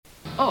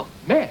Oh,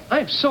 man, I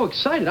am so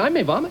excited. I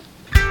may vomit.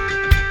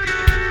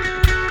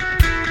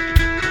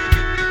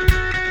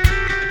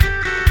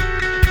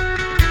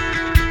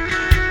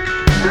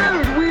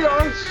 Dude, we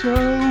are so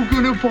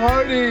gonna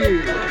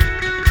party!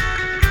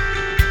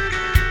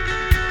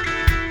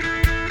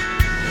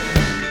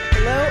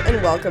 Hello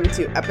and welcome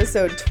to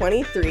episode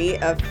 23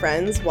 of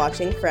Friends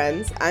Watching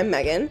Friends. I'm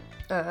Megan.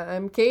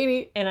 I'm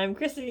Katie. And I'm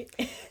Chrissy.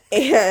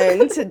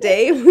 And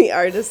today we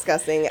are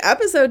discussing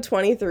episode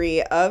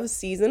 23 of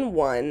season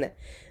 1,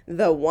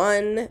 the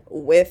one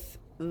with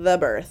the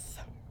birth.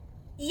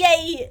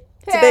 Yay!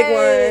 It's a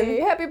big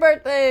one. Happy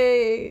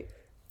birthday!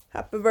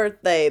 Happy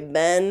birthday,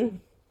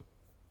 Ben.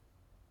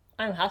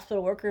 I'm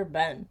hospital worker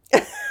Ben.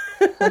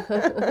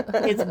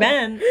 It's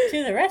Ben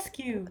to the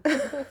rescue.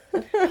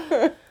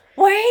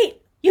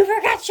 Wait! You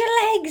forgot your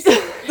legs!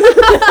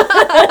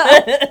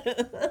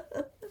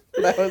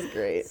 That was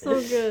great.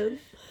 So good.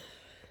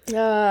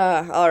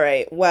 All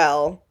right.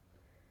 Well,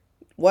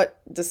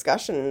 what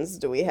discussions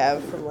do we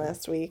have from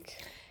last week?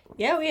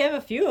 Yeah, we have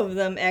a few of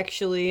them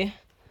actually.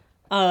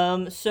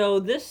 So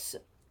this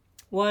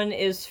one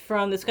is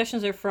from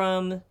discussions are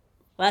from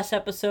last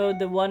episode,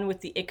 the one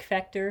with the ick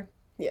factor.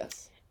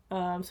 Yes.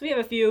 So we have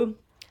a few.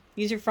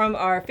 These are from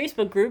our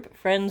Facebook group,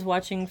 Friends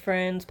Watching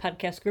Friends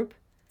podcast group.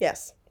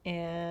 Yes.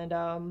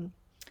 And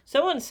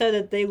someone said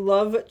that they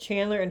love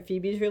Chandler and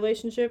Phoebe's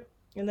relationship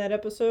in that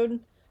episode.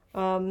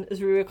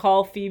 As we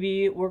recall,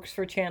 Phoebe works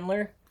for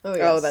Chandler Oh,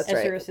 yes. that's as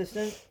right. her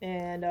assistant.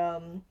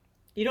 And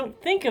you don't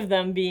think of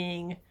them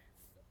being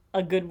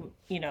a good,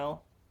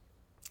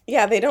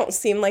 Yeah, they don't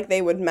seem like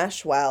they would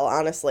mesh well,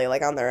 honestly,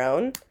 like on their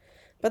own.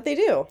 But they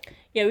do.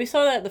 Yeah, we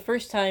saw that the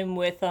first time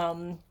with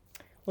when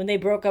Chandler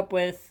broke up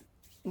with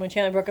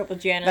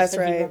Janice. That's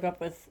and right.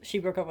 she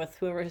broke up with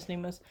whoever his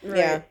name was.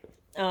 Yeah.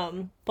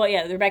 But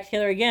yeah, they're back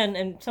together again,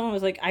 and someone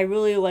was like, I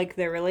really like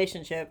their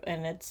relationship,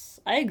 and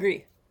I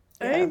agree.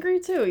 I agree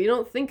too. You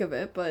don't think of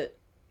it, but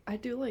I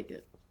do like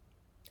it.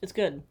 It's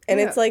good. And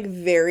Yeah. it's like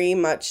very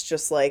much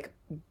just like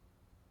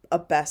a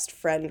best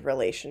friend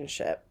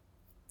relationship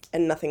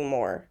and nothing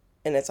more.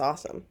 And it's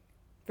awesome.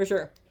 For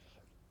sure.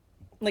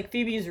 Like,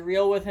 Phoebe's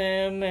real with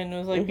him and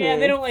was like, yeah,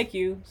 they don't like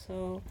you,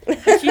 so...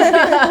 But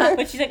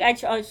she's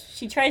like,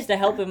 she tries to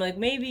help him, like,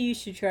 maybe you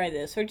should try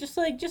this. Or just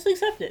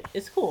accept it.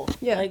 It's cool.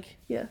 Yeah. Like,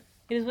 Yeah.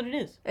 it is what it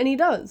is. And he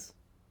does.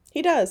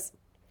 He does.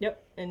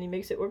 Yep. And he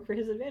makes it work for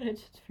his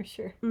advantage, for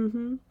sure.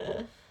 Mm-hmm.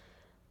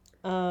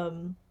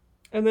 And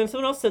then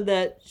someone else said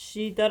that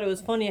she thought it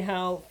was funny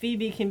how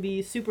Phoebe can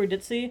be super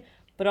ditzy,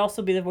 but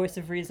also be the voice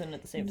of reason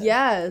at the same time.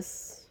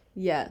 Yes.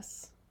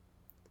 Yes.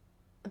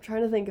 I'm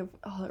trying to think of...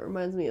 Oh, that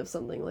reminds me of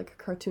something like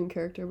a cartoon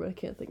character, but I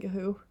can't think of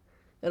who.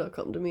 It'll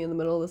come to me in the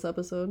middle of this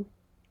episode.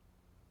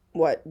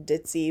 What,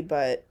 ditzy,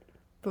 but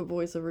But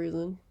voice of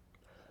reason.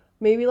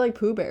 Maybe like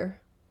Pooh Bear.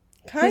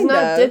 kind He's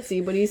not of.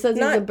 ditzy, but he says he's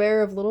Not- a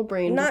bear of little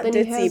brain. Not but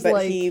then ditzy, he has, but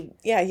like,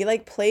 he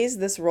like plays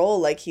this role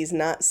like he's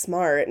not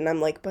smart. And I'm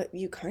like, but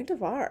you kind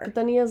of are. But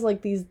then he has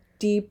like these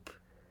deep...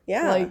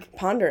 Yeah, like-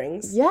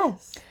 ponderings.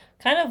 Yes.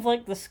 Kind of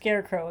like the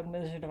Scarecrow in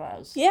Wizard of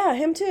Oz. Yeah,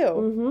 him too.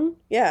 Mm-hmm.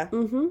 Yeah,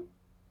 Mm-hmm.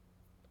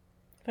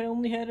 If I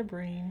only had a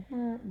brain.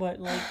 But,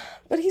 like,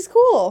 but he's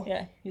cool.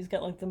 yeah, he's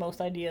got, like, the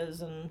most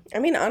ideas and... I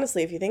mean,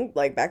 honestly, if you think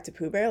like back to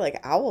Pooh Bear, like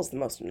Owl's the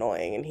most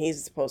annoying, and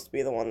he's supposed to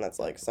be the one that's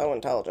like so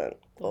intelligent.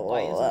 The Blah,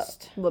 blah, blah.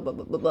 wisest. Blah, blah,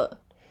 blah, blah, blah.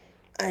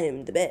 I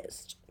am the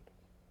best.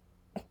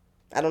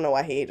 I don't know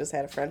why he just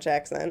had a French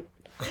accent.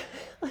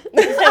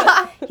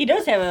 He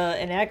does have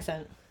an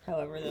accent,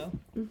 however,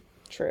 though.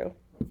 True.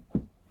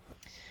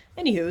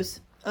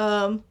 Anywho's,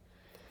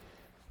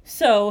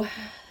 so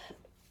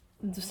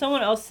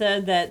someone else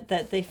said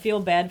that they feel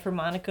bad for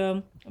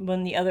Monica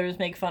when the others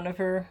make fun of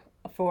her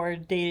for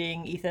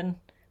dating Ethan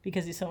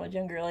because he's so much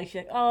younger. Like, she's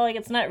like, oh, like,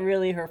 it's not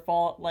really her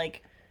fault.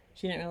 Like,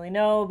 she didn't really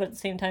know, but at the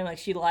same time, like,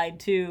 she lied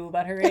too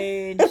about her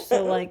age.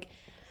 So, like,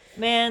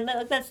 man,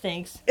 that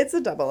stinks. It's a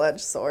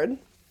double-edged sword.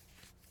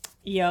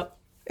 Yep.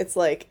 It's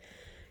like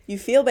you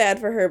feel bad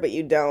for her, but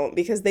you don't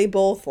because they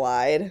both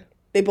lied.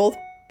 They both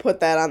put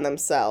that on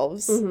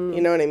themselves. Mm-hmm.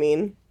 You know what I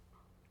mean?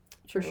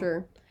 For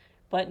sure.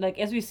 But, like,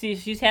 as we see,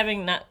 she's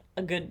having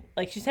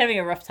she's having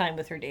a rough time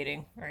with her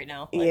dating right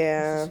now. Like,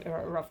 Yeah. it's just a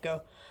rough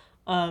go.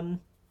 And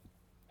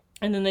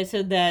then they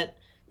said that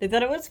they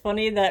thought it was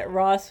funny that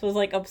Ross was,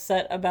 like,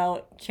 upset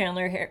about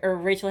Chandler or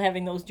Rachel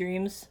having those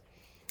dreams.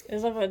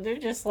 They're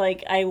just,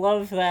 like, I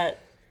love that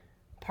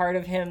part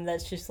of him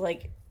that's just,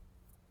 like,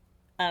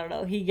 I don't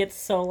know, he gets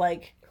so,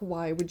 like...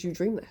 Why would you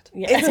dream that?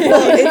 Yeah.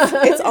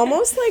 It's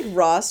almost like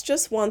Ross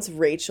just wants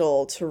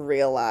Rachel to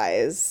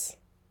realize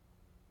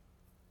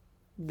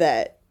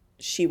that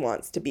she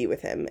wants to be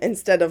with him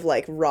instead of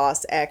like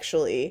Ross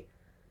actually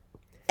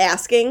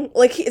asking.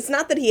 Like, it's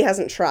not that he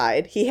hasn't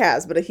tried. He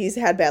has, but he's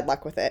had bad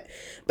luck with it.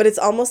 But it's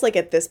almost like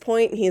at this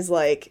point he's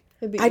like,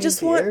 It'd be I just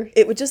easier. want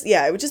it would just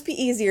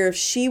be easier if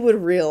she would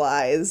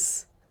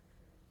realize.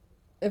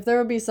 If there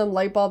would be some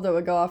light bulb that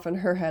would go off in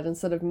her head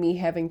instead of me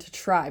having to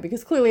try.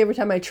 Because clearly every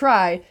time I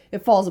try,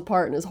 it falls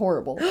apart and is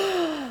horrible.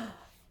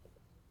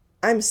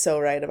 I'm so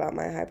right about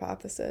my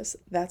hypothesis.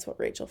 That's what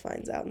Rachel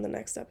finds out in the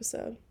next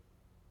episode.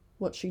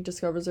 What, she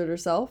discovers it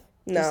herself?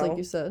 No. Just like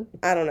you said.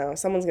 I don't know.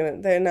 Someone's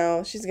gonna.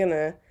 No, she's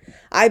gonna.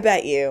 I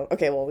bet you.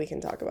 Okay, well, we can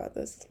talk about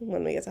this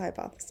when we get to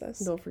hypothesis.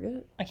 Don't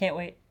forget. I can't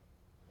wait.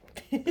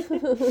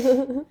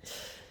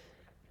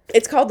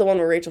 It's called The One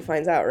Where Rachel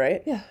Finds Out,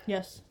 right? Yeah.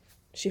 Yes.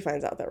 She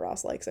finds out that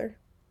Ross likes her.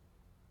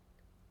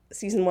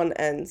 Season 1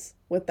 ends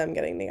with them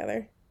getting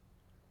together.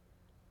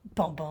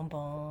 Bum bum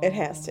bum. It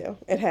has to.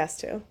 It has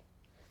to.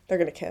 They're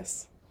gonna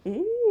kiss.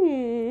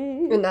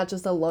 Mm. And not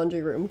just a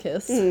laundry room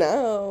kiss.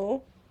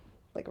 No.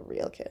 Like a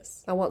real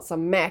kiss. I want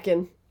some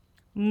mackin'.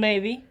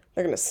 Maybe.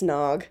 They're gonna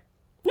snog.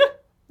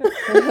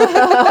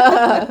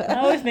 That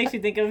always makes me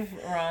think of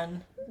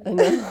Ron. I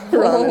know.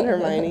 Ron and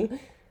Hermione.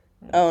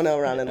 Oh no,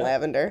 Ron and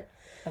Lavender.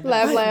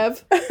 Lab.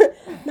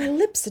 My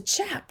lips are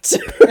chapped.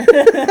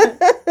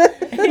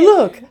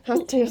 Look,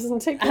 I'll take your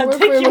I'll word take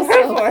for your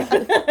myself. word for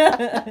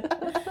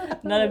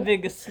it. Not a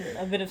bit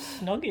of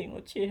snugging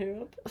will cheer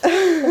her up.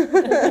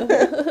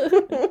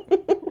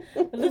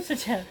 Lips are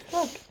chapped.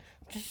 Look,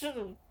 just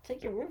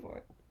take your word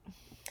for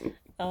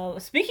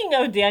it. Speaking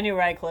of Daniel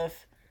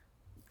Radcliffe,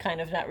 kind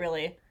of, not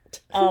really.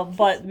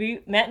 But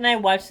Matt and I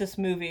watched this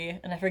movie,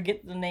 and I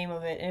forget the name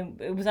of it, and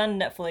it was on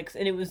Netflix,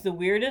 and it was the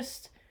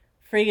weirdest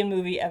friggin'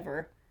 movie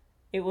ever.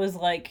 It was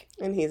like...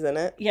 And he's in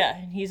it. Yeah,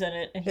 and he's in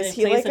it. And Is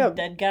he he plays like a a-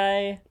 dead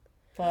guy,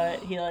 but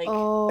he like...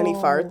 Oh. And he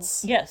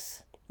farts.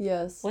 Yes.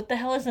 Yes. What the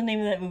hell is the name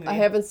of that movie? I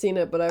haven't seen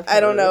it, but I've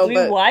I don't heard. know. We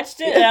but- watched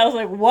it, and I was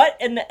like, what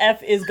in the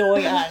F is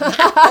going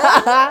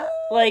on?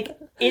 Like,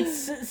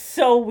 it's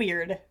so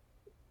weird.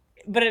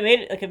 But it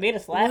made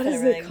us laugh What and is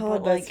everything. it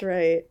called? But, like, That's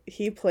right.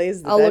 He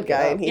plays the I'll dead look it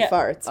guy up. and he Yeah.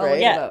 farts, I'll look right?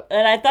 it yeah, up.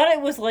 and I thought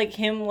it was like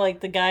him,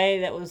 like the guy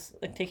that was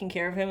like taking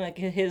care of him, like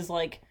his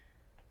like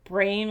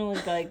brain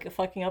was like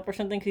fucking up or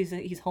something because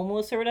he's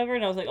homeless or whatever.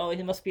 And I was like, oh,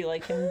 he must be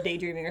like him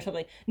daydreaming or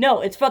something.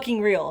 No, it's fucking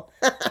real.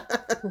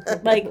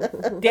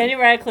 Like Daniel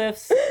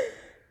Radcliffe's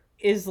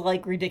is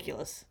like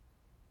ridiculous.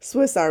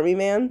 Swiss Army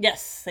Man.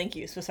 Yes, thank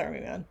you, Swiss Army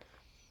Man.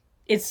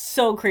 It's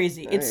so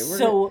crazy. It's right, we're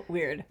so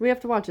weird. We have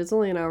to watch it. It's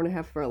only an hour and a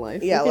half of our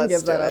life. Yeah, we can let's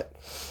give do that it. up.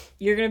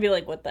 You're gonna be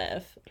like, what the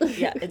F?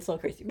 Yeah, it's so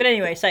crazy. But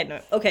anyway, side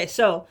note. Okay,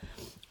 so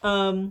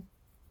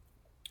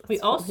we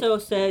also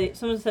said,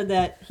 someone said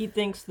that he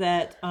thinks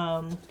that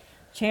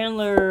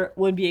Chandler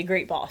would be a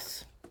great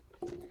boss.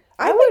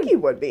 I think he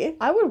would be.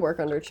 I would work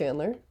under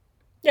Chandler.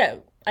 Yeah,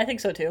 I think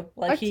so too.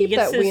 Like I he keep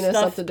gets that his weenus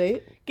stuff, up to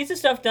date. gets his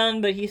stuff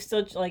done, but he's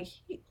still like,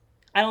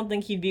 I don't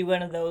think he'd be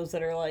one of those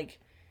that are like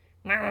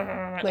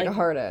Like a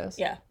hard ass.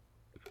 Yeah,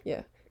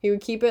 Yeah. He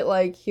would keep it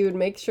like he would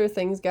make sure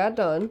things got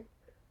done,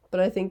 but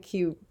I think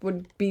he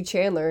would be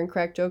Chandler and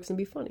crack jokes and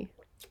be funny.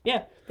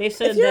 yeah. They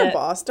said If you're that. a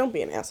boss, don't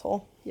be an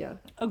asshole. Yeah.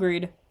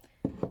 Agreed.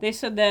 They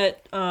said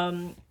that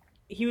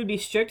he would be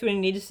strict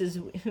when he needs his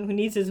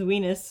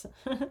weenus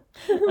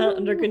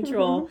under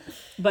control,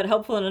 but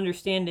helpful and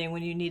understanding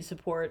when you need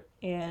support,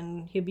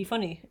 and he'd be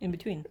funny in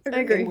between. I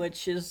agree.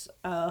 Which is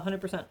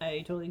 100%. I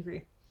totally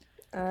agree.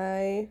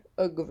 I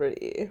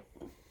agree.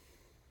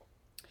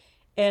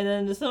 And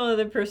then some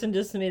other person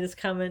just made this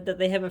comment that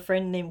they have a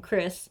friend named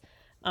Chris,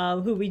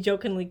 who we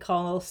jokingly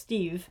call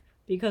Steve.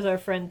 Because our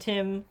friend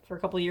Tim, for a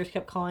couple of years,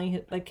 kept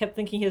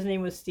thinking his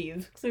name was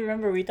Steve. Because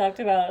remember, we talked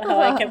about how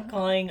I kept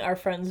calling our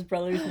friend's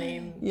brother's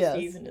name Yes.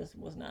 Steve, and it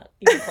was not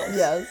even close.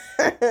 Yes.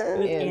 It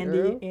was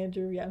Andrew.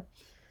 Andrew, yeah.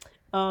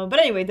 But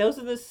anyway, those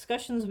are the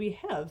discussions we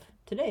have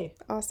today.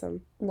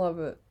 Awesome. Love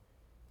it.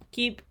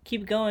 Keep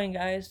going,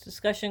 guys.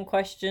 Discussion,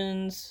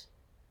 questions.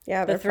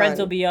 Yeah, The they're threads fun.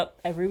 will be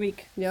up every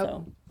week. Yep.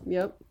 So,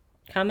 Yep.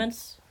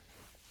 comments?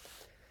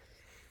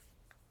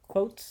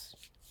 Quotes?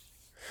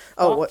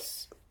 Oh, what?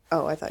 thoughts?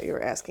 Oh, I thought you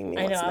were asking me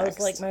I know, what's I next.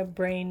 was like, my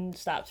brain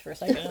stops for a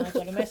second. And I was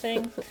like, what am I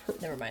saying?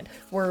 Never mind.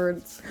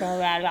 Words. Blah,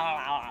 blah,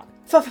 blah,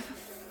 blah.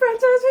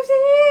 Franchise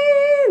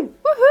 15!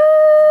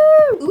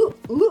 Woohoo! Ooh,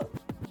 ooh.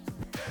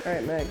 All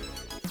right, Meg.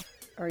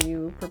 Are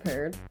you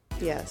prepared?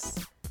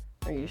 Yes.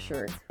 Are you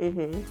sure?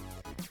 Mm-hmm.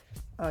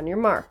 On your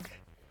mark.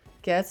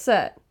 Get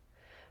set.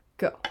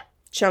 Go.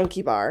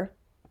 Chunky bar.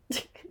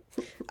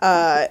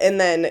 And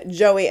then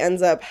Joey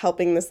ends up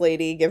helping this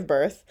lady give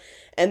birth.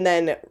 And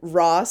then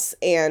Ross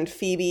and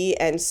Phoebe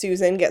and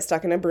Susan get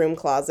stuck in a broom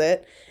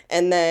closet.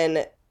 And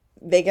then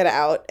they get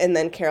out. And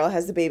then Carol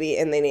has the baby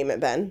and they name it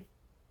Ben.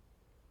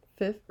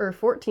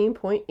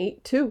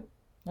 14.82.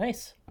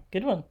 Nice.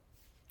 Good one.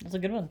 That's a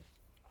good one.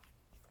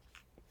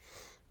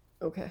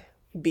 Okay.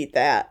 Beat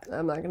that.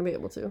 I'm not going to be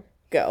able to.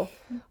 Go.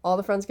 All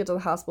the friends get to the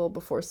hospital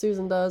before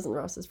Susan does, and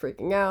Ross is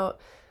freaking out.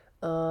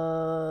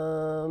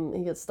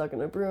 He gets stuck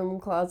in a broom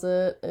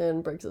closet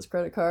and breaks his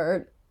credit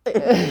card. You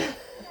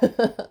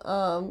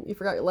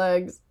forgot your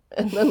legs,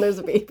 and then there's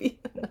a baby.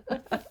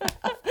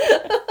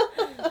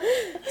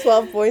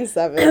 12.7.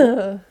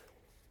 That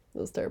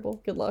was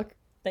terrible. Good luck.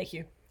 Thank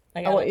you.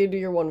 I want you to do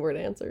your one-word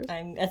answers.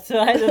 That's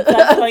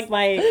like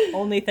my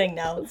only thing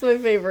now. That's my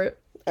favorite.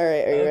 All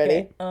right, are you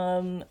ready?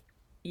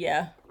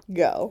 Yeah.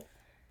 Go.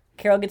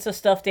 Carol gets a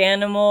stuffed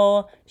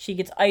animal. She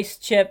gets ice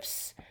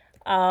chips.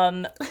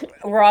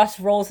 Ross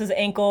rolls his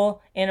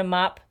ankle in a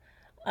mop.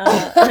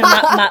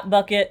 mop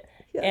bucket,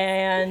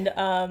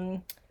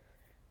 and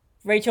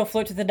Rachel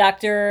flirts with the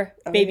doctor.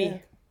 Baby. yeah.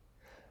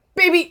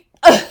 Baby!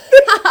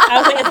 I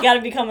was like, it's got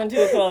to be coming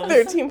to a close.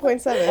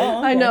 13.7. Oh,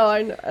 okay. I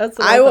know. That's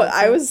what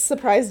I was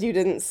surprised you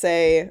didn't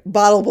say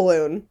bottle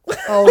balloon. Oh,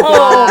 Oh,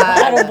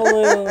 God. bottle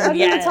balloon. I didn't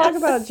Yes. talk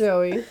about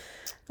Joey.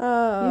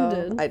 Oh, You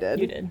did. I did.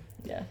 You did.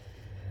 Yeah.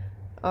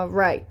 All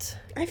right.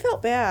 I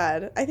felt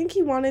bad. I think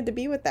he wanted to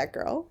be with that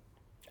girl.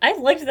 I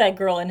liked that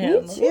girl and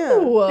him. Yeah.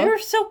 They were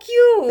so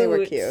cute. They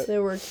were cute. They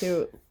were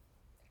cute.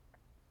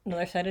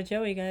 Another side of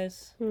Joey,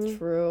 guys.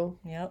 True.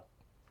 Yep.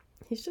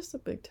 He's just a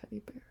big teddy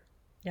bear.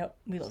 Yep.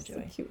 We love Just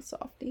a Joey. cute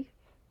softie.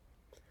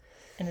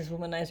 And his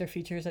womanizer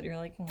features that you're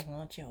like,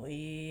 oh,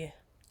 Joey.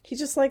 He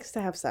just likes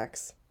to have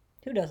sex.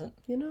 Who doesn't?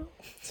 You know?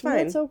 It's fine.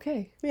 It's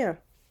okay. Yeah.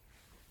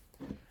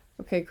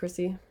 Okay,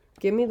 Chrissy.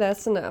 Give me that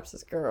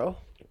synopsis,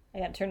 girl. I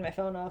gotta turn my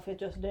phone off. It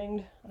just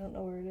dinged. I don't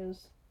know where it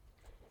is.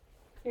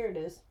 Here it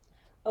is.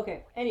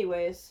 Okay,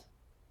 anyways.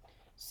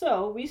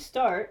 So, we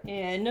start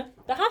in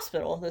the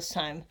hospital this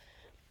time.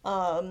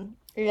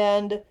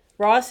 And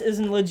Ross is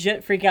in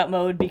legit freak out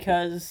mode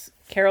because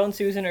Carol and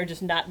Susan are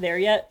just not there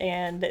yet.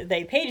 And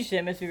they paged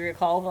him, as we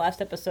recall, in the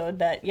last episode,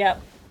 that,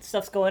 yep,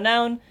 stuff's going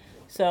down.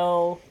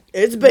 So...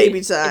 It's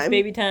baby time. It's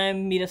baby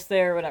time. Meet us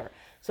there, whatever.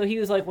 So he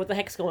was like, what the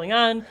heck's going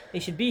on? They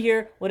should be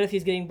here. What if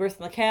he's getting birthed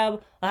in the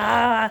cab?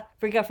 Ah,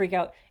 freak out, freak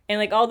out. And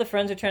like all the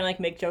friends are trying to like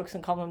make jokes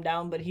and calm him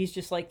down, but he's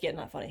just like, yeah,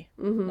 not funny.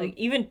 Mm-hmm. Like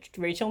even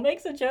Rachel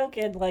makes a joke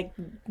and like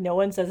no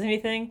one says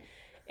anything.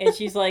 And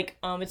she's like,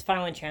 it's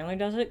fine when Chandler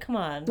does it. Come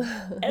on.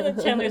 And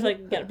then Chandler's like,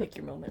 you gotta pick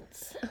your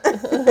moments.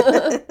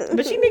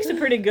 But she makes a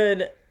pretty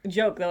good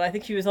joke though. I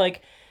think she was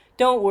like,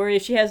 don't worry,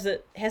 if she has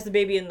the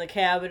baby in the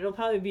cab, it'll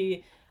probably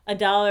be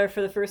 $1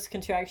 for the first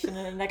contraction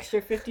and an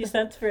extra 50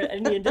 cents for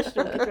any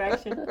additional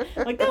contraction.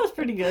 Like, that was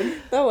pretty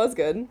good. That was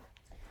good.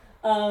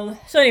 So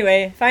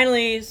anyway,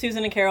 finally,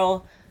 Susan and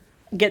Carol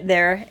get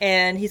there,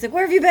 and he's like,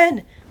 where have you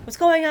been? What's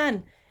going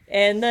on?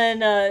 And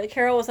then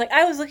Carol was like,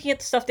 I was looking at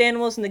the stuffed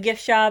animals in the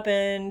gift shop,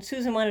 and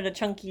Susan wanted a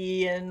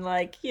chunky, and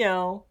like, you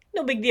know,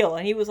 no big deal.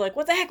 And he was like,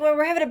 what the heck?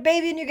 We're having a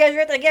baby, and you guys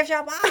are at the gift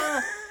shop?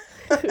 Ah!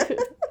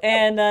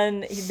 And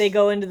then they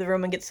go into the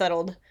room and get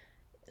settled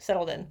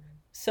in.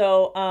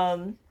 So,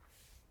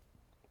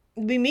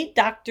 we meet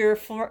Dr.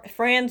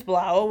 Franz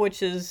Blau,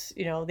 which is,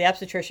 you know, the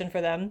obstetrician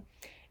for them.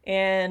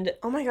 And,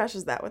 Oh my gosh,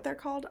 is that what they're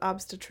called?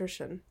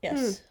 Obstetrician.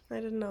 yes. I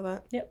didn't know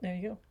that. Yep, there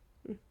you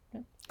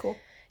go. Cool.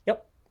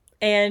 Yep.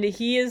 And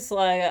he is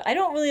like, I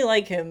don't really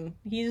like him.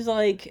 He's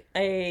like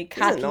a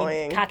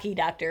annoying. cocky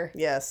doctor.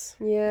 Yes.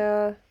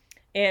 Yeah.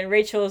 And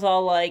Rachel is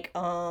all like,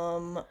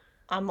 I'm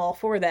all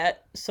for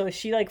that. So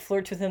she like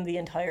flirts with him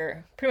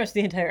pretty much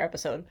the entire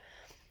episode.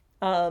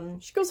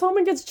 She goes home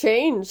and gets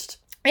changed.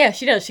 Yeah,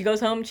 she does. She goes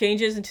home,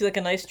 changes into like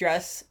a nice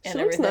dress and She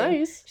looks everything.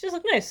 nice. She just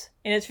looks nice.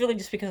 And it's really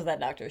just because of that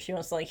doctor. She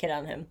wants to like hit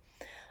on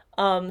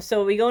him.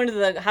 So we go into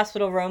the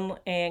hospital room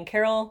and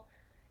Carol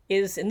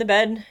is in the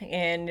bed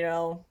and, you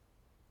know,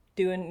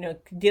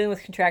 dealing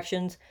with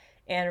contractions.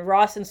 And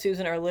Ross and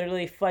Susan are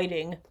literally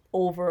fighting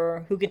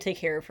over who can take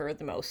care of her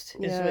the most,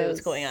 is really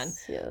what's going on.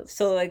 Yes.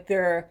 So, like,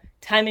 they're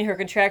timing her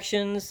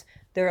contractions.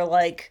 They're,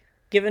 like,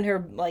 giving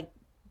her, like,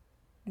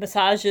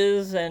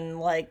 massages and,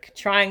 like,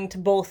 trying to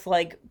both,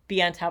 like,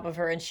 be on top of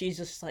her. And she's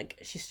just, like,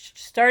 she's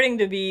starting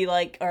to be,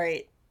 like, all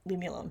right, leave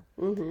me alone.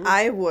 Mm-hmm.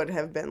 I would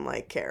have been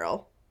like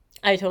Carol.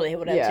 I totally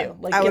would have, Yeah. too.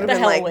 Like, I would get have the been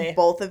hell like, away.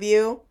 both of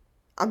you,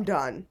 I'm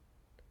done.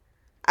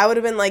 I would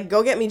have been like,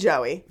 go get me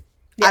Joey.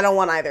 I don't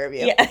want either of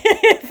you.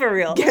 Yeah, for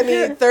real. Get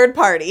me third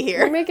party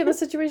You're here. making the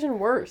situation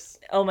worse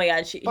Oh, my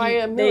God. by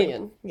a they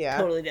million. Yeah.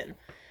 totally did.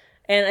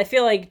 And I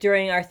feel like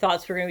during our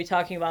thoughts, we're going to be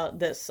talking about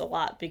this a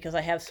lot because I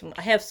have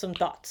some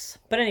thoughts.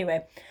 But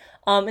anyway,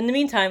 in the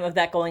meantime of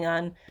that going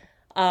on,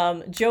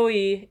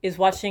 Joey is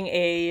watching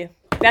a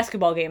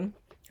basketball game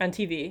on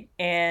TV,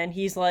 and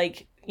he's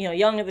like, you know,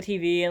 yelling at the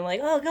TV and like,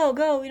 oh,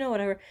 go, you know,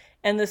 whatever.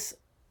 And this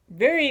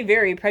very,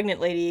 very pregnant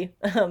lady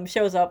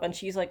shows up, and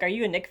she's like, are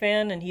you a Knick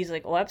fan? And he's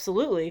like, oh,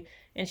 absolutely.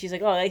 And she's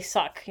like, oh, they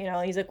suck, you know.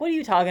 And he's like, what are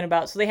you talking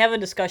about? So they have a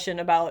discussion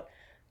about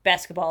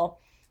basketball.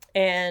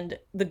 And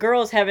the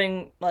girl is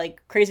having,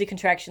 like, crazy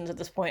contractions at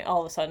this point all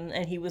of a sudden.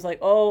 And he was like,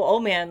 oh,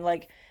 man,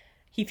 like,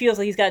 he feels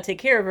like he's got to take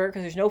care of her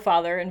because there's no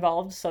father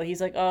involved. So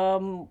he's like,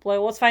 well,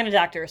 let's find a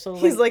doctor. So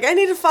He's like, I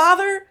need a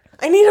father.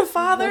 I need a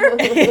father.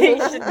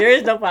 there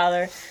is no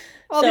father.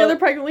 All the So- other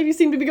pregnant ladies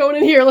seem to be going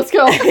in here. Let's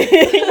go.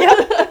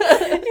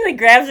 He, like,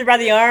 grabs her by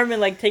the arm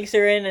and, like, takes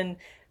her in and,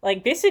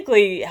 like,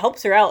 basically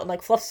helps her out and,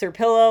 like, fluffs her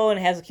pillow and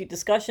has cute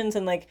discussions.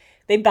 And, like,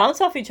 they bounce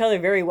off each other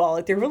very well.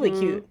 Like, they're really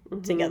cute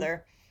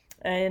together.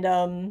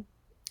 And,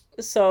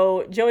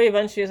 so Joey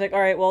eventually is like, all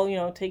right, well, you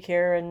know, take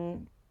care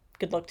and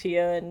good luck to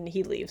you. And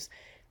he leaves.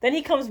 Then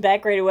he comes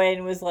back right away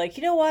and was like,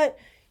 you know what?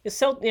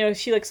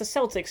 She likes the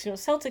Celtics. You know,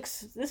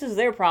 Celtics, this is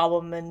their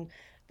problem. And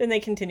then they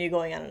continue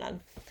going on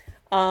and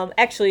on.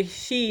 Actually,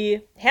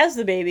 she has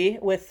the baby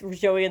with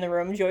Joey in the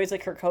room. Joey's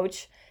like her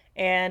coach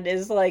and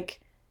is like,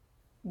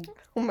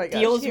 Oh my gosh,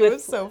 Deals he with-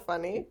 was so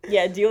funny.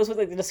 deals with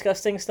like the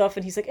disgusting stuff.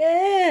 And he's like,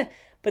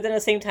 but then at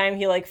the same time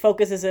he like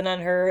focuses in on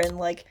her and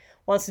like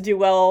wants to do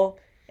well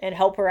and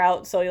help her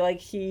out. So like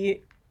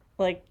he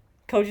like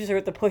coaches her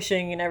with the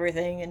pushing and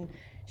everything, and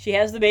she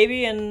has the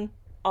baby and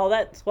all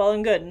that's well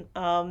and good.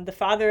 The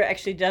father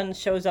actually then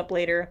shows up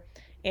later,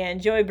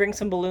 and Joey brings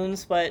some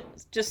balloons, but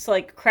just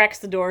like cracks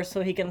the door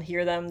so he can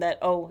hear them that,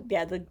 oh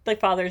yeah, the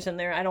father's in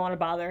there, I don't want to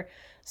bother.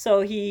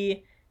 So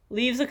he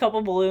leaves a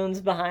couple balloons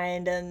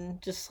behind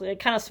and just like,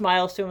 kind of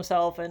smiles to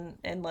himself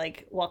and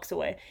like walks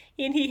away.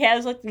 And he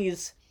has like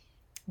these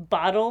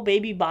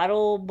baby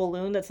bottle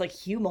balloon that's like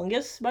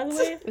humongous, by the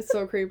way. It's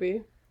so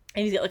creepy.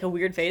 And he's got like a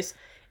weird face.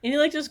 And he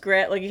like just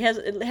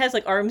it has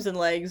like arms and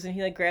legs, and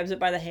he like grabs it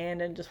by the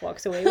hand and just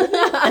walks away with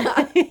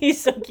it.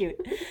 He's so cute.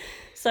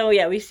 So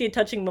yeah, we see a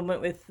touching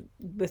moment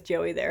with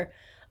Joey there.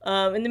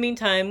 In the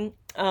meantime,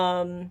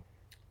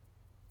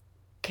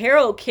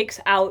 Carol kicks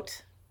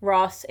out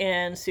Ross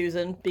and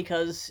Susan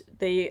because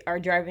they are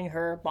driving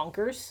her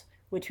bonkers,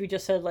 which we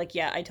just said like,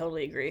 yeah, I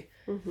totally agree.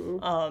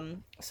 Mm-hmm.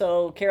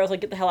 So Carol's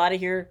like, get the hell out of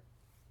here.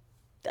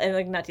 And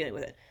like not dealing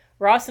with it.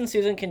 Ross and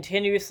Susan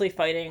continuously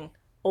fighting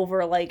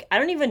over like I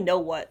don't even know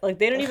what, like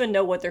they don't even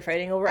know what they're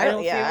fighting over. I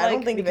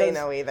don't think they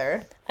know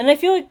either. And I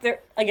feel like they're,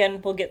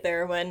 again, we'll get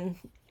there when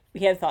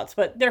we have thoughts,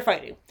 but they're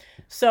fighting.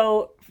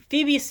 So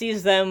Phoebe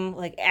sees them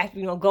like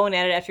going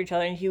at it after each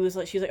other, and she's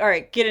like, all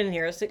right, get in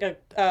here. It's like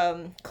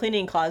a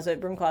cleaning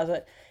closet, broom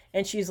closet,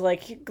 and she's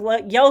like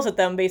yells at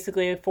them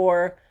basically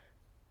for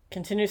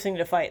continuing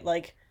to fight,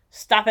 like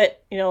stop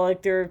it,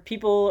 like there are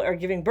people are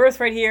giving birth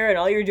right here and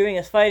all you're doing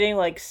is fighting,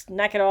 like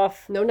knock it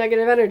off. No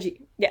negative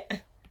energy. Yeah.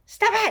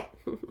 Stop it!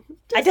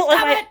 I don't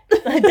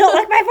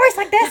like my voice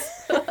like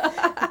this.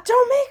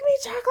 Don't make me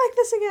talk like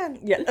this again.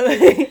 Yeah.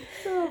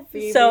 Oh,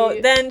 Phoebe. So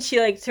then she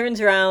like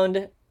turns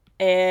around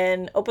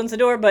and opens the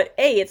door, but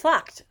it's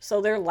locked.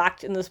 So they're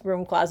locked in this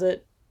broom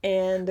closet,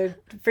 and they're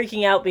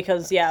freaking out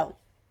because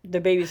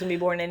their baby's gonna be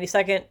born any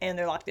second, and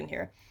they're locked in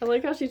here. I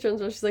like how she turns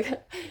around. She's like,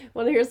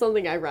 "Want to hear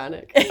something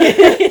ironic?"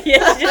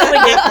 Yeah, she just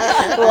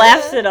like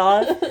laughs it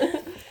off,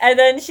 and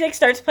then she like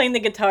starts playing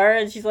the guitar,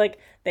 and she's like,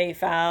 "They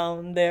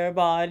found their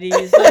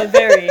bodies the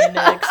very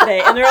next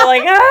day," and they're all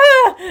like,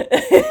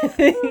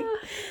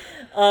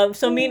 "Ah!"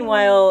 So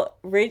meanwhile,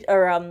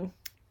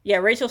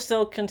 Rachel's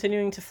still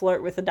continuing to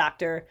flirt with the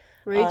doctor.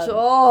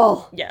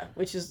 Rachel.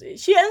 Which is,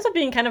 she ends up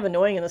being kind of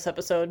annoying in this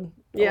episode.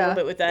 A little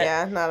bit with that.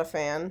 Yeah, not a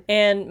fan.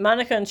 And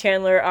Monica and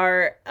Chandler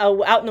are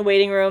out in the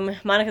waiting room.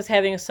 Monica's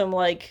having some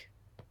like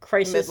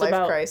crisis midlife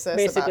about crisis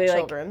basically about like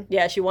children.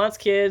 Yeah, she wants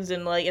kids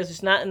and like is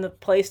just not in the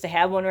place to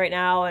have one right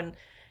now, and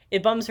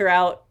it bums her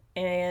out.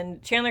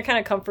 And Chandler kind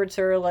of comforts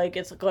her like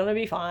it's gonna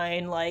be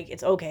fine, like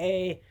it's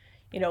okay,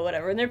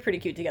 whatever. And they're pretty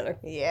cute together.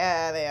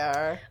 Yeah, they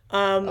are.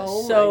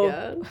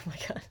 Oh my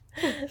god.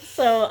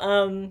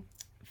 So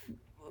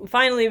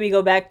finally we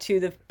go back to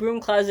the broom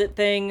closet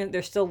thing.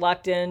 They're still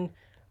locked in.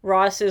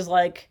 Ross is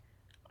like,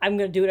 I'm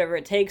gonna do whatever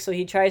it takes. So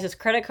he tries his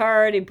credit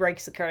card. He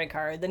breaks the credit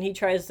card. Then he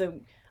tries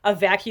a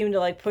vacuum to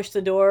like push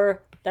the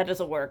door. That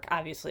doesn't work,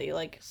 obviously.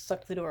 Like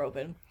suck the door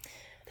open.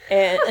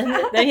 And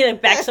then he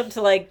like backs up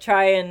to like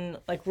try and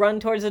like run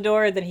towards the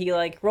door. Then he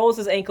like rolls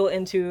his ankle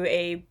into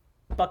a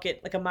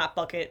bucket, like a mop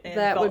bucket, and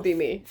that would be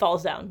me.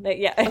 Falls down.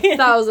 Yeah,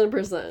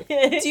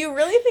 1,000%. Do you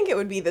really think it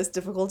would be this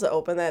difficult to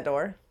open that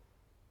door?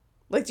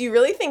 Like, do you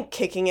really think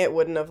kicking it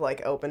wouldn't have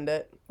like opened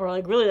it, or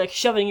like really like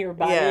shoving your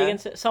body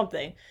against it?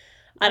 Something.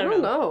 I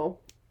don't know.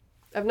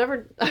 I've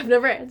never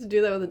had to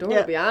do that with a door.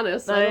 To be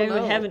honest, I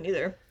haven't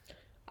either.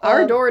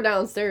 Our door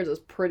downstairs is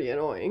pretty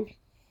annoying.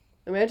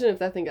 Imagine if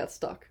that thing got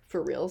stuck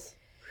for reals.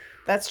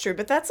 That's true,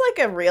 but that's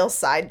like a real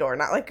side door,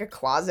 not like a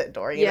closet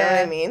door, you know what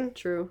I mean?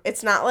 True.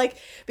 It's not like,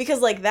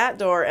 because like that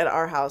door at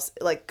our house,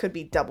 like could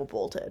be double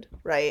bolted,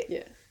 right?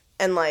 Yeah.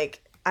 And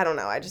like, I don't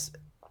know,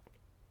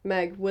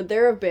 Meg, would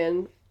there have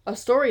been a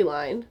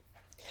storyline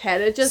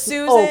had it just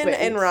Susan opened?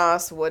 and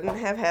Ross wouldn't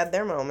have had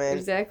their moment.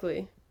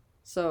 Exactly.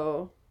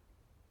 So,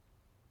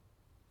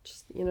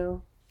 just,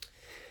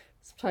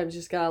 sometimes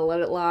you just gotta let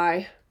it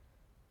lie.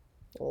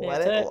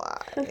 Let it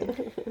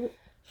lie.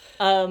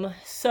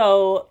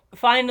 So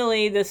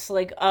finally this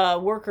like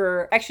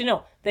worker, actually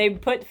no, they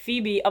put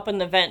Phoebe up in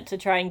the vent to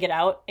try and get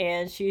out,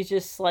 and she's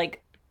just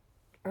like,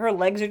 her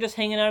legs are just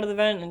hanging out of the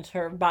vent, and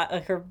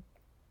her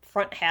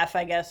front half,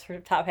 I guess, her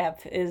top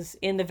half is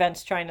in the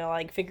vents trying to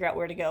like figure out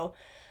where to go.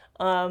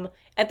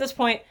 At this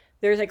point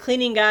there's a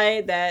cleaning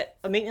guy,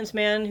 a maintenance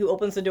man who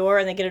opens the door,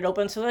 and they get it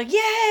open. So they're like,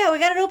 yeah, we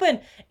got it open.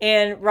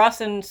 And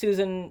Ross and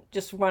Susan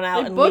just run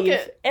out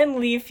and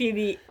leave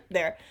Phoebe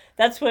there.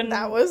 That's when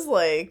that was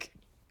like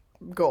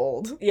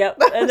gold. Yep.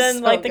 And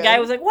then like the guy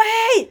was like,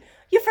 wait,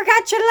 you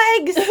forgot your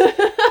legs.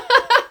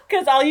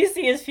 Because all you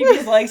see is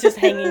Phoebe's legs just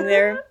hanging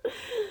there.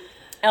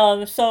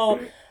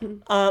 So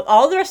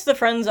all the rest of the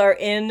friends are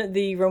in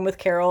the room with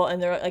Carol, and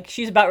they're like,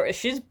 she's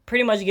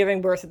pretty much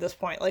giving birth at this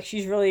point. Like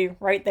she's really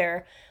right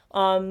there.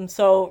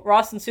 So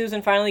Ross and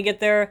Susan finally get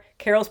there.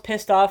 Carol's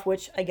pissed off,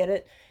 which I get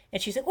it.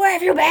 And she's like, where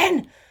have you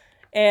been?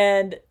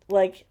 And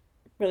like,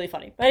 really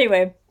funny. But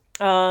anyway,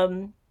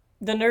 the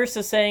nurse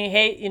is saying,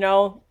 hey,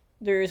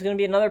 there's going to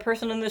be another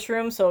person in this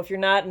room, so if you're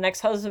not an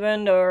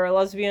ex-husband or a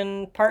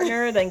lesbian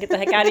partner, then get the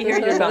heck out of here,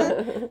 you're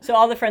done. So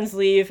all the friends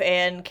leave,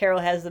 and Carol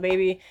has the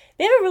baby.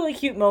 They have a really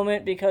cute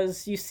moment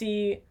because you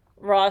see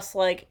Ross,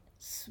 like,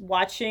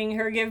 watching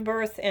her give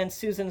birth, and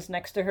Susan's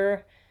next to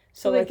her.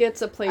 So they get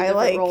to play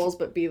different roles,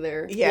 but be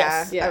there.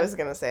 Yeah, Yes. I was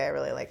gonna say I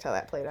really liked how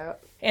that played out.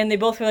 And they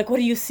both were like, what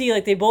do you see?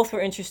 Like, they both were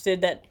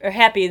interested or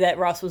happy that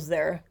Ross was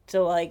there.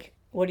 So, like,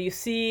 what do you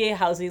see?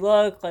 How's he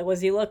look? Like, what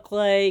does he look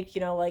like?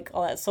 You know, like,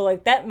 all that. So,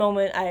 like, that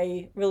moment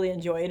I really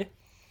enjoyed.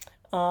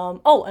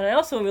 And I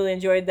also really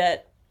enjoyed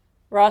that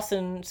Ross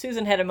and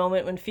Susan had a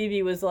moment when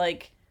Phoebe was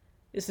like,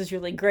 this is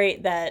really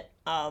great that,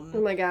 Oh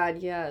my God,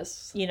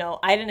 yes. you know,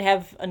 I didn't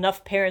have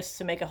enough parents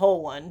to make a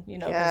whole one, you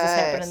know, because this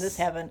happened and this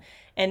happened.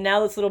 And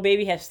now this little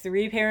baby has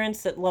 3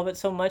 parents that love it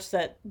so much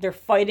that they're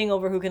fighting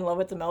over who can love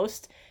it the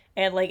most.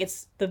 And, like,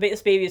 this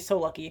baby is so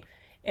lucky.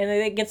 And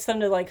it gets them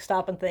to, like,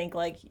 stop and think,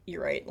 like,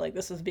 you're right. Like,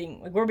 this is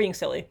we're being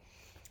silly.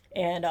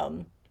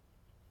 And,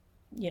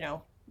 you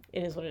know,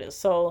 it is what it is.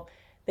 So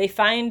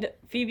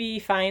Phoebe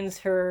finds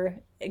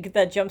get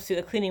that jumpsuit,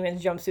 the cleaning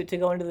man's jumpsuit, to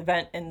go into the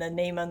vent, and the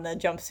name on the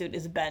jumpsuit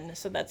is Ben.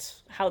 So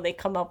that's how they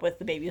come up with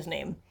the baby's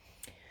name.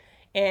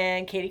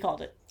 And Katie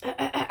called it.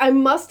 I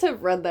must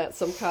have read that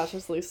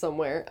subconsciously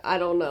somewhere. I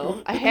don't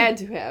know. I had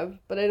to have,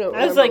 but I don't.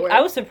 I was like, where. I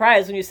was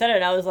surprised when you said it.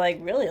 And I was like,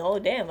 really? Oh,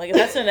 damn! Like, if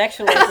that's an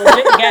actual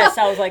legit guess,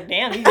 I was like,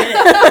 damn, you did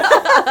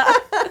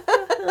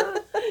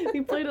it.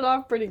 You played it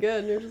off pretty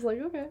good, and you're just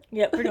like, okay.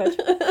 Yeah, pretty much.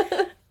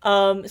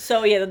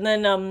 So yeah, and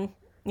then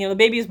you know, the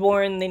baby's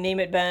born. They name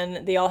it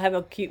Ben. They all have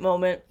a cute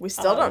moment. We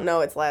still don't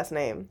know its last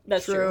name.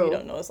 That's true. We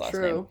don't know his last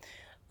True.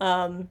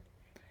 name.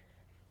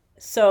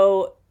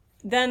 So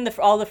then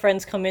all the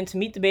friends come in to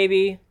meet the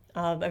baby.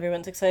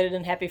 Everyone's excited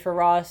and happy for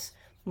Ross.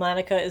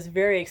 Monica is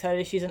very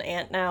excited. She's an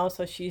aunt now,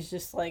 so she's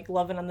just, like,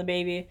 loving on the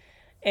baby.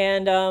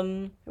 And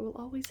I will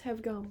always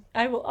have gum.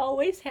 I will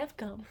always have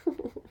gum.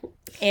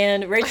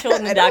 And Rachel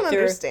and the I doctor. don't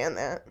understand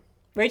that.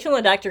 Rachel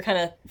and the doctor kind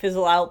of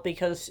fizzle out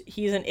because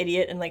he's an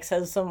idiot and, like,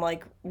 says some,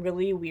 like,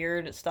 really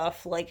weird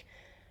stuff. Like,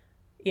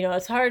 you know,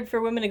 it's hard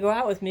for women to go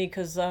out with me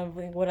because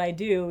what I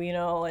do, you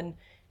know. And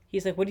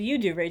he's like, what do you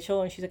do,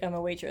 Rachel? And she's like, I'm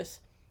a waitress.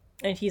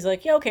 And he's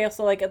like, yeah, okay.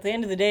 So, like, at the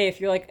end of the day,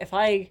 if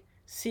I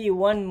see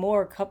one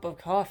more cup of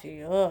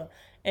coffee, ugh.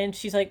 And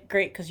she's like,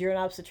 great, because you're an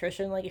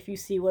obstetrician. Like, if you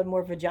see one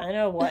more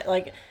vagina, what?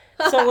 Like,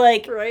 so,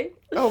 like... Right?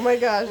 Oh my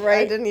gosh, Right?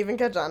 I didn't even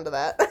catch on to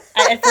that.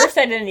 At first,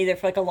 I didn't either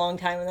for, like, a long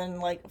time. And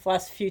then, like, the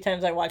last few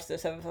times I watched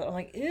this episode, I'm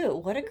like, ew,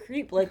 what a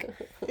creep. Like,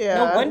 Yeah.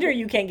 no wonder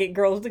you can't get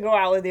girls to go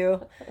out with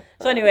you.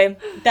 So, anyway,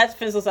 that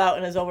fizzles out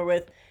and is over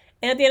with.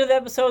 And at the end of the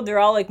episode, they're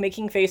all, like,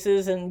 making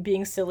faces and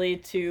being silly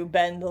to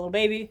Ben, the little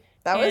baby.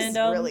 That was And,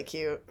 really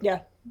cute. Yeah,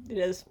 it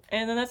is.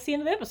 And then that's the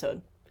end of the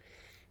episode.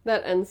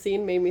 That end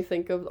scene made me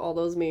think of all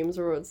those memes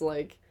where it's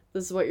like,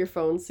 this is what your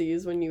phone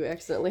sees when you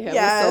accidentally have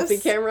Yes. a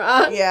selfie camera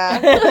on.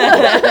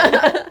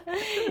 Yeah.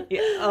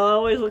 Yeah,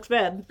 always looks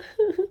bad.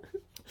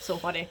 So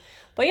funny.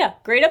 But yeah,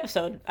 great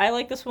episode. I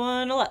like this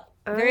one a lot.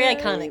 Very I'm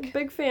iconic.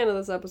 Big fan of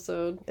this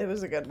episode. It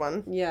was a good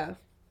one. Yeah.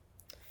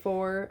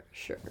 For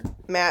sure.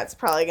 Matt's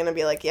probably going to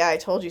be like, yeah, I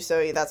told you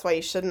so. That's why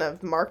you shouldn't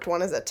have marked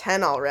one as a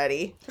 10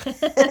 already.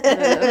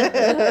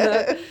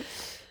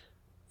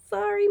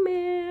 Sorry,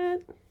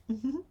 Matt.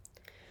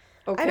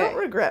 Okay. I don't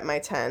regret my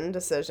 10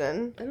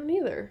 decision. I don't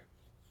either.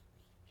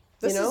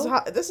 This You is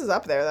know? this is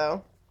up there,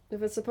 though.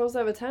 If it's supposed to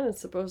have a 10, it's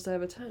supposed to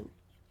have a 10.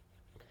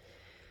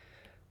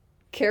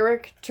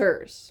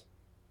 Characters.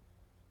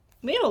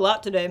 We have a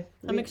lot today.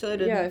 I'm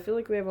excited. Yeah, I feel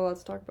like we have a lot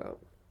to talk about.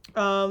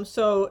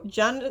 So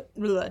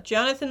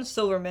Jonathan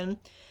Silverman,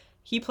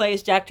 he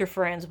plays Dr.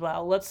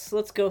 Franzblau.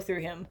 Let's go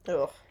through him.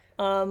 Ugh.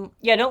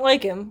 Yeah, don't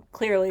like him,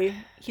 clearly.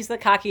 He's the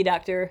cocky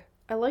doctor.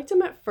 I liked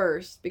him at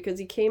first because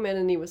he came in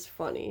and he was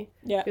funny.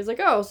 Yeah. He was like,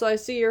 oh, so I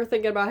see you're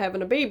thinking about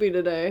having a baby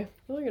today.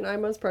 Well, you're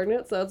 9 months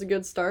pregnant, so that's a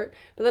good start.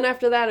 But then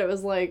after that, it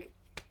was like,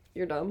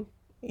 you're dumb.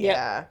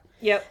 Yeah.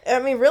 Yep. I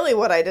mean, really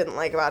what I didn't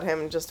like about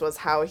him just was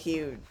how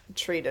he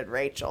treated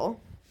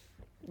Rachel.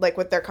 Like,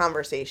 with their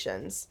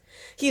conversations.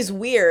 He's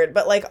weird,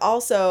 but, like,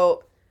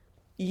 also,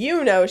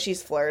 you know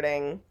she's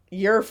flirting.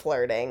 You're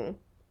flirting.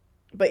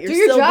 But you're Do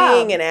your still job.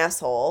 being an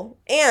asshole.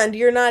 And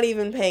you're not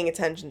even paying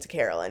attention to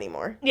Carol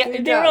anymore. Yeah,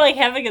 Good they were job. like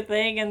having a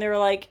thing, and they were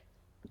like,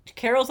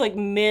 Carol's like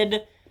mid,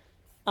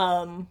 There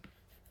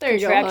you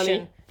go, contraction.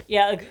 honey.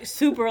 Yeah, like,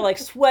 super like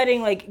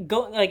sweating, like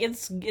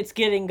it's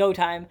getting go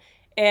time,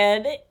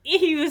 and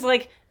he was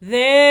like,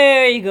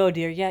 "There you go,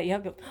 dear. Yeah,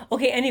 yep.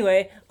 Okay.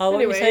 Anyway, what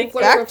were you Anyway, saying?"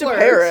 flirt. Back to flirt.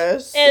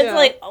 Paris. And it's Yeah.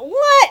 like,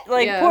 what?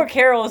 Like, Yeah. poor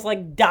Carol is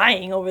like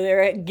dying over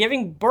there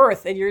giving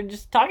birth, and you're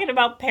just talking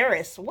about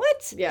Paris.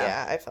 What?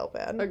 Yeah, I felt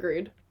bad.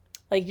 Agreed.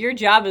 Like, your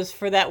job is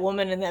for that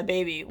woman and that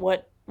baby.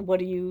 What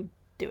are you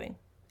doing?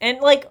 And,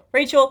 like,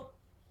 Rachel,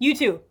 you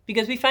too.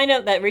 Because we find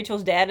out that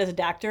Rachel's dad is a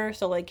doctor,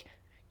 so, like,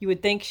 you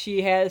would think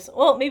she has...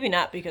 Well, maybe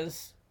not,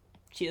 because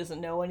she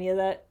doesn't know any of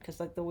that. Because,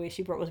 like, the way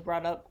she was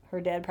brought up, her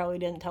dad probably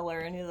didn't tell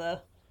her any of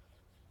the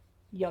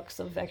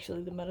yucks of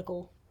actually the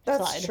medical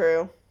That's side.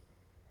 true.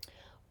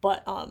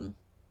 But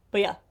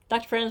yeah,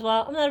 Dr.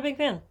 Franzwell, I'm not a big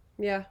fan.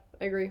 Yeah,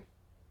 I agree.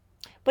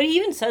 But he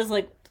even says,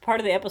 like, part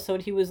of the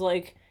episode, he was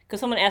like, because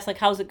someone asked, like,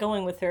 how's it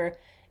going with her?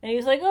 And he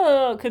was like,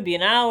 oh, it could be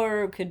an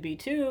hour, it could be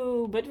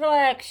 2, but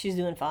relax, she's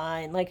doing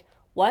fine. Like,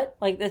 what?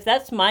 Like, if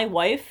that's my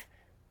wife,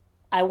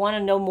 I want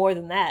to know more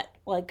than that.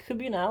 Like, could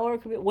be an hour,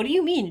 could be... What do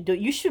you mean?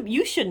 You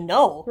should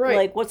know, Right.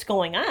 like, what's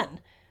going on.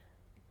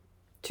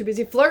 Too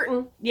busy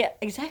flirting. Yeah,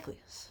 exactly.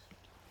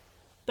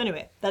 But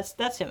anyway,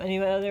 that's him. Any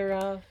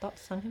other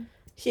thoughts on him?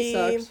 He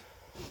Sucks.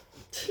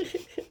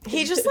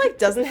 he just like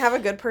doesn't have a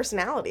good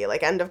personality.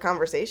 Like, end of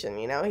conversation.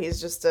 You know, he's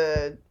just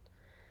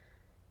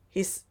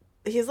he's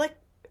like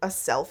a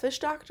selfish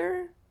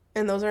doctor,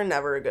 and those are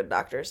never good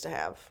doctors to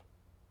have.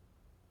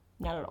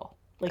 Not at all.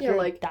 Like, Yeah, you're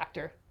like, a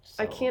doctor.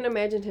 I so- can't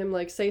imagine him,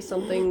 like, say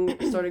something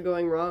started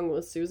going wrong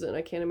with Susan.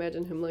 I can't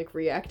imagine him, like,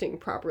 reacting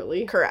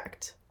properly.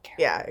 Correct.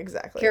 Yeah,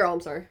 exactly. Carol,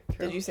 I'm sorry.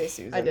 Carol. Did you say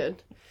Susan? I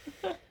did.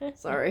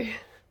 Sorry.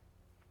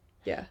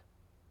 Yeah.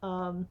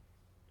 Um,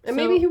 And So-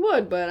 maybe he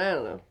would, but I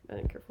don't know. I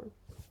didn't care for him.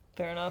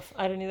 fair enough.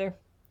 I didn't either.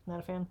 Not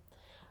a fan.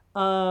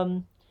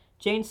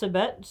 Jane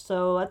Sabet.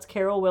 So that's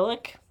Carol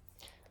Willick.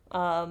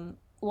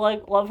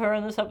 Love her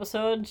in this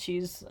episode.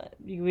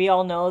 We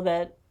all know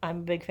that I'm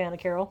a big fan of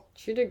Carol.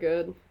 She did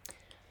good.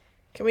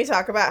 Can we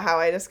talk about how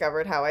I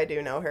discovered how I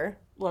do know her?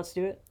 Let's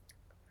do it.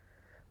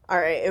 All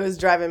right, it was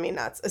driving me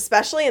nuts,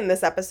 especially in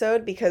this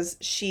episode because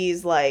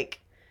she's like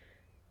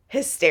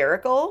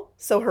hysterical.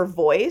 So her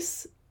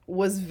voice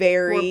was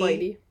very More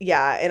bitey.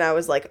 Yeah, and I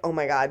was like, "Oh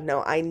my god,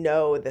 no, I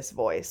know this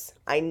voice.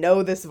 I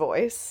know this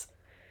voice."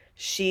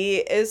 She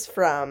is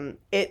from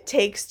It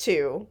Takes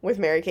Two with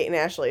Mary-Kate and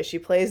Ashley. She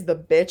plays the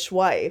bitch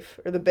wife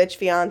or the bitch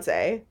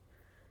fiance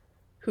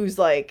who's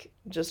like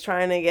just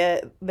trying to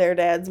get their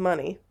dad's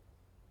money.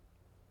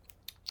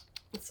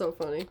 It's so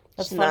funny.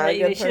 That's She's fun. not a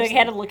good She like person.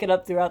 had to look it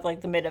up throughout like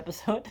the mid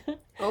episode.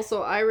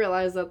 Also, I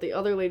realized that the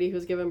other lady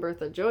who's given birth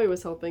that Joey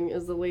was helping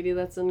is the lady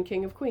that's in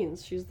King of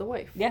Queens. She's the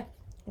wife. Yeah.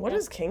 What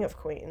is King of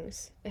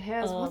Queens? It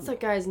has, what's that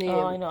guy's name?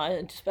 Oh, I know.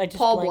 I just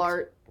Paul blanked.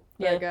 Blart.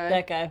 Yeah, That guy.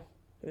 that guy.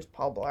 Who's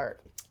Paul Blart?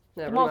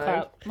 Never Mall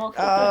mind. Cop.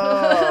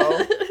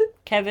 Oh.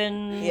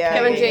 Kevin. Yeah,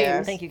 Kevin yeah, James.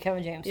 yeah. Thank you,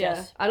 Kevin James. Yeah.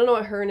 Yes. I don't know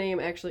what her name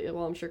actually is.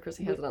 Well, I'm sure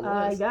Chrissy has it on the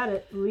I list. got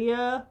it.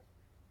 Leah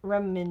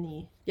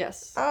Remini.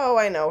 Yes. Oh,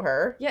 I know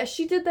her. Yeah,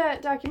 she did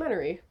that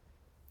documentary.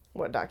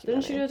 What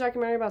documentary? Didn't she do a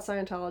documentary about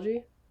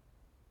Scientology?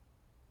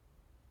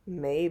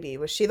 Maybe.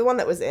 Was she the one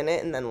that was in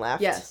it and then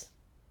left? Yes.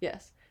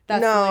 Yes.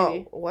 That's no, the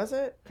lady. was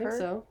it? I think her?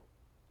 so.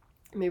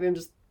 Maybe I'm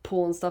just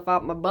pulling stuff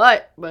out my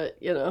butt, but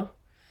you know.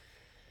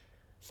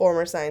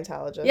 Former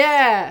Scientologist.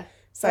 Yeah.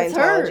 That's her.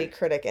 Scientology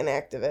critic and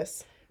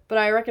activist. But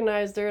I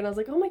recognized her and I was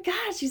like, oh my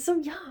god, she's so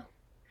young.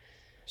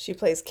 She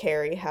plays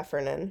Carrie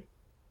Heffernan.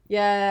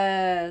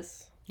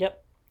 Yes.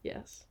 Yep.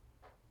 Yes.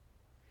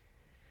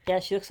 Yeah,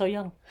 she looks so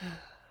young.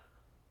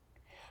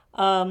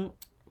 Sorry,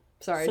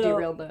 So- I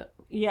derailed that.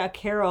 Yeah,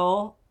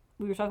 Carol.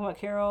 We were talking about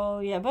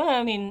Carol. Yeah, but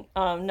I mean,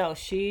 no,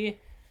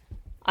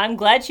 I'm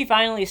glad she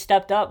finally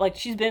stepped up. Like,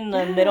 she's been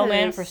the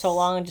middleman for so Yes.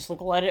 long and just,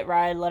 like, let it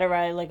ride.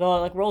 Like, oh,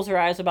 like, rolls her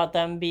eyes about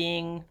them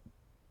being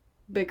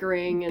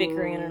Bickering and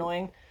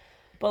annoying.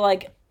 But,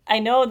 like, I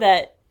know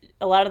that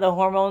a lot of the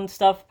hormone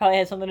stuff probably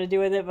had something to do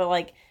with it, but,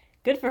 like,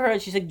 good for her.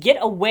 She said, get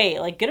away.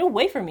 Like, get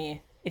away from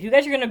me. If you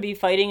guys are going to be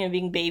fighting and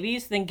being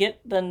babies, then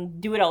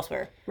do it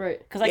elsewhere. Right.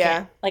 Because I Yeah.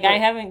 can't. Like, Right. I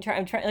haven't tried.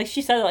 I'm trying. Like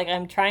she said, like,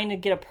 I'm trying to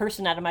get a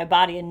person out of my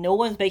body, and no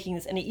one's making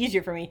this any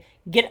easier for me.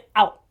 Get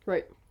out.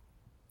 Right.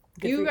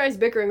 Good for You guys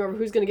bickering over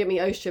who's gonna get me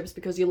ice chips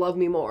because you love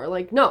me more.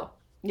 Like, no.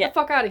 Yeah. Get the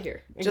fuck out of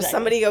here. Just Exactly.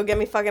 somebody go get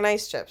me fucking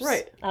ice chips.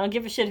 Right. I don't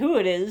give a shit who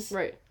it is.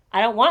 Right.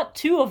 I don't want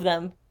 2 of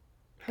them.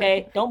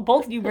 Okay. Don't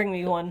both of you bring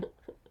me one,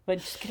 but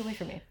just get away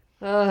from me.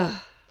 Ugh.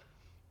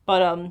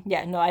 But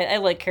yeah, no, I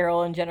like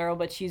Carol in general,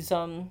 but she's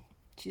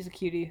a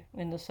cutie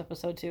in this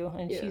episode too,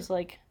 and Yeah. she's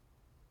like,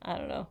 I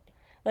don't know,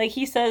 like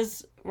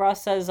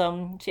Ross says,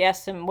 she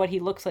asks him what he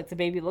looks like, the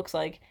baby looks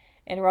like,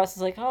 and Ross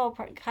is like, oh,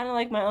 kind of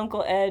like my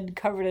Uncle Ed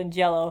covered in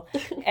Jello,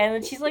 and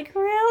then she's like,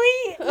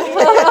 really?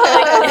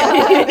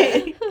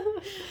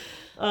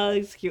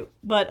 It's cute,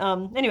 but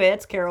anyway,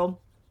 that's Carol.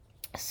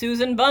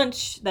 Susan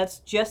Bunch, that's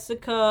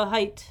Jessica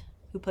Height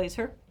who plays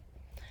her.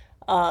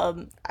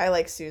 I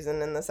like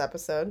Susan in this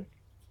episode.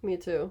 Me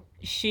too.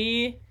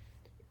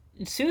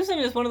 Susan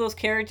is one of those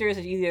characters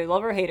that you either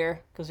love or hate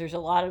her, because there's a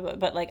lot of it,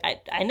 but like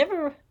I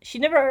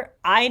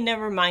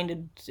never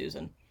minded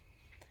Susan.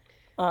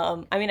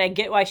 I mean, I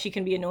get why she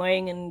can be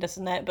annoying and this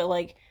and that, but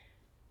like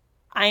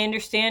I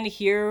understand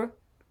here,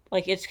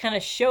 like it's kind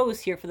of shows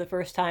here for the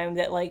first time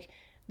that like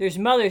there's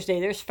Mother's Day,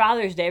 there's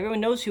Father's Day, everyone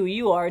knows who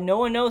you are, no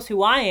one knows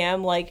who I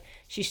am. Like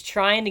she's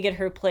trying to get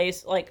her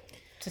place, like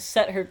to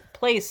set her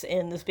place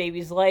in this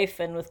baby's life,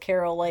 and with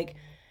Carol, like,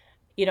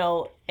 you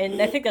know,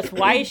 and I think that's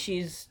why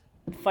she's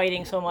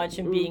fighting so much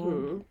and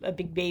being a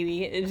big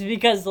baby, is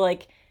because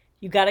like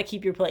you got to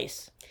keep your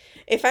place.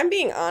 If I'm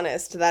being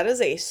honest, that is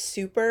a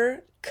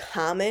super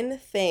common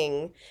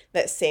thing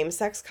that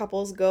same-sex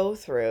couples go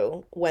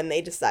through when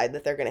they decide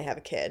that they're going to have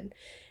a kid.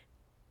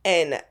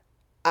 And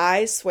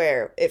I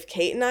swear, if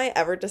Kate and I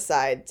ever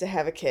decide to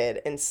have a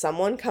kid and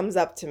someone comes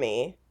up to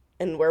me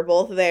and we're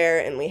both there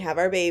and we have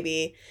our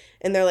baby,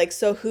 and they're like,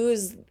 so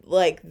who's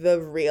like the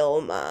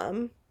real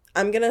mom?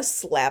 I'm gonna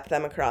slap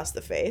them across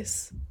the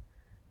face.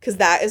 Because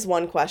that is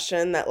one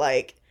question that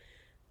like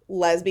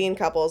lesbian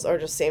couples or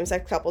just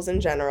same-sex couples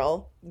in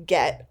general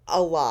get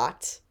a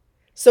lot.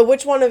 So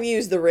which one of you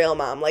is the real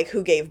mom? Like,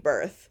 who gave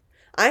birth?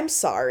 I'm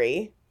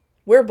sorry.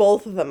 We're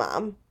both the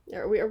mom.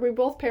 Are we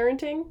both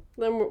parenting?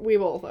 Then we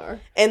both are.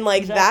 And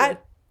like Exactly.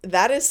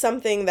 that is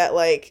something that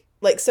like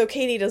so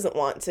Katie doesn't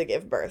want to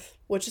give birth,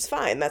 which is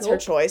fine. That's her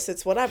Nope. choice.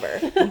 It's whatever.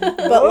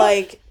 But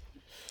like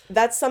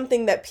that's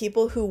something that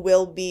people who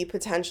will be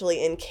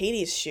potentially in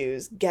Katie's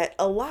shoes get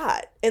a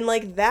lot. And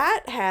like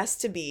that has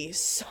to be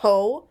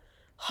so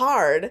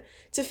hard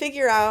to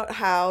figure out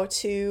how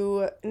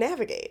to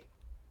navigate.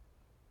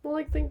 Well,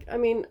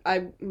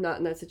 I'm not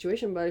in that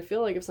situation, but I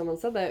feel like if someone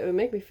said that, it would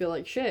make me feel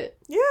like shit.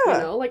 Yeah. You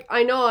know, like,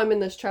 I know I'm in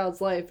this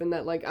child's life and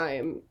that, like, I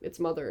am its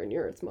mother and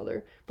you're its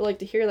mother. But, like,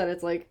 to hear that,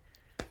 it's like,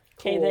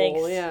 Okay, cool,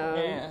 thanks.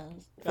 yeah.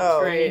 Oh,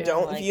 great. you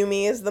don't Like, view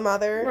me as the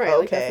mother? Right,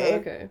 like, that's Okay. not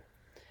okay.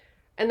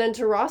 And then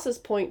to Ross's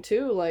point,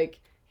 too, like,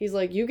 he's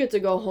like, you get to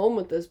go home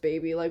with this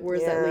baby. Like,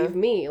 where's that Yeah. leave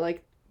me?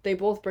 Like, they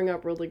both bring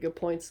up really good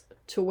points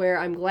to where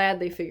I'm glad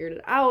they figured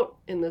it out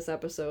in this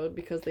episode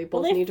because they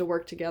both they- need to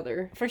work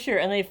together. For sure.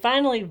 And they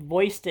finally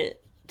voiced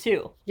it,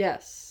 too.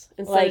 Yes.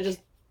 Instead Like- of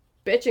just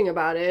bitching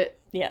about it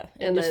Yeah.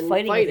 and just then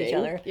fighting with each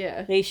other.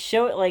 Yeah. They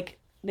show it, like,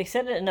 they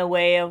said it in a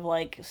way of,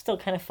 like, still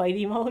kind of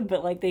fighty mode,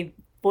 but, like, they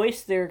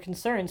voiced their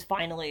concerns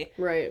finally.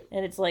 Right.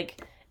 And it's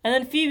like, and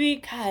then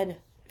Phoebe's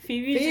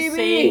Phoebe! just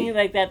saying,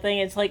 like, that thing.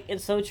 It's like,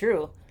 it's so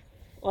true.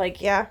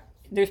 Like, Yeah.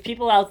 there's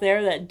people out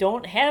there that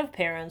don't have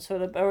parents or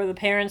the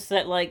parents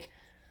that, like,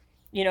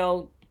 you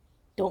know,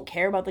 don't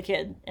care about the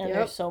kid. And Yep.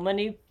 there's so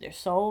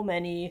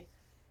many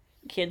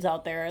kids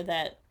out there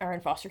that are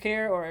in foster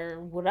care or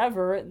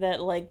whatever that,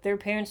 like, their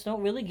parents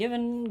don't really give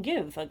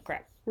a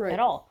crap Right. at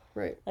all.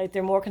 Right. Like,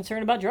 they're more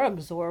concerned about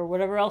drugs or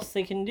whatever else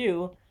they can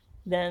do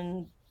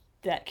than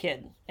that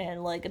kid.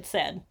 And, like, it's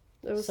sad.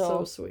 That was So-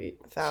 so sweet.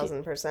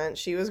 1,000%.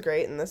 She was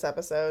great in this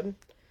episode.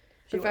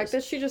 The fact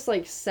that she just,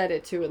 like, said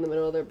it, too, in the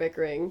middle of their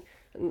bickering.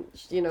 And,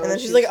 you know, And then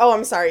she's like, oh,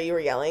 I'm sorry, you were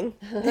yelling.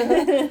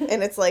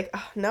 And it's like,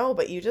 oh, no,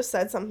 but you just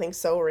said something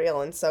so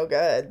real and so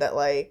good that,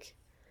 like,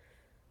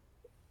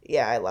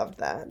 yeah, I loved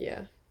that.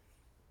 yeah.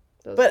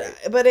 That was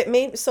great. But it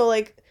made, so,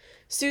 like,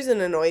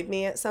 Susan annoyed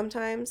me at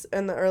sometimes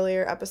in the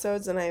earlier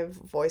episodes, and I've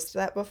voiced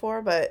that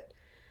before, but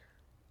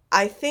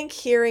I think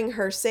hearing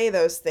her say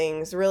those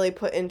things really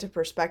put into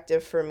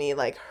perspective for me,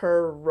 like,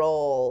 her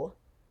role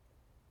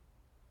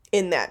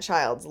in that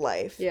child's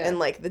life Yeah. and,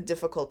 like, the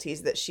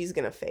difficulties that she's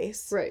gonna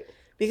face. Right.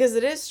 Because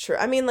it is true.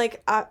 I mean,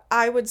 like,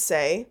 I would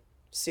say,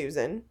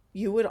 Susan,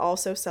 you would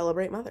also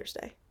celebrate Mother's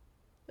Day.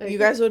 You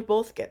guys would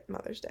both get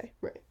Mother's Day.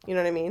 Right. You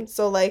know what I mean?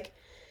 So, like,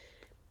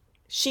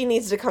 she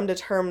needs to come to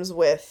terms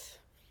with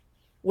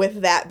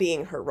that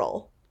being her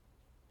role.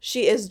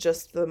 She is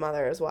just the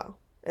mother as well.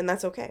 And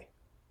that's okay.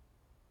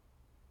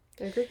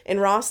 I agree. And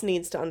Ross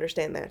needs to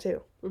understand that,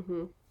 too.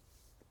 Mm-hmm.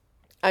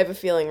 I have a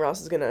feeling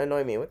Ross is going to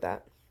annoy me with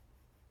that.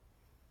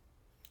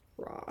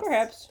 Ross.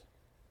 Perhaps.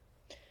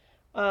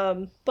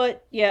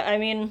 But yeah, I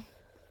mean,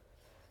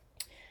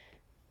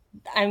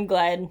 I'm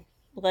glad.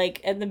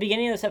 Like, at the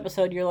beginning of this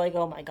episode, you're like,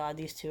 oh my god,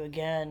 these two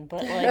again.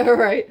 But, like,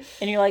 Right.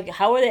 and you're like,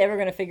 how are they ever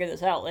going to figure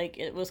this out? Like,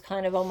 it was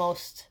kind of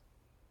almost,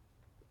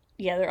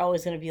 yeah, they're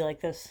always going to be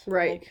like this.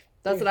 Right. Like,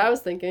 That's what I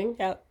was thinking.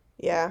 yeah.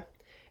 Yeah.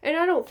 And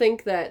I don't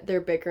think that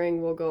their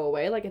bickering will go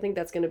away. Like, I think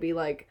that's going to be,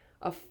 like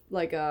a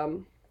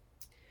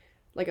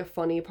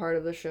funny part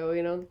of the show,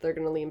 you know, that they're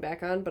going to lean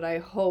back on. But I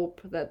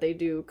hope that they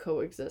do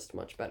coexist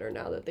much better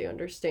now that they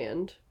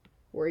understand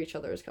where each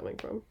other is coming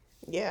from.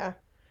 Yeah.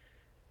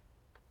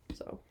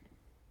 So,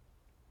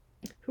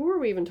 who were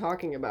we even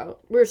talking about?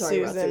 We were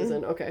talking about Susan.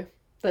 Susan. Okay.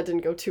 That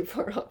didn't go too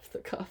far off the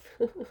cuff.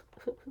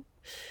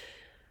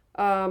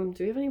 Do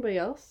we have anybody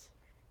else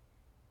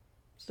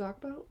to talk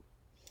about?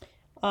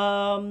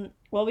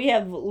 Well, we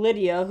have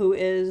Lydia, who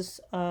is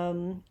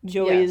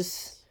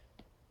Joey's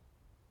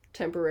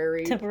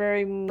Temporary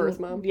temporary birth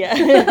mom.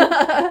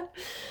 Yeah.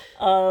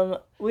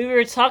 We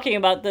were talking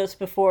about this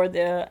before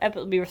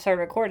we started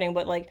recording,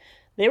 but, like,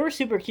 they were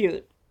super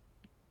cute.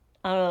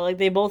 I don't know, like,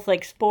 they both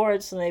like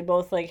sports and they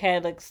both, like,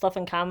 had, like, stuff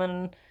in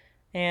common.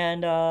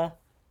 And I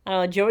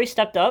don't know, Joey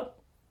stepped up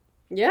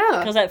Yeah.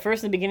 because at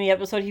first in the beginning of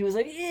the episode he was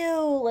like,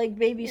 ew, like,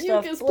 baby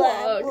stuff, Mucus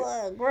blah, plug.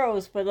 blah,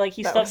 gross. But, like,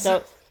 he That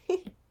stepped was-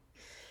 up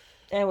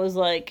and was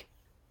like,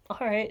 all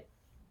right,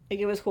 like,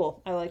 it was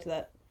cool. I liked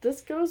that.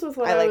 This goes with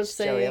what I I, liked was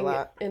Joey a saying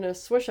lot. in a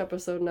Swish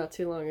episode not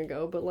too long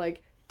ago, but,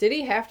 like, did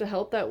he have to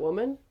help that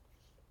woman?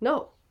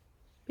 No.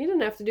 He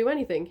didn't have to do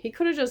anything. He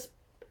could have just...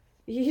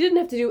 He didn't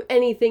have to do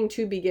anything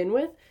to begin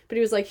with, but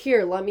he was like,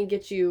 here, let me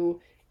get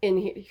you in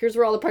here. Here's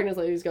where all the pregnant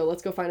ladies go.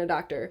 Let's go find a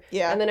doctor.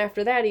 Yeah. And then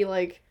after that, he,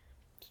 like,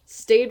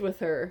 stayed with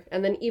her.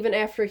 And then even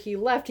after he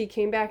left, he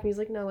came back and he's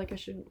like, no, like, I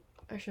should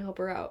help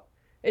her out.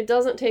 It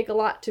doesn't take a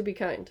lot to be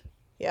kind.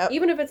 Yep.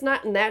 Even if it's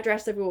not in that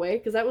drastic of a way,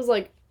 because that was,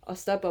 like, a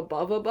step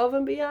above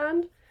and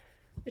beyond.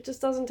 It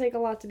just doesn't take a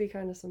lot to be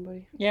kind to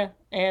somebody. Yeah,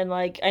 and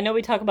like I know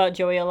we talk about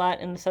Joey a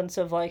lot in the sense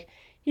of like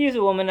he's a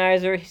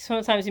womanizer.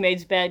 Sometimes he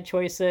makes bad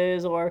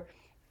choices, or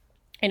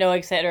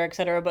et cetera, et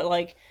cetera. But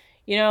like,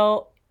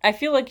 I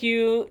feel like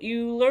you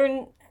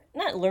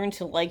not learn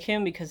to like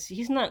him because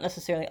he's not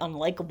necessarily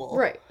unlikable,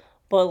 Right.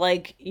 but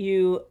like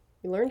you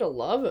learn to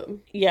love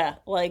him. Yeah,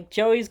 like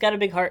Joey's got a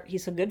big heart.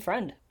 He's a good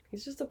friend.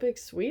 He's just a big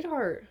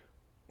sweetheart.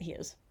 He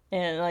is,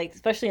 and like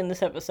especially in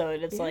this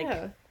episode, it's like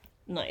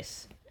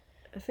nice.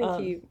 I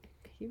think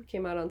he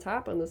came out on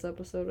top on this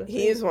episode. I think.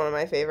 He's one of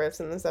my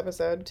favorites in this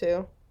episode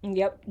too.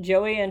 Yep,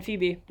 Joey and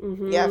Phoebe.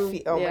 Mm-hmm. Yeah,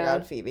 my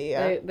God, Phoebe.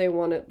 Yeah, they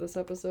won it this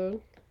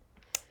episode.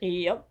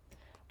 Yep.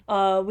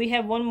 We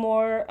have one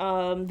more.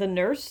 The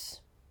nurse,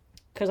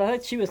 because I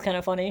thought she was kind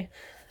of funny.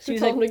 She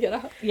was told him to get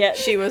out. Yeah,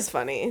 she was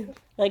funny.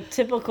 Like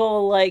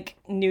typical like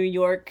New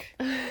York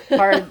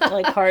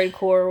hardcore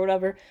or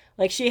whatever.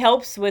 Like she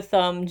helps with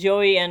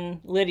Joey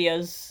and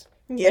Lydia's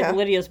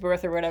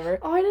birth or whatever.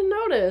 Oh, I didn't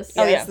notice.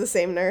 Yeah, it's the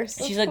same nurse.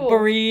 She's like,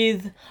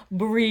 breathe,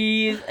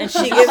 and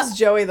she gives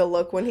Joey the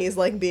look when he's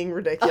like being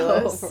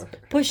ridiculous.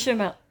 Push him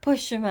out,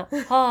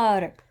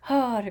 harder,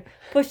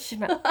 push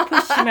him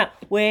out,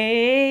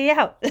 way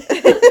out.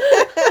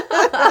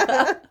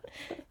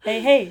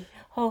 hey,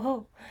 ho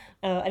ho.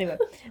 Anyway,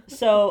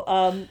 so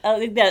I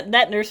think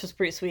that nurse was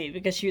pretty sweet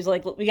because she was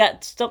like, "We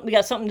got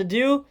something to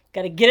do.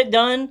 Got to get it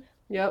done.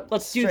 Yep,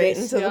 let's do Straight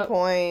this." And to the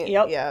point.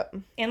 Yep.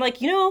 And like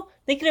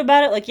thinking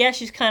about it, like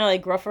she's kind of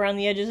like rough around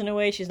the edges in a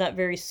way. She's not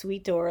very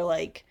sweet or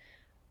like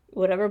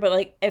whatever. But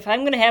like if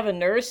I'm gonna have a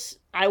nurse,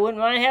 I wouldn't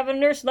mind having a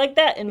nurse like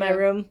that in my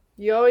room.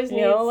 You always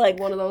need like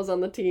one of those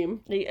on the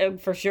team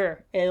for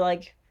sure. And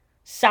like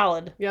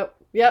solid. Yep.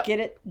 Get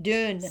it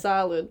done.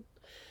 Solid.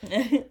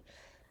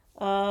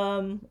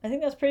 I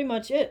think that's pretty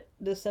much it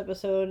this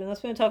episode,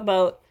 unless we're gonna talk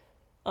about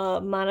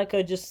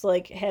Monica just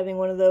like having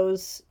one of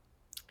those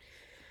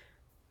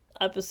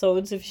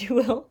episodes, if you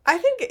will. I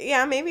think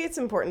maybe it's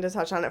important to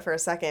touch on it for a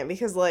second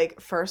because like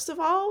first of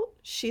all,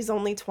 she's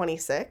only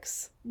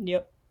 26.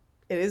 Yep.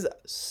 It is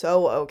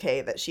so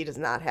okay that she does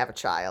not have a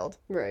child.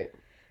 Right.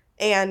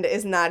 And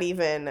is not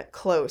even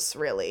close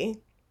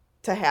really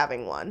to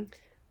having one.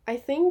 I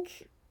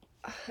think,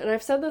 and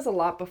I've said this a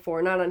lot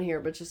before, not on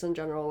here, but just in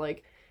general,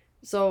 like,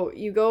 so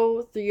you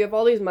have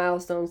all these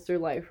milestones through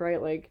life,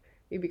 right? Like,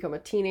 you become a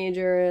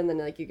teenager, and then,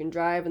 like, you can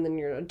drive, and then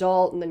you're an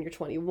adult, and then you're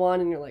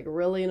 21, and you're, like,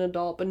 really an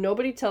adult. But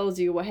nobody tells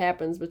you what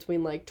happens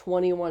between, like,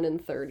 21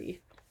 and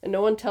 30. And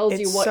no one tells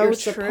you what you're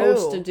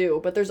supposed to do.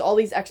 But there's all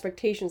these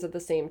expectations at the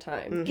same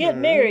time. Mm-hmm. Get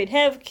married,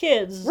 have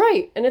kids.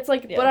 Right. And it's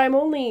like, but I'm,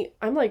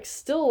 like,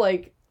 still,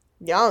 like...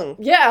 young.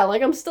 Yeah,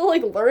 like, I'm still,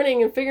 like,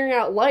 learning and figuring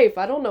out life.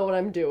 I don't know what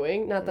I'm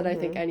doing. Not that I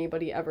think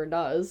anybody ever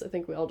does. I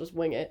think we all just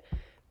wing it.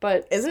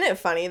 But isn't it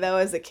funny though,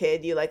 as a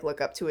kid, you like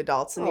look up to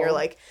adults and you're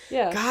like,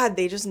 God,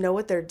 they just know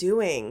what they're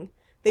doing.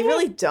 They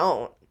really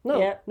don't.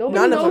 No,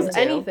 nobody knows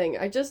anything.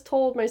 I just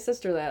told my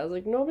sister that. I was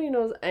like, nobody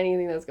knows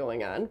anything that's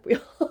going on. We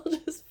all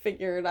just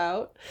figure it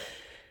out.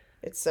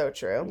 It's so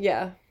true.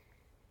 Yeah.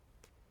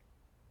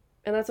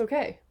 And that's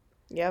okay.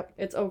 Yep.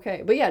 It's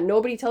okay. But yeah,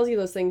 nobody tells you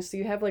those things, so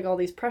you have like all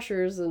these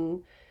pressures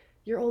and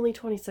you're only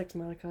 26,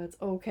 Monica. It's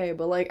okay.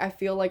 But, like, I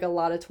feel like a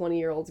lot of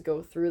 20-year-olds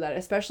go through that,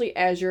 especially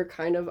as you're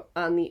kind of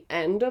on the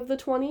end of the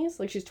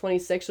 20s. Like, she's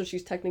 26, so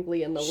she's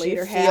technically in the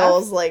later half. She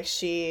feels like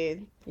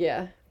she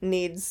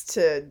needs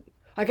to...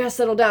 I gotta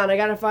settle down. I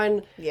gotta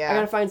find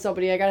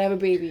somebody. I gotta have a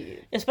baby.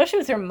 Especially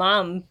with her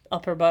mom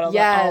up her butt all the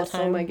time.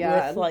 Oh, my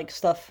God. With, like,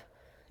 stuff.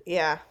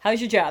 Yeah.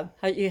 How's your job?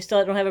 You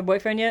still don't have a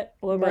boyfriend yet?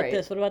 What about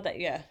this? What about that?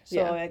 Yeah.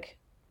 So, like...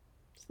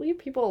 Just leave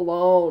people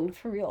alone.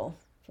 For real.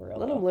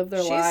 Let them live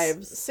their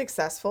lives. She's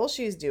successful.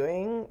 She's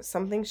doing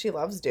something she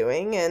loves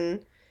doing,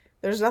 and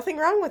there's nothing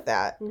wrong with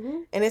that. Mm-hmm.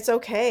 And it's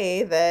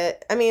okay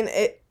that, I mean,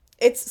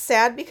 it's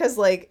sad because,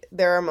 like,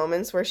 there are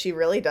moments where she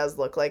really does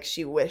look like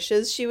she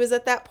wishes she was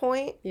at that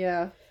point.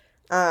 Yeah.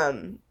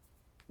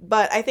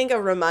 But I think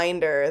a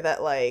reminder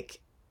that,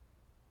 like,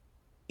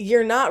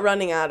 you're not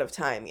running out of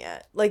time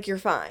yet. Like, you're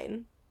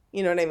fine.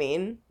 You know what I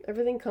mean?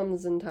 Everything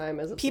comes in time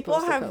as it's People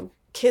supposed to have come.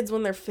 Kids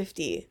when they're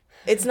 50.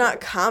 It's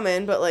not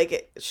common, but like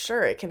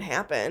it can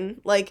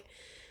happen. Like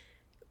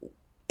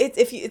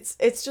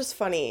it's just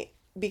funny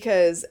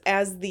because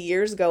as the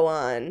years go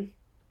on,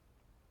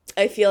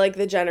 I feel like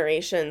the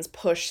generations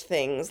push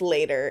things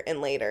later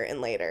and later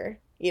and later,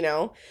 you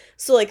know?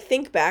 So like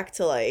think back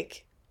to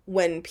like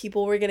when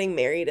people were getting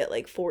married at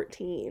like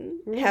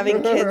 14,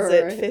 having kids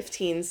at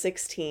 15,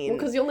 16.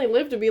 Because you only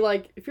live to be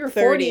like, if you're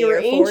 40 or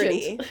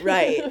ancient. 40,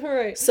 right.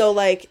 Right. So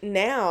like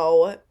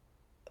now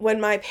when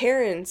my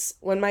parents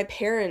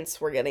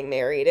were getting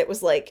married, it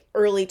was like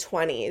early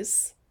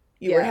 20s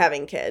you were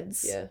having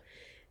kids. Yeah.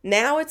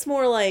 Now it's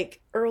more like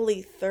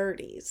early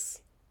 30s.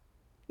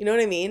 You know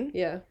what I mean?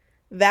 Yeah.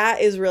 That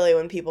is really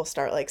when people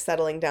start like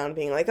settling down,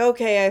 being like,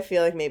 okay, I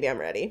feel like maybe I'm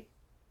ready.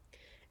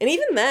 And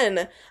even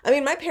then, I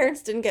mean, my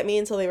parents didn't get me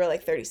until they were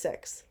like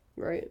 36.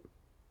 Right.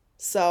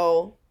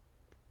 So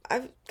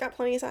I've got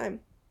plenty of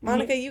time.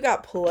 Monica, you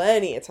got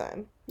plenty of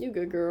time. You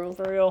good girl.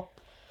 For real.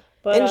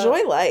 But,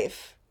 enjoy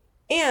life.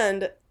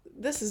 And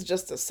this is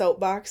just a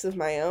soapbox of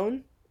my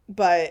own,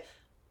 but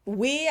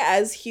we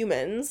as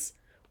humans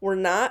were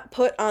not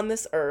put on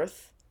this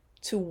earth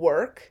to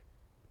work,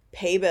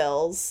 pay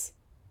bills,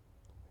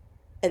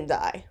 and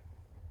die.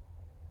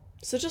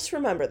 So just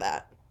remember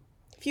that.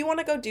 If you want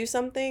to go do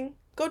something,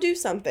 go do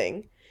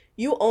something.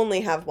 You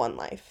only have one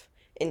life.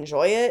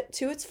 Enjoy it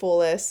to its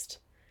fullest.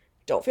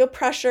 Don't feel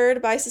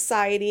pressured by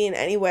society in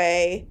any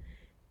way,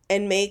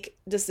 and make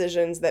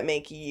decisions that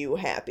make you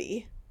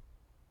happy.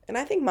 And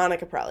I think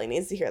Monica probably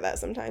needs to hear that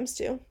sometimes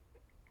too.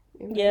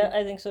 Yeah,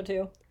 I think so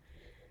too.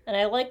 And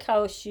I like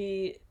how I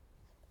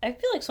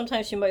feel like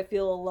sometimes she might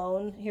feel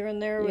alone here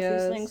and there with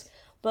these things.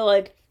 But,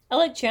 like, I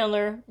like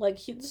Chandler. Like,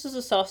 this is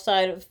a soft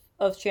side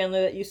of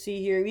Chandler that you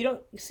see here. You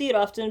don't see it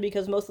often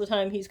because most of the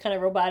time he's kind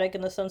of robotic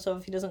in the sense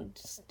of he doesn't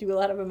just do a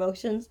lot of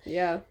emotions.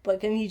 Yeah.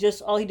 But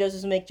all he does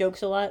is make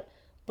jokes a lot.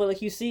 But,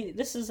 like, you see,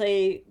 this is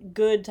a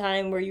good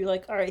time where you're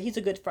like, all right, he's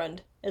a good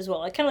friend as well.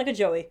 Like, kind of like a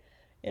Joey,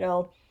 you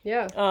know?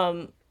 Yeah.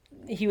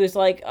 He was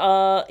like,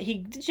 he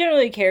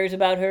generally cares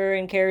about her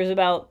and cares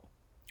about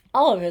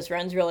all of his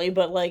friends, really.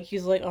 But, like,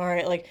 he's like, all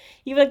right, like,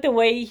 even, like, the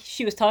way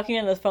she was talking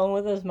on the phone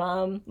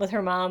with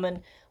her mom,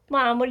 and,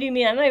 Mom, what do you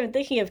mean? I'm not even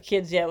thinking of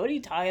kids yet. What are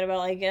you talking about?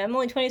 Like, I'm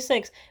only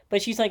 26.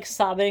 But she's, like,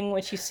 sobbing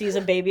when she sees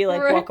a baby,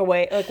 like, Right.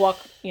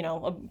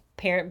 a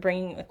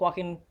parent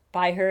walking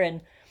by her,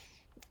 and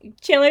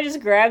Chandler just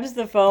grabs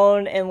the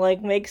phone and,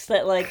 like, makes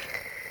that, like,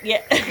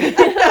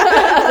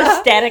 the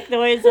static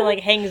noise and,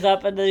 like, hangs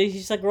up, and then he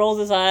just, like, rolls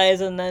his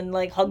eyes and then,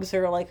 like, hugs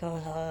her, like,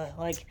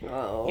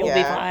 Oh. you'll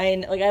be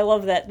fine. Like, I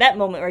love that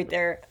moment right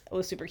there. It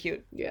was super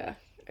cute. Yeah,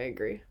 I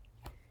agree.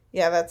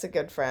 Yeah, that's a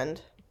good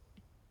friend.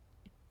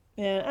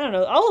 Yeah, I don't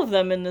know. All of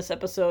them in this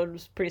episode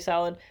was pretty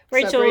solid.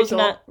 Except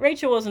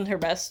Rachel wasn't her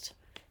best.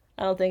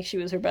 I don't think she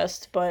was her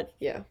best, but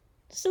Yeah.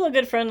 still a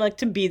good friend, like,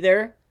 to be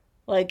there.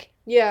 Like,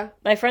 Yeah.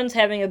 my friend's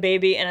having a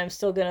baby, and I'm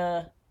still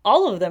gonna.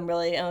 All of them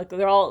really, and like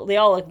they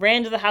all like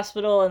ran to the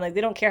hospital, and like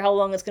they don't care how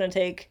long it's gonna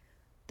take.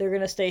 They're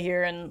gonna stay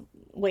here and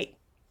wait.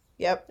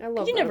 Yep. I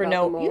love You that never about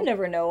know. them all. You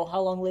never know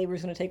how long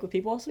labor's gonna take with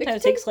people. Sometimes it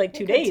could takes like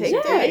 2 could days. take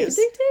Yeah, it days.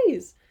 could take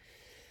days.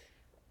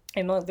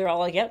 And like, they're all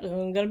like, "Yep,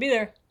 I'm gonna be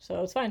there,"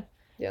 so it's fine.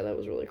 Yeah, that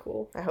was really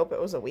cool. I hope it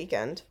was a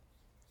weekend.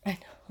 I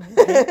know.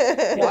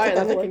 Bye,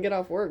 then I can get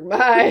off work.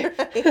 Bye.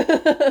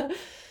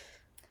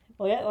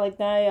 Well, yeah, like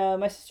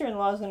my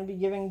sister-in-law is going to be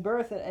giving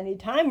birth at any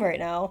time right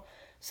now.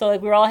 So,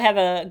 like, we all have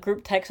a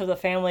group text of the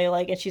family,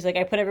 like, and she's like,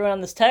 I put everyone on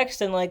this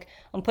text, and, like,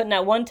 I'm putting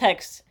out one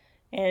text,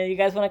 and you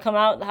guys want to come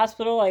out the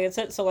hospital? Like, it's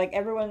it. So, like,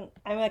 everyone,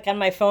 I'm, like, on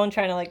my phone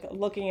trying to, like,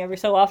 looking every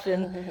so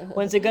often,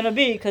 when's it going to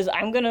be? Because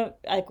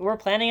we're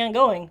planning on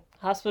going.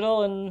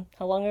 Hospital and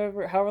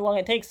however long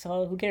it takes,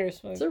 so who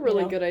cares? It's a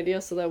really good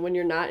idea so that when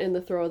you're not in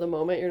the throw of the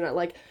moment, you're not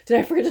like, did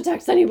I forget to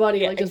text anybody?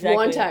 Yeah, like, just exactly.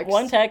 one text.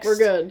 One text. We're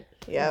good.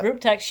 Yeah. Group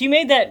text. She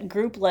made that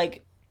group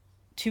like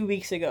 2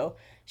 weeks ago.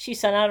 She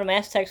sent out a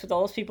mass text with all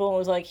those people and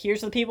was like,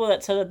 here's the people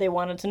that said that they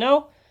wanted to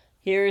know.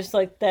 Here's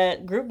like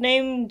that group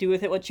name. Do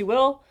with it what you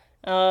will.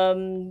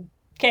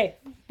 Okay,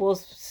 we'll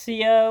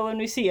see ya when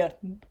we see ya.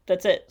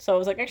 That's it. So I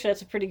was like, actually,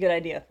 that's a pretty good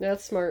idea.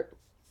 That's smart.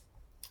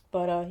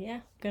 But yeah,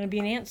 gonna be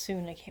an aunt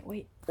soon. I can't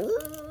wait.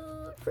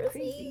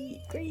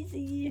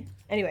 Crazy.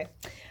 Anyway,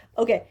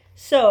 okay,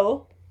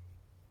 so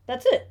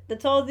that's it.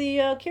 That's all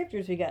the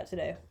characters we got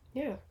today.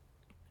 Yeah.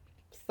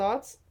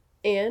 Thoughts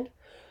and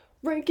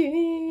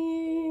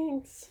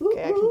rankings.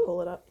 Okay, I can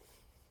pull it up.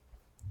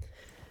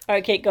 All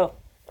right, Kate, go.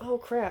 Oh,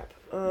 crap.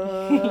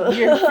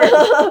 You're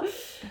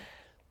first.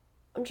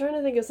 I'm trying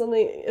to think of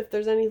something, if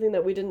there's anything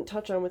that we didn't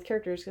touch on with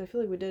characters, because I feel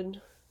like we did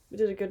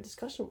a good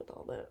discussion with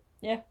all that.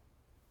 Yeah.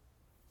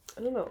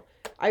 I don't know.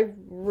 I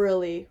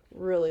really,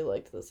 really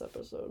liked this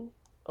episode.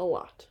 A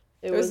lot.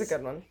 It was a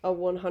good one. A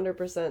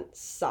 100%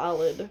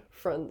 solid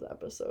Friends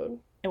episode.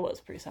 It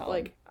was pretty solid.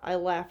 Like, I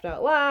laughed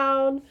out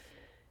loud.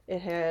 It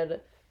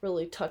had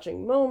really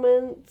touching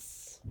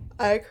moments.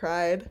 I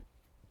cried.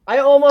 I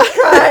almost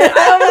cried.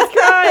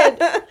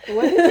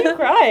 When did you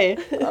cry?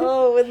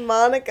 Oh, with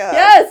Monica.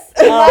 Yes!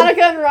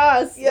 Monica and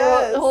Ross.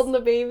 Yes. Holding the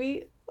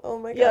baby. Oh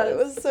my god, Yes. it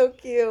was so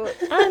cute.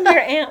 I'm your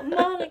Aunt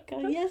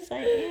Monica. Yes, I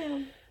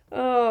am.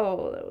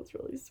 Oh, that was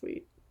really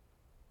sweet.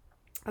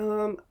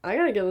 I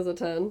gotta give this a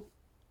 10.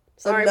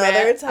 Sorry, Another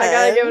Matt. 10? I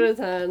gotta give it a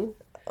 10.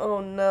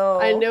 Oh no.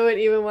 I knew it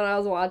even when I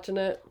was watching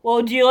it.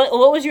 Well,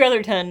 what was your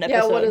other 10 episode?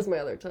 Yeah, what is my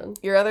other 10?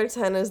 Your other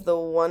 10 is the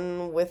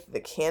one with the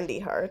candy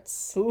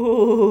hearts.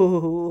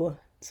 Ooh.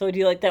 So do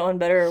you like that one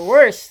better or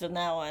worse than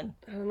that one?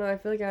 I don't know. I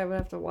feel like I would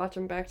have to watch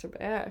them back to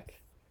back.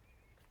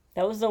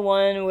 That was the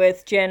one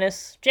with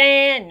Janice.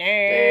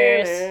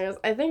 Janice.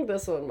 I think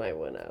this one might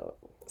win out.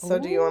 So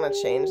do you want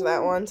to change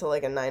that one to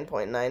like a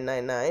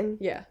 9.999?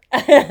 Yeah.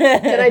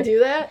 Can I do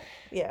that?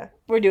 Yeah.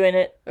 We're doing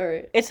it. All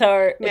right. It's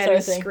our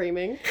Maddie's thing.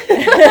 screaming.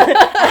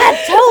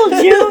 I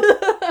told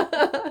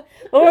you.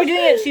 Well, we're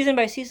doing it season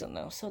by season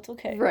though, so it's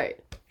okay. Right.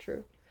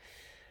 True.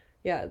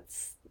 Yeah,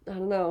 I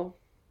don't know.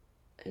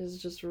 It's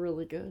just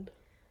really good.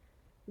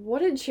 What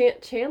did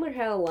Chandler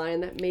had a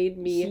line that made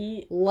me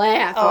He-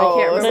 laugh? and I Oh,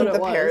 can't was remember it the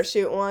what it was.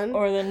 parachute one?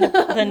 Or the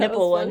That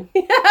nipple was one.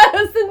 funny. Yeah, it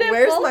was the nipple.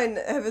 Where's my...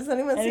 Has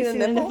anyone Have seen you a seen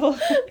the nipple?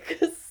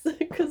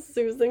 Because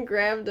Susan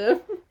grabbed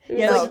him. He was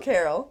Yeah, No, like,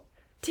 Carol.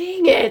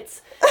 dang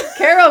it!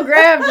 Carol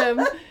grabbed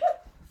him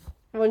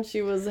when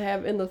she was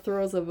in the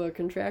throes of a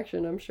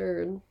contraction, I'm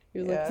sure. And he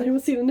was like, Yeah. "Does anyone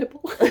see the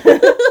nipple?"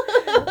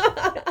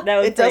 That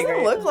was It pretty doesn't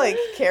great. look like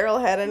Carol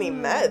had any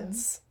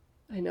meds.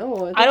 I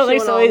know. I don't she think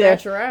went so all either.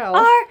 Natural.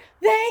 Are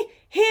they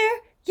here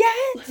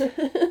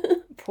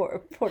yet?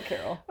 Poor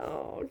Carol.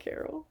 Oh,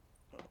 Carol.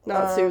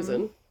 Not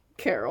Susan.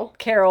 Carol.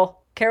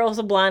 Carol's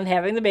a blonde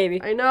having the baby.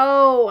 I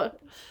know.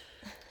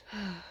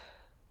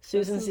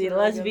 Susan's is the a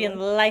really good lesbian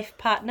life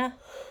partner,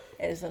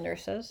 as the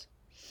nurse says.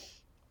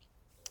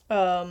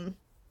 What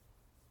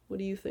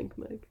do you think,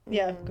 Meg?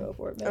 Yeah, go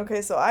for it, Meg.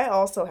 Okay, so I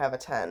also have a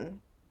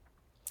 10.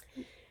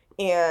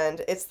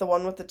 And it's the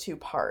one with the 2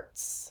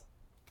 parts.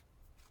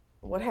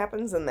 What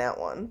happens in that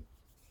one?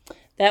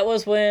 That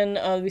was when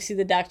we see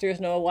the doctors.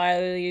 Noah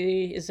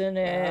Wiley is in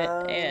it,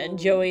 and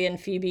Joey and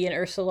Phoebe and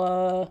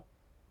Ursula.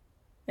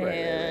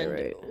 And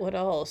right. what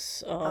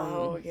else? Yeah,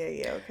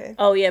 okay.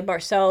 Oh yeah,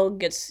 Marcel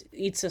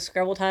eats a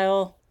Scrabble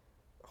tile.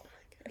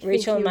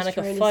 Rachel and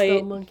Monica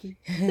fight. Monkey.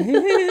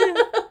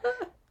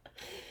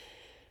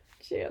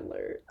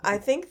 Chandler. I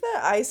think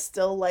that I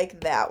still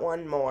like that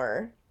one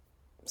more.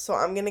 So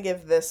I'm going to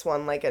give this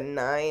one like a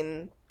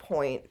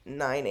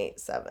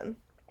 9.987.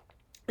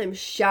 I'm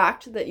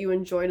shocked that you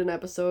enjoyed an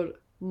episode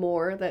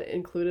more that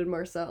included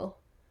Marcel.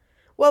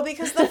 Well,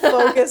 because the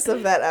focus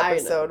of that I know.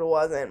 episode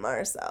wasn't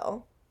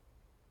Marcel.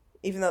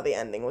 Even though the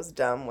ending was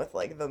dumb with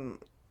like the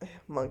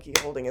monkey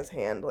holding his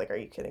hand. Like, are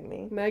you kidding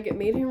me? Meg, it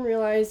made him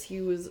realize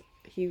he was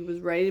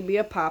ready to be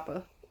a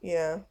papa.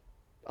 Yeah.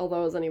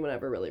 Although was anyone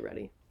ever really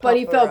ready? But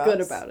he Papa felt good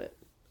Ross. about it.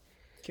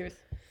 Truth.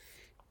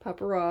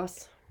 Papa Ross.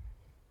 Is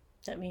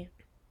that me?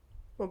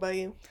 What about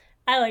you?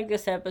 I like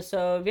this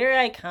episode. Very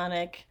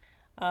iconic.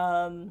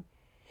 I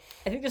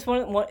think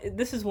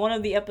this is one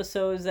of the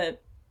episodes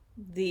that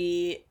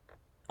the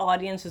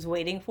audience is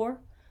waiting for,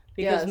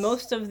 because Yes.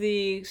 most of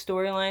the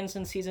storylines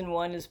in season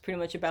 1 is pretty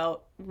much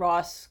about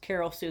Ross,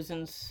 Carol,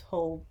 Susan's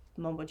whole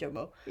mumbo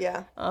jumbo.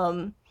 Yeah.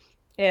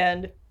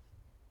 And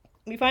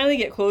we finally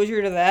get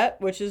closure to that,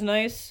 which is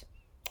nice.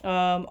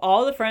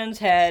 All the friends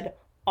had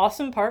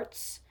awesome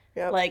parts.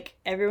 Yep. Like,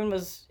 everyone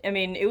was,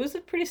 it was a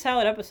pretty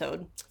solid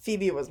episode.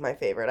 Phoebe was my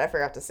favorite. I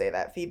forgot to say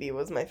that. Phoebe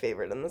was my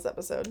favorite in this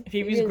episode.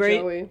 Phoebe's And great.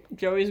 Joey.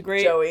 Joey's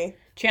great. Joey.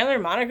 Chandler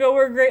and Monica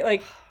were great.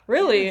 Like,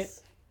 really,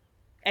 Yes.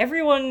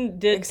 everyone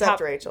did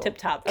Except Rachel. tip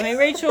top.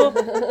 Rachel,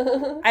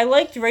 I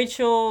liked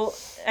Rachel.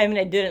 I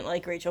didn't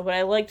like Rachel, but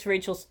I liked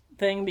Rachel's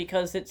thing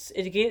because it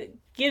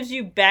gives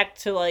you back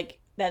to, like,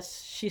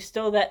 she's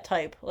still that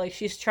type. Like,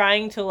 she's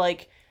trying to,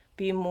 like,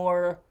 be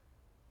more,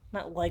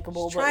 not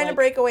likable, She's but trying to like,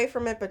 break away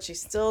from it, but she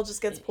still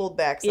just gets pulled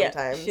back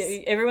sometimes.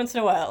 every once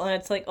in a while, and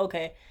it's like,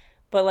 okay.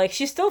 But, like,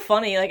 she's still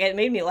funny. Like, it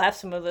made me laugh,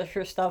 some of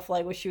her stuff,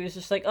 like, when she was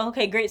just like, oh,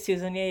 okay, great,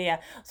 Susan, yeah.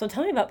 So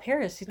tell me about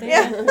Paris. You think?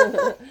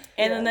 Yeah.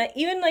 And then that,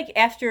 even, like,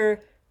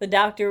 after the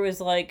doctor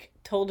was, like,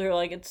 told her,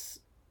 like, it's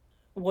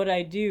what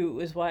I do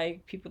is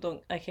why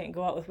I can't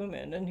go out with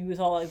women. And he was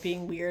all, like,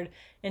 being weird.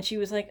 And she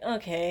was like,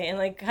 okay. And,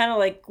 like, kind of,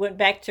 like, went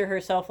back to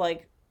herself,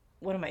 like,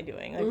 what am I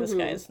doing? Like, this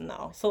guy's,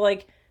 no. So,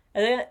 like,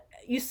 and then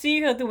you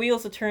see how the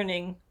wheels are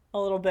turning a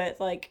little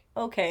bit, like,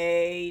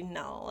 okay,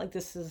 no. Like,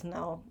 this is,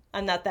 no.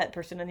 I'm not that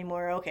person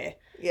anymore. Okay.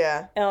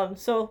 Yeah.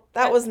 So.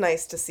 That was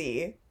nice to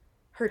see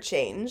her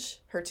change,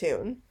 her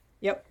tune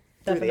Yep.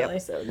 through the Definitely.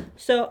 episode.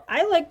 So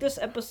I like this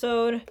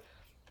episode.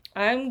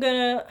 I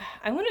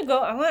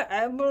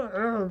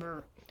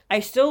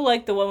still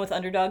like the one with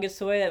Underdog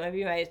Gets Away. That might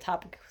be my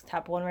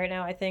top one right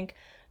now, I think.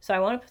 So I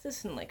want to put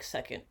this in, like,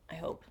 second, I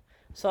hope.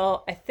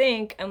 So I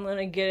think I'm going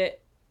to get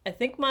it. I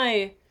think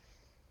my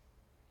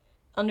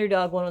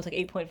Underdog one was like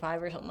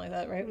 8.5 or something like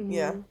that, right?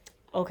 Yeah.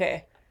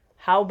 Okay.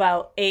 How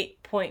about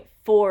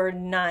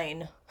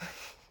 8.49?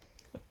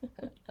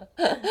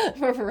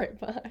 We're right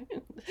behind.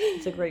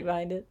 It's a great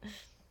behind it.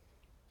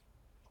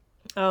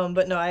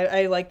 But no,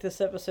 I like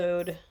this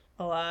episode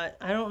a lot.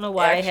 I don't know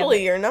why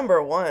Actually, your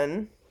number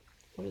one.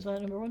 What is my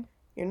number one?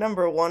 Your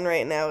number one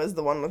right now is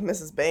the one with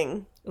Mrs.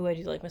 Bing. Ooh, I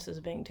do like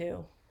Mrs. Bing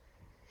too.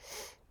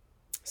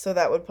 So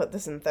that would put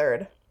this in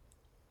third.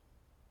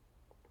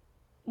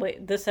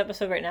 Wait, this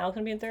episode right now is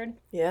gonna be in third?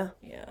 Yeah.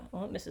 Yeah, I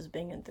want Mrs.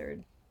 Bing in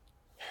third.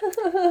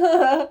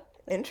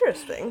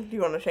 Interesting. Do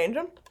you want to change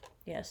them?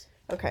 Yes.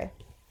 Okay.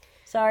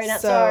 Sorry, not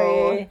So-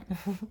 sorry.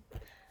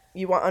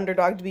 You want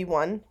Underdog to be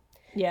 1.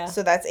 Yeah.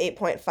 So that's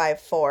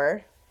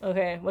 8.54.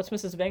 Okay, what's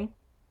Mrs. Bing?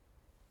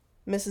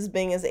 Mrs.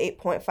 Bing is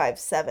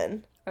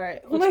 8.57. All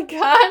right. Oh my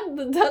god,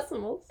 the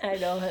decimals. I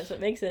know that's what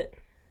makes it.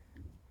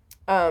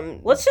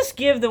 Um, Let's just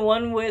give the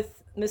one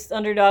with Miss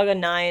Underdog a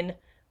 9,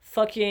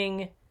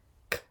 fucking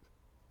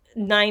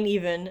 9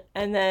 even,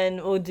 and then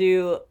we'll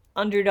do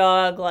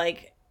Underdog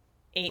like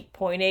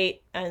 8.8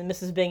 and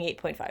Mrs. Bing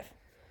 8.5.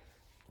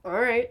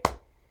 Alright.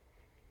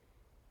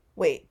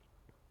 Wait.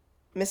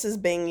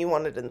 Mrs. Bing you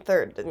wanted in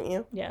third, didn't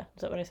you? Yeah,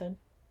 is that what I said?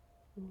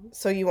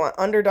 So you want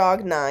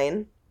Underdog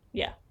 9.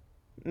 Yeah.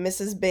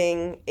 Mrs.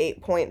 Bing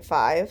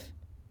 8.5.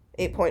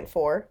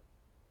 8.4.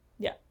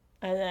 Yeah.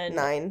 And then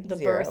 9, the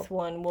 0. birth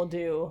one we'll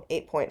do.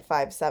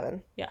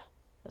 8.57. Yeah,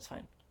 that's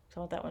fine.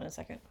 So I'll that one in a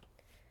second.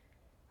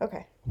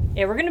 Okay.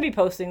 Yeah, we're going to be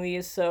posting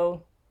these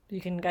so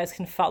guys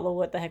can follow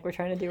what the heck we're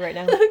trying to do right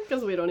now.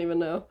 Because we don't even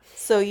know.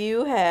 So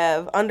you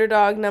have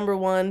Underdog number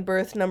 1,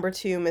 Birth number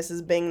 2,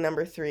 Mrs. Bing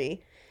number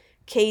 3.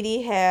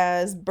 Katie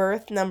has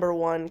Birth number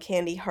 1,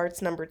 Candy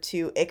Hearts number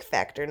 2, Ick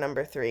Factor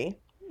number 3.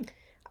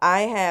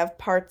 I have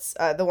parts,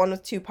 the one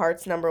with 2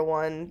 parts number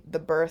 1, The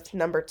Birth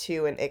number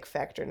 2, and Ick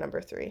Factor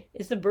number 3.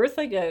 Is the birth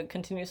like a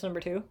continuous number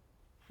 2?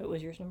 It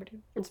was yours number 2?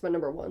 It's my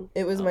number 1.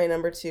 It was my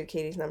number 2,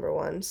 Katie's number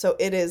 1. So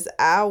it is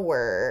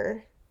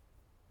our...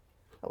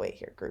 Oh, wait,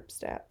 here, group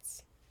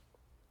stats.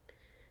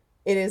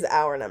 It is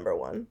our number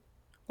 1.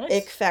 Nice.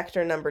 Ick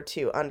Factor number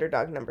 2,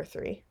 Underdog number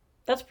 3.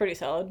 That's pretty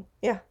solid.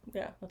 Yeah.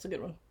 Yeah, that's a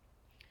good one.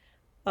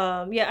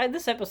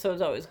 This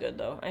episode's always good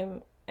though.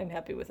 I'm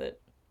happy with it.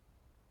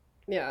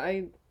 Yeah,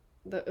 I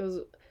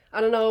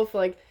don't know if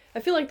like I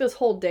feel like this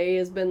whole day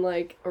has been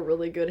like a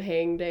really good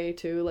hang day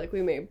too. Like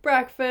we made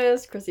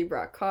breakfast, Chrissy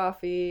brought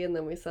coffee, and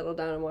then we settled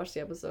down and watched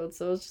the episode.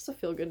 So it was just a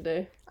feel good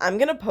day. I'm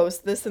going to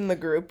post this in the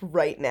group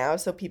right now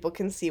so people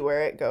can see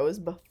where it goes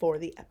before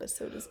the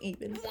episode is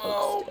even posted.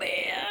 Oh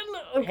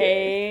man.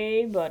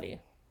 Hey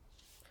buddy.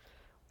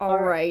 All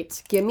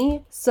right, give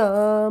me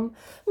some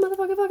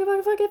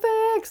motherfucking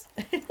facts.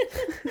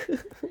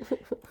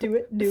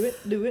 Do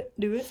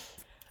it.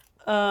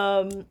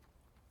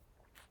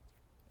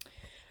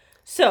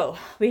 So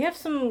we have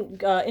some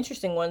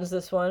interesting ones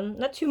this one.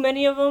 Not too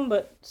many of them,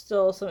 but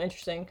still some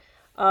interesting.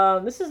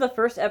 This is the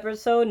first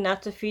episode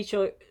not to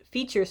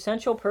feature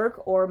Central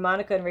Perk or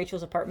Monica and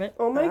Rachel's apartment.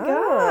 Oh my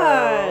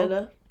Oh.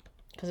 god.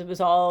 Because it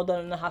was all done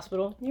in the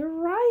hospital. You're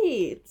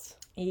right.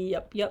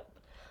 Yep.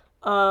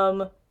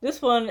 This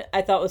one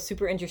I thought was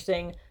super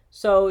interesting.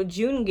 So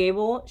June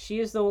Gable, she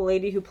is the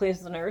lady who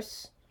plays the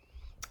nurse.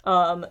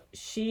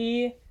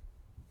 She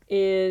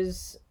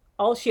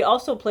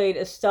also played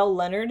Estelle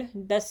Leonard.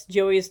 That's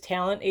Joey's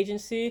talent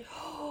agency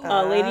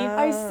lady.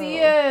 I see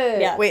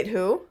it. Yeah. Wait,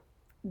 who?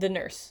 The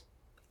nurse.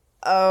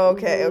 Oh,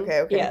 okay.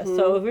 Yeah.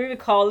 So if we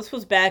recall, this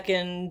was back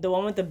in the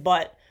one with the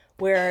butt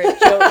where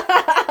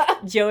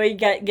Joey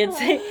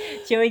gets an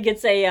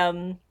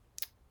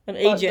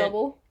agent.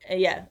 Double.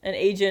 Yeah, an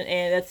agent,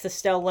 and that's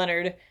Estelle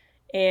Leonard,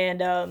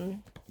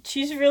 and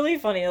she's really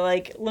funny.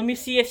 Like, let me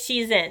see if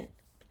she's in.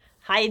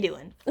 How you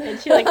doing? And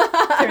she like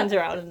turns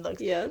around and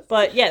looks. Yes.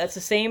 But yeah, that's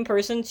the same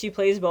person. She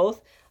plays both.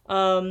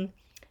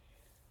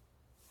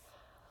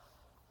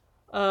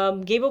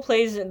 Gable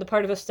plays the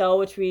part of Estelle,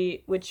 which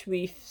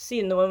we see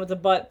in the one with the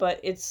butt, but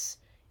it's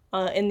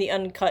in the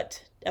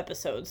uncut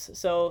episodes.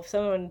 So if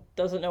someone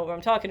doesn't know what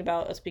I'm talking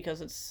about, that's because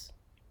it's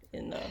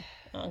in the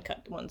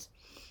uncut ones.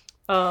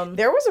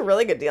 There was a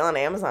really good deal on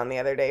Amazon the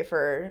other day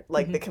for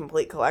like the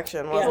complete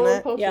collection, wasn't Someone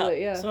it? posted it,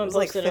 yeah. It Someone was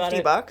like posted about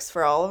it. $50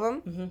 for all of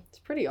them. It's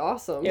pretty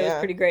awesome. It was Yeah.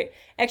 pretty great.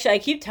 Actually, I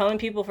keep telling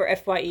people for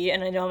FYE,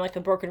 and I know I'm like a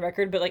broken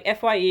record, but like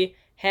FYE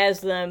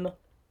has them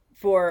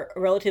for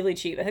relatively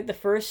cheap. I think the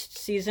first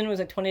season was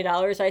like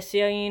 $20 I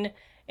seen,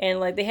 and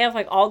like they have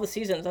like all the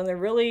seasons, and they're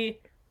really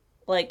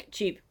like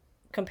cheap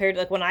compared to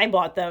like when I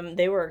bought them.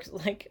 They were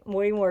like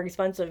way more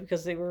expensive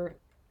because they were,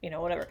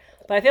 whatever.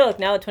 But I feel like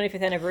now the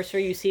 25th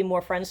anniversary, you see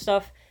more Friends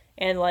stuff,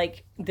 and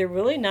like they're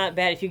really not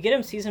bad if you get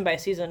them season by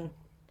season.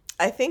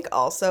 I think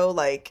also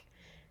like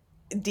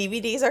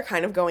DVDs are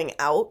kind of going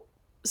out,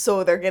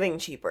 so they're getting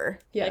cheaper.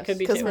 Yes, That could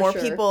be Because too. more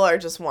sure. people are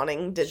just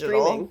wanting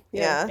digital. Streaming.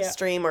 Yeah. Yeah.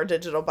 Stream or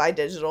digital, buy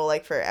digital,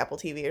 like for Apple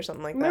TV or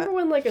something like Remember that.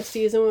 when like a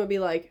season would be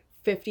like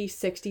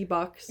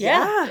 $50-$60?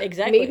 Yeah, Yeah.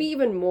 exactly. Maybe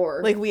even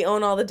more. Like we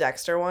own all the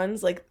Dexter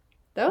ones. Like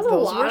that was a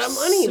those lot were of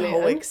money, so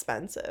man.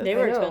 expensive. They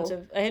were I know.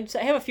 expensive.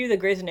 I have a few of the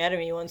Grey's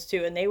Anatomy ones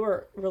too, and they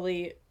were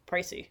really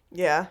pricey.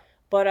 Yeah.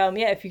 But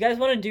if you guys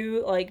want to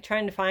do like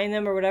trying to find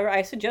them or whatever,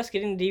 I suggest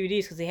getting the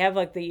DVDs because they have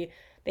like they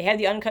have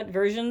the uncut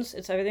versions.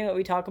 It's everything that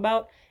we talk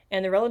about,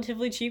 and they're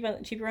relatively cheap on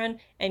the cheaper end.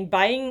 And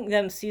buying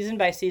them season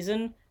by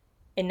season,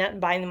 and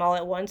not buying them all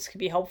at once could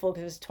be helpful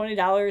because it's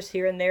 $20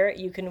 here and there.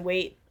 You can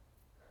wait,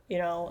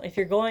 if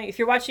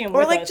you're watching them Or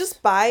with like us.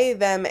 just buy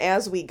them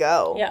as we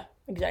go. Yeah,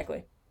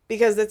 exactly.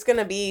 Because it's going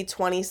to be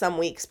 20 some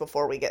weeks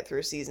before we get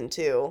through season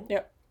 2.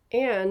 Yep.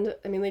 And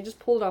I mean, they just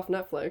pulled it off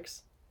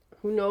Netflix.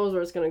 Who knows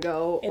where it's gonna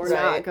go or It's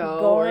not go?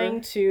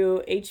 Going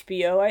to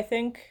HBO, I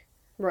think.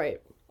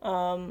 Right.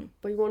 But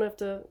you won't have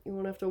to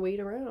wait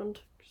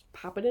around. Just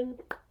pop it in.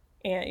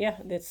 and yeah,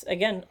 it's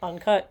again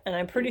uncut, and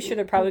I'm pretty sure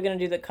they're probably going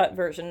to do the cut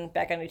version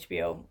back on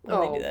HBO when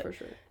they do that. For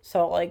sure.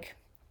 So like,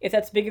 if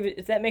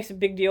that makes a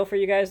big deal for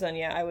you guys, then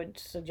yeah, I would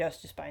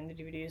suggest just buying the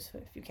DVDs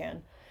if you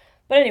can.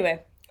 But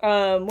anyway, Where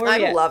are we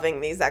I'm at?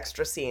 loving these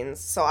extra scenes,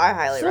 so I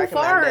highly So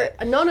recommend far, it.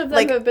 none of them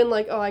Like- have been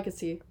like, oh, I could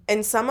see.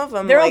 And some of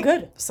them, They're all like,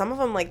 good. Some of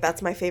them, like,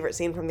 that's my favorite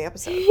scene from the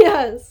episode.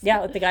 Yes. Yeah,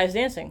 like the guys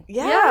dancing.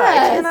 Yeah,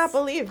 Yes. I cannot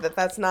believe that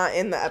that's not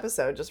in the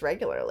episode just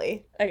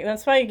regularly. Like,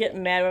 that's why you get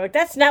mad. We're like,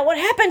 that's not what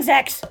happens,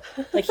 X.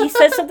 Like, he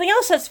said something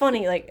else that's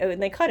funny. Like,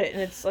 and they cut it,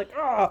 and it's like,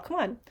 oh, come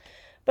on.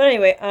 But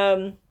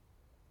anyway,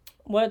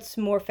 what's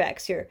more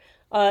facts here?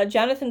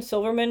 Jonathan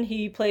Silverman,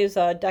 he plays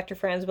Dr.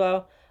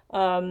 Franzblau.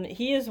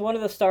 He is one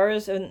of the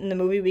stars in the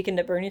movie Weekend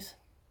at Bernie's.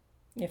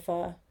 If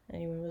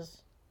anyone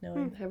was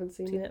knowing. Haven't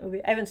seen Seen it. that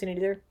movie? I haven't seen it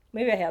either.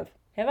 Maybe I have.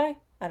 Have I?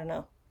 I don't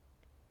know.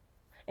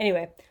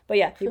 Anyway, but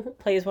yeah, he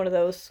plays one of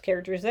those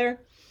characters there.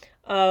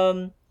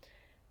 And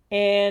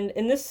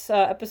in this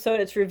episode,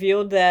 it's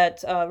revealed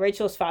that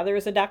Rachel's father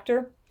is a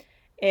doctor,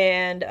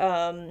 and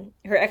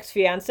her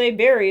ex-fiance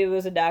Barry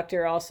was a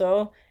doctor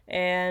also.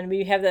 And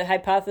we have the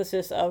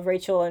hypothesis of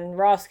Rachel and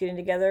Ross getting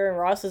together, and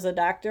Ross is a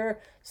doctor,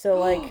 so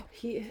like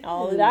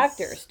all the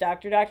doctors,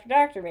 doctor.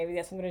 Maybe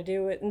that's something to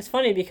do with. And it's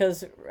funny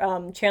because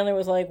Chandler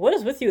was like, "What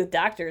is with you with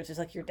doctors?" He's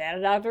like, "Your dad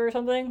a doctor or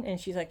something?" And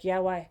she's like, "Yeah,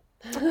 why?"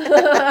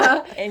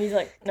 And he's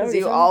like, "No Because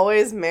you reason."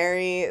 always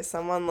marry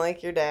someone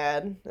like your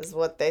dad, is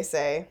what they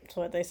say. That's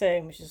what they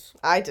say, which is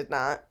I did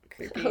not.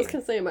 I was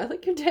gonna say, am I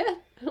like your dad?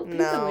 I don't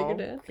think I'm like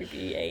your dad.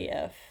 creepy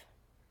AF.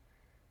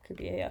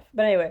 Creepy AF.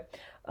 But anyway,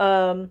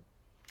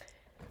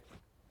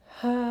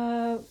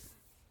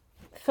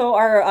 so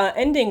our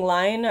ending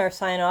line, our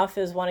sign off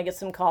is "Want to get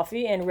some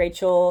coffee," and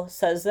Rachel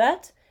says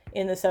that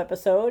in this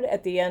episode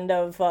at the end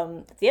of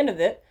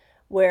it,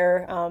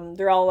 where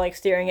they're all like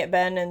staring at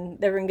Ben,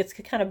 and everyone gets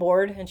kind of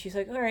bored, and she's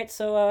like, "All right,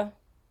 so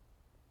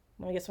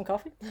want to get some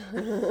coffee?"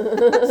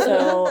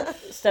 So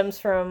stems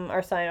from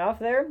our sign off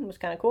there. It was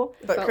kind of cool.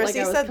 But Felt Chrissy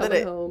like I was said that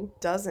coming it home.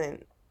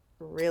 doesn't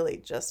really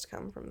just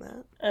come from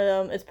that.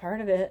 It's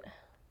part of it,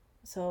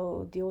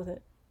 so deal with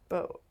it.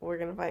 But we're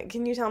gonna find.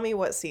 Can you tell me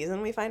what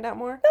season we find out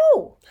more?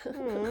 No,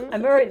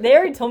 they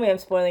already told me I'm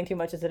spoiling too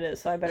much as it is,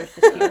 so I better just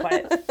keep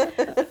quiet.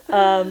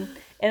 And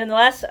then the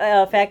last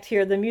fact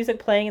here: the music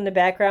playing in the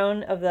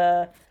background of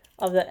the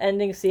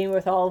ending scene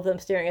with all of them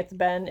staring at the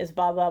Ben is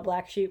 "Blah Blah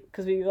Black Sheep,"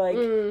 because we like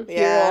hear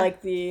Yeah.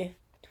 like the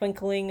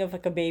twinkling of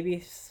like a baby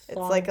song. It's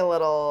like a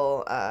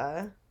little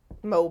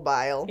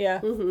mobile.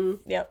 yeah,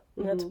 Mm-hmm. yep.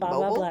 And that's "Blah Blah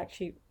Mobile? Black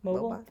Sheep."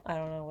 Mobile? Mobile? I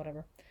don't know.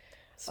 Whatever.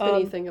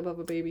 Spinny thing above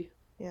a baby.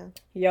 Yeah.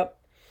 Yep.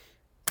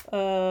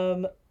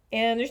 And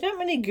there's not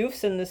many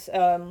goofs in this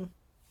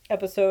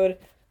episode.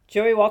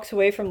 Joey walks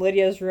away from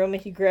Lydia's room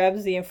and he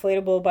grabs the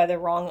inflatable by the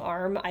wrong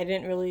arm. I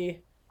didn't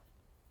really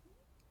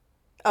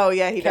Oh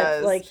yeah, he catch,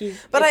 does. like he.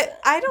 But it's-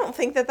 I don't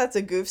think that that's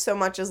a goof so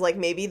much as like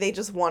maybe they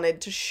just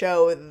wanted to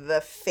show the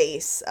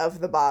face of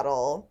the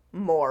bottle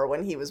more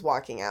when he was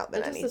walking out I than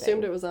just anything.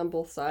 assumed it was on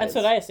both sides. That's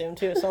what I assumed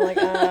too. So I'm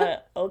like,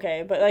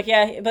 okay, but like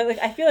yeah, but like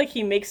I feel like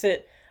he makes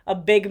it a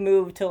big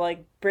move to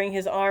like bring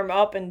his arm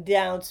up and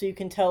down so you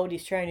can tell what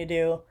he's trying to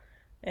do,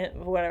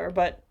 and whatever.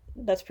 But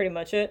that's pretty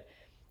much it.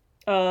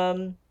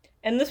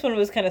 And this one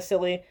was kind of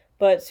silly.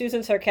 But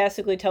Susan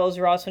sarcastically tells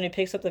Ross when he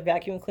picks up the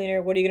vacuum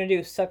cleaner, "What are you gonna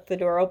do? Suck the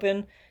door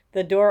open?"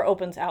 The door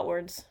opens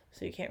outwards,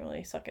 so you can't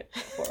really suck it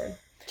forward.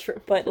 True.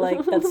 But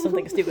like that's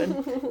something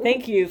stupid.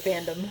 Thank you,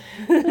 fandom.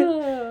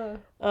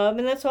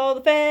 And that's all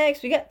the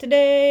facts we got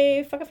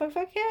today. Fuck yeah,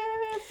 fuck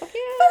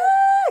yeah.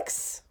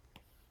 Facts!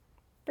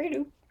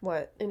 Redo.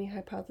 What? Any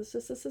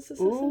hypothesis?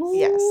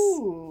 Yes.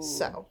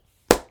 So,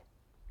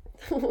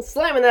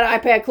 Slamming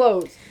that iPad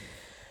closed.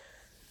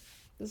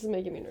 This is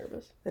making me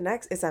nervous. the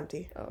next it's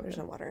empty. Oh, okay. There's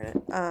no water in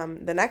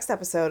it. The next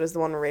episode is the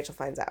one where Rachel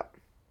finds out.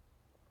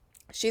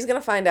 She's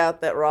gonna find out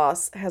that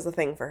Ross has a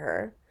thing for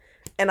her.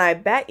 And I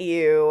bet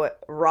you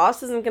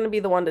Ross isn't gonna be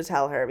the one to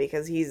tell her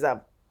because he's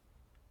a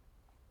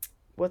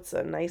what's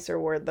a nicer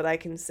word that I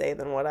can say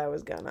than what I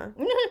was gonna?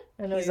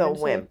 I know He's you're a gonna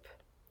say. wimp.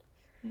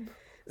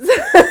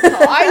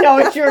 Oh, I know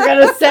what you were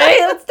gonna say.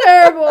 That's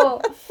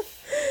terrible.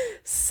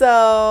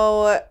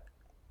 So,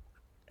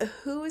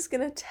 who is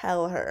going to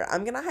tell her?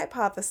 I'm going to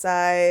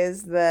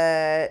hypothesize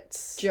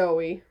that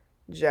Joey.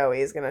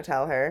 Joey is going to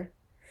tell her.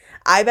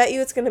 I bet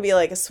you it's going to be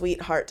like a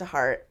sweet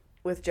heart-to-heart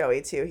with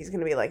Joey, too. He's going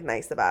to be, like,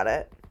 nice about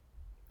it.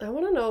 I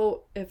want to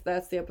know if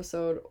that's the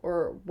episode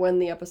or when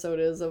the episode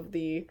is of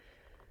the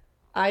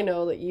I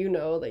know that you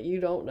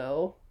don't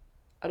know.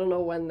 I don't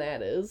know when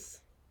that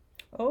is.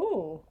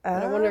 Oh. And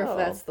I wonder if Oh.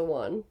 that's the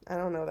one. I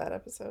don't know that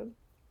episode.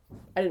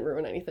 I didn't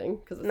ruin anything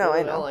because it's No, not I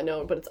really know. all I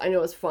know, but I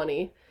know it's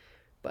funny.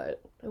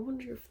 But I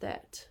wonder if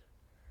that,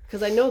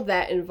 because I know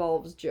that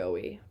involves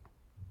Joey.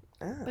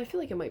 Oh. But I feel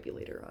like it might be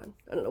later on.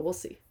 I don't know. We'll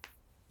see.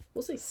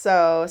 We'll see.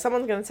 So,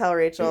 someone's going to tell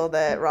Rachel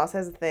that Ross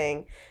has a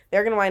thing.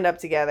 They're going to wind up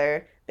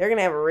together. They're going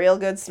to have a real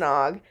good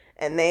snog.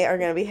 And they are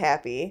going to be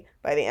happy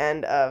by the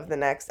end of the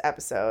next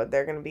episode.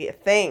 They're going to be a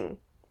thing.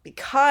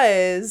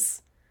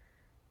 Because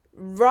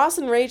Ross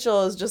and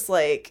Rachel is just,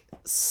 like,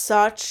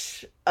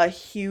 such a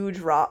huge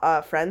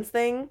Friends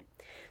thing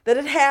that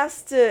it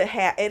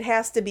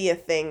has to be a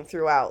thing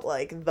throughout,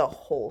 like, the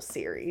whole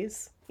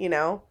series, you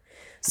know?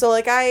 So,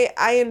 like,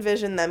 I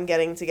envision them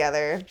getting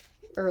together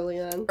Early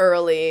on.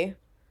 early,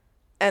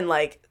 And,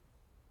 like,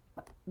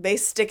 they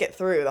stick it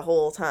through the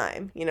whole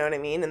time. You know what I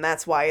mean? And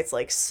that's why it's,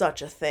 like,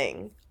 such a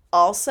thing.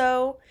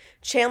 Also,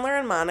 Chandler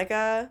and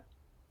Monica,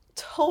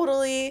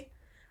 totally,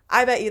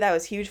 I bet you that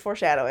was huge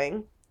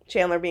foreshadowing.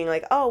 Chandler being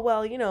like, oh,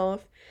 well, you know,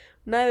 if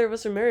neither of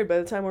us are married by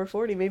the time we're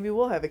 40, maybe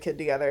we'll have a kid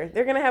together.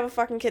 They're gonna have a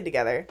fucking kid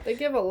together. They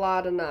give a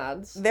lot of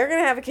nods. They're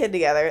gonna have a kid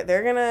together.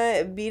 They're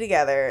gonna be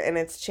together, and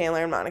it's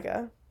Chandler and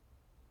Monica.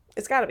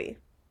 It's gotta be.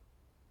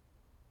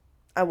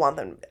 I want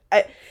them.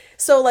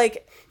 So,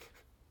 like,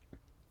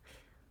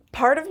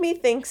 part of me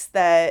thinks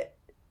that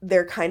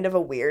they're kind of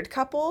a weird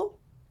couple,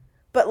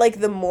 but, like,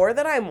 the more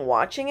that I'm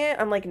watching it,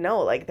 I'm like, no,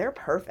 like, they're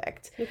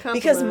perfect.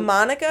 Because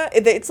Monica,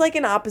 it's like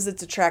an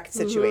opposites attract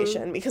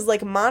situation. Because,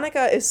 like,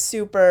 Monica is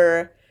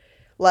super,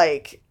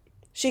 like,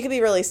 she can be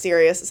really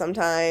serious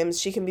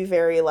sometimes. She can be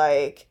very,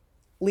 like,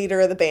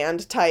 leader of the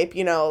band type,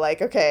 you know,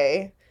 like,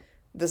 okay,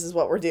 this is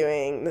what we're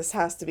doing. This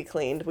has to be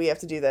cleaned. We have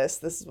to do this.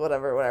 This is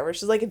whatever.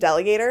 She's like a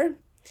delegator.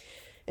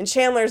 And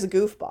Chandler's a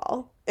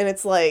goofball. And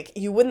it's like,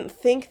 you wouldn't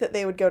think that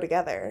they would go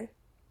together.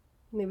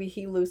 Maybe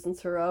he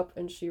loosens her up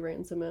and she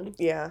reins him in.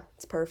 Yeah,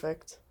 it's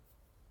perfect.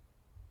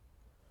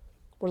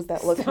 What does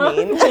that look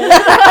mean?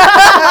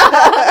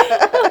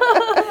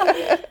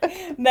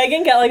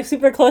 Megan got like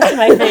super close to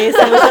my face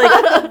and was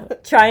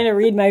like trying to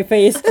read my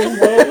face.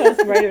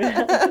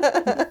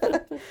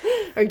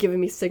 Are you giving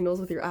me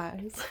signals with your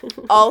eyes?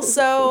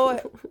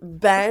 Also,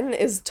 Ben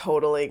is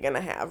totally going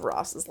to have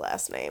Ross's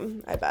last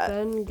name, I bet.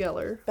 Ben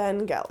Geller.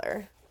 Ben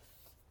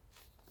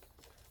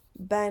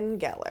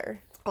Geller.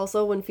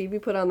 Also, when Phoebe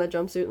put on that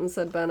jumpsuit and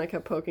said Ben, I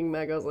kept poking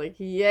Meg. I was like,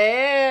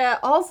 yeah!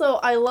 Also,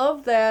 I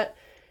love that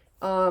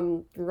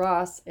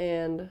Ross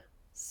and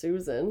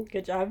Susan,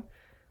 Good job.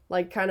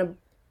 like, kind of,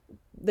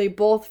 they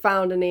both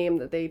found a name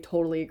that they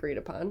totally agreed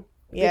upon.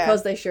 Yeah.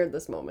 Because they shared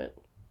this moment.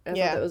 I thought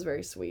Yeah. that was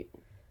very sweet.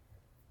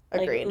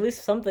 Like, Agreed. at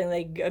least something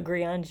they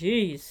agree on.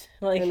 Jeez.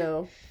 Like, I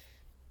know.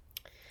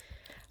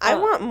 I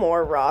want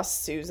more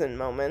Ross-Susan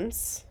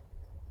moments.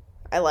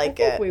 I I like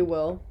think it. we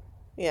will.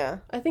 Yeah.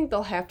 I think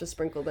they'll have to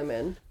sprinkle them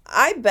in.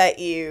 I bet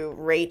you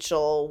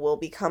Rachel will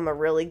become a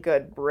really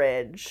good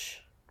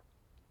bridge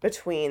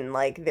between,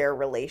 like, their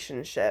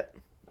relationship.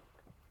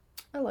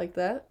 I like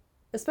that.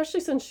 Especially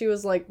since she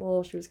was like,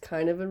 well, she was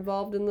kind of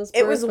involved in this.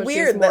 It was but she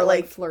weird more that,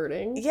 like,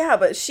 flirting. Yeah,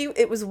 but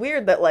it was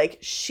weird that, like,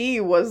 she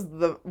was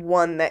the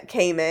one that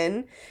came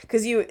in,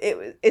 because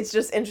it's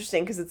just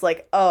interesting, because it's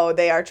like, oh,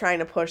 they are trying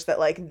to push that,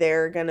 like,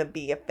 they're gonna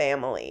be a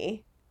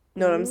family.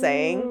 Know what I'm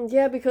saying?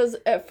 Yeah, because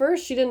at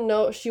first she didn't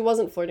know, she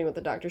wasn't flirting with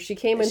the doctor. She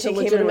came in She to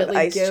came in with legitimately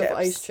ice give chips.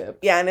 ice chips.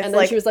 Yeah, and it's then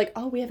like, she was like,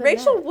 oh, we haven't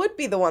Rachel met. would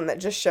be the one that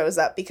just shows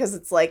up, because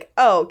it's like,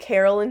 oh,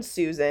 Carol and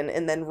Susan,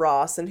 and then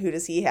Ross, and who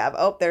does he have?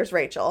 Oh, there's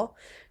Rachel.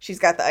 She's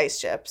got the ice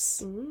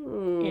chips.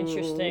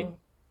 interesting.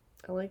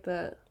 I like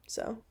that.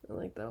 So, I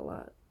like that a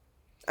lot.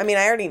 I mean,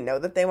 I already know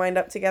that they wind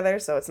up together,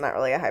 so it's not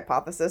really a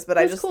hypothesis, but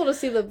I It's just cool to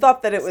see the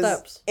thought that it was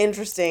steps.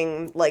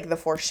 interesting, like, the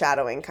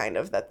foreshadowing kind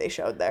of that they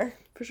showed there.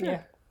 For sure.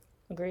 Yeah.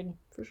 Agreed.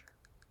 For sure.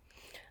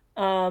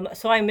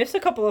 So I missed a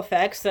couple of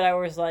facts that I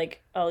was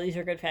like, oh, these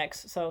are good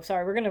facts. So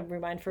sorry, we're gonna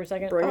rewind for a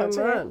second. Bring it's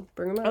them okay. on.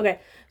 Bring them on. Okay,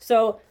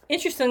 so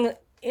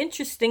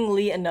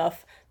interestingly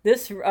enough,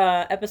 this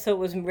episode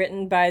was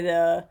written by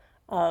the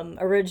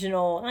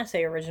original, I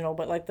say original,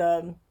 but like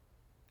the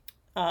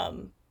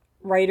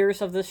writers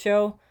of the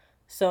show.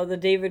 So the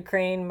David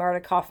Crane,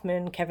 Marta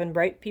Kaufman, Kevin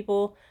Bright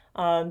people,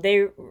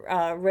 they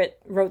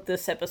wrote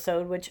this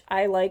episode, which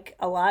I like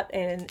a lot.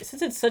 And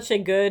since it's such a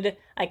good,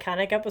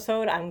 iconic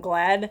episode, I'm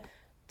glad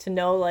to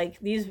know, like,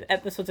 these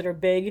episodes that are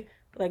big,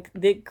 like,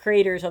 the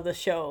creators of the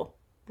show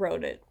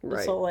wrote it.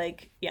 Right. So,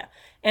 like, yeah.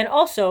 And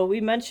also,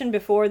 we mentioned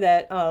before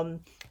that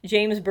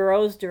James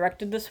Burrows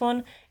directed this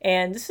one.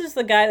 And this is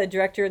the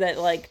director that,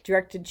 like,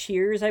 directed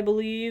Cheers, I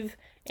believe.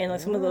 And,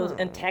 like, some of those,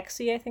 and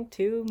Taxi, I think,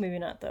 too. Maybe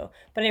not, though.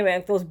 But anyway,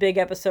 like, those big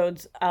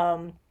episodes,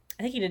 I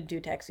think he did do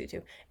Taxi,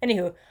 too.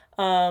 Anywho,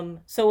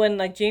 so when,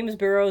 like, James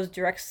Burrows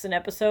directs an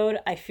episode,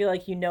 I feel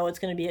like you know it's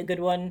going to be a good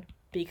one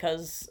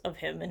because of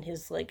him and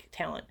his, like,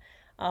 talent.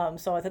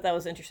 So I thought that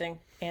was interesting.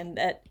 And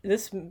that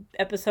this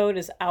episode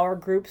is our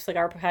group's, like,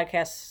 our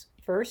podcast's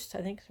first,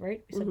 I think,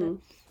 right? We said that?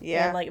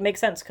 Yeah. And, like, it makes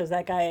sense because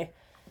that guy,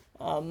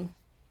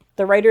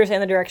 the writers and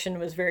the direction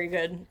was very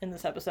good in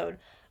this episode.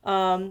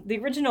 The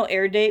original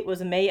air date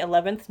was May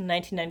 11th,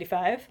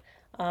 1995.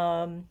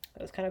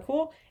 That was kind of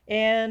cool.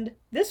 And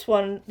this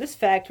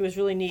fact was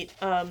really neat.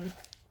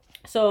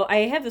 So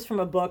I have this from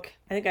a book.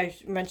 I think I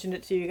mentioned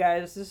it to you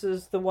guys. This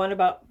is the one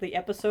about the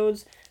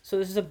episodes. So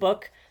this is a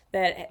book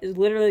that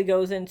literally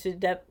goes into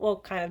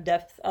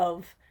depth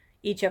of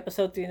each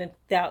episode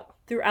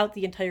throughout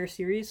the entire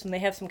series. And they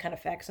have some kind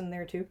of facts in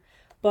there too.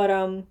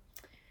 But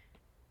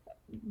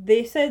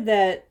they said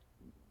that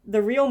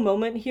the real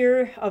moment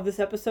here of this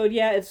episode,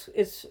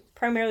 it's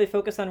primarily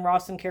focused on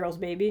Ross and Carol's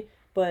baby,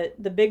 but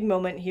the big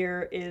moment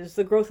here is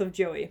the growth of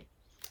Joey.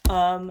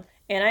 And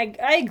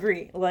I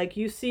agree. Like,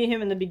 you see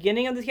him in the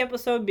beginning of this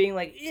episode being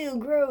like, ew,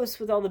 gross,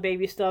 with all the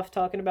baby stuff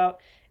talking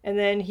about, and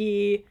then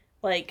he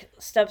like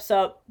steps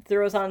up,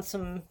 throws on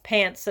some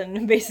pants,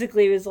 and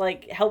basically was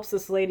like helps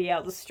this lady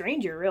out, the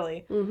stranger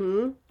really.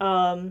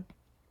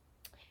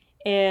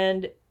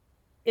 And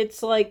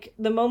it's like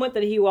the moment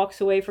that he walks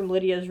away from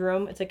Lydia's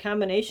room, it's a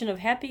combination of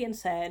happy and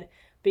sad,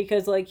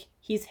 because like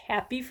he's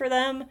happy for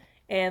them,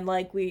 and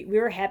like we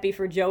were happy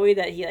for Joey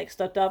that he like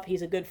stepped up.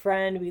 He's a good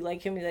friend. We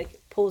like him. He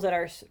like pulls at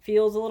our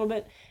feels a little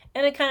bit,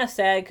 and it kind of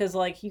sad because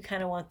like you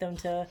kind of want them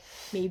to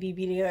maybe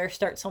be together,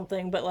 start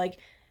something, but like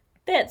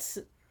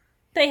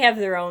they have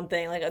their own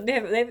thing. Like they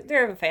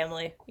have a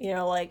family, you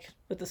know, like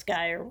with this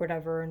guy or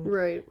whatever, and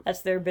Right.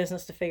 that's their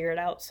business to figure it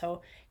out.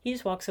 So he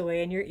just walks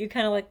away, and you're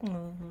kind of like.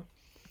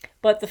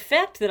 But the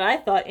fact that I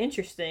thought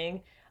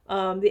interesting,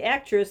 the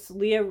actress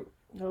Leah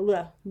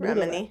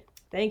Remini.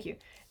 Thank you,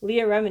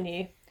 Leah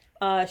Remini.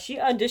 She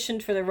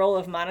auditioned for the role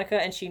of Monica,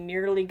 and she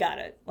nearly got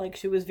it. Like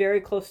she was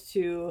very close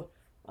to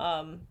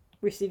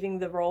receiving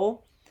the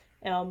role,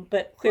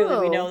 but clearly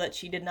we know that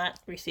she did not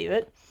receive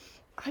it.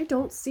 I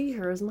don't see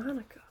her as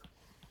Monica.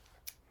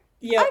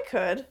 Yeah, I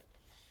could.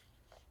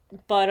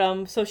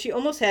 but so she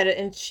almost had it,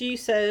 and she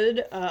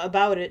said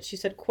about it. She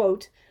said,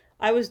 "quote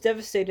I was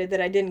devastated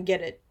that I didn't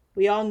get it.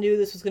 We all knew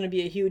this was going to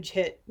be a huge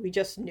hit. We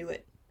just knew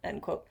it."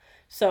 End quote.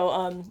 So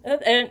I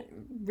didn't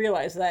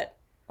realize that.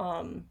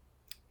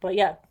 But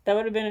yeah, that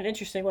would have been an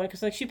interesting one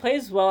because like she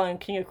plays well on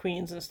King of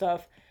Queens and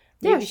stuff.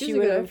 Yeah, Maybe she's she a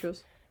would good have.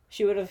 actress.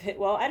 She would have hit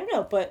well. I don't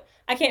know, but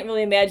I can't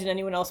really imagine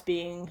anyone else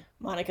being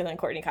Monica than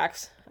Courtney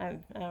Cox. I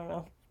don't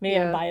know. Maybe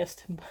I'm Yeah.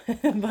 biased,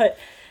 but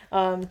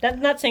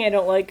that's not saying I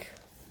don't like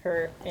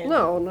her.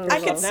 No, I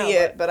could now, see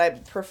it, but I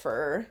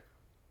prefer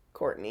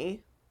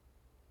Courtney.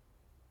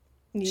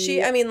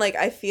 I mean, like,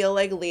 I feel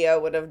like Leah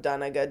would have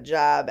done a good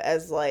job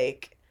as,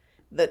 like,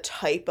 the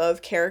type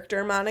of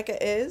character Monica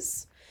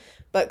is.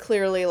 But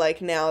clearly,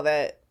 like, now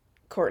that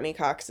Courtney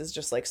Cox is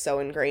just, like, so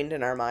ingrained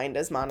in our mind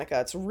as Monica,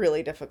 it's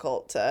really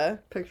difficult to,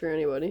 Picture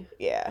anybody.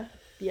 yeah.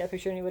 Yeah, for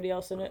sure. Anybody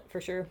else in it? For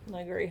sure.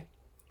 I agree.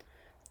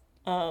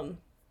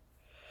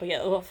 But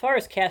yeah, well, as far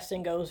as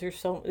casting goes,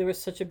 there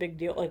was such a big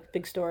deal, like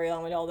big story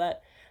along with all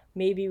that.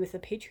 Maybe with the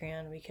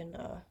Patreon, we can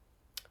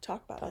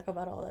Talk about talk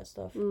about all that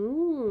stuff.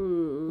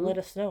 Mm. Let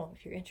us know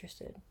if you're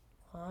interested.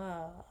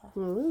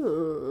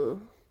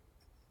 Ooh.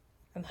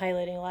 I'm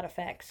highlighting a lot of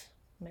facts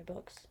in my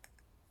books.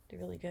 They're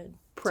really good.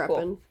 Prepping.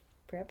 cool.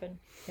 Prepping.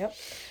 Yep.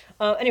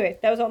 Anyway,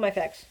 that was all my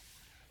facts.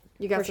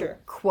 You got For some sure.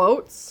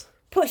 quotes?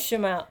 Push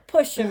them out.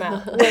 Push them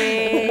out.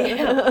 Way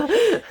out.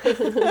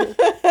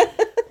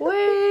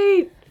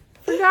 Wait!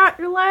 Forgot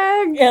your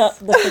legs! Yeah,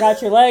 the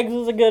Forgot Your Legs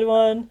was a good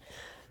one.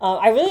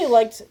 I really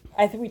liked,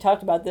 I think we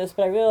talked about this,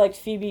 but I really liked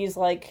Phoebe's,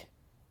 like,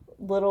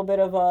 little bit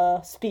of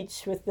a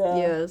speech with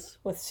Yes.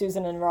 with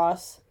Susan and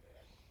Ross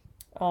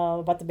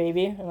about the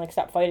baby, and, like,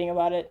 stop fighting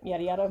about it,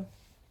 yada yada.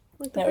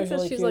 Like the That fact was that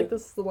really she's cute. like,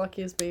 this is the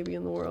luckiest baby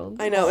in the world.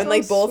 I know, and, So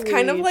like, both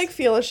kind of, sweet. like,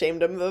 feel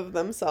ashamed of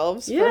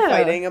themselves for Yeah.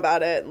 fighting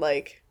about it.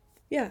 Like,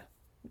 yeah,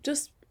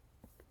 just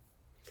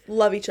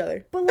love each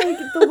other. But, like,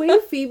 the way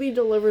Phoebe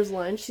delivers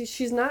lines,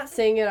 she's not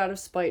saying it out of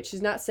spite.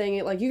 She's not saying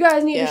it like, you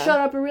guys need to Yeah. shut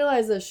up and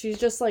realize this. She's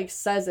just, like,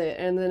 says it,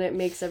 and then it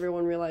makes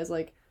everyone realize,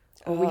 like,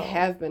 oh, we Oh.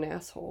 have been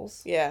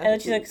assholes. Yeah. And then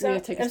she's like, We need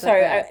to take a I'm step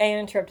sorry, back. I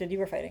interrupted, you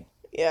were fighting.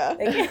 Yeah.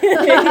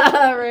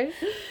 Right?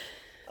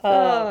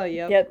 Oh,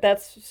 yep. Yeah,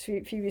 that's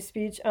Phoebe's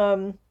speech.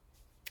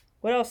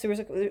 What else? There was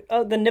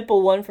the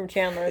nipple one from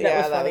Chandler. That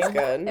yeah, was that funny. was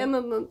good. And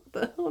then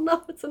oh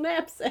no, it's a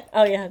knapsack.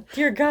 Oh yeah,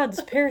 dear God,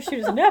 this parachute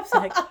is a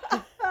knapsack.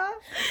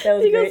 That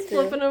was He great goes too.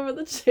 flipping over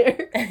the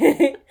chair.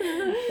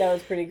 That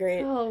was pretty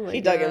great. Oh my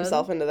He god. dug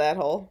himself into that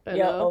hole. I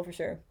Yeah, know. oh for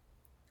sure.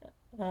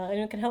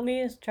 Anyone can help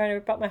me? Is trying to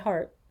rip out my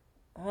heart.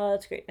 Oh,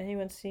 that's great.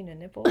 Anyone seen a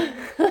nipple?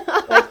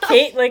 Like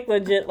Kate, like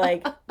legit,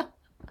 like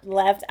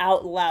laughed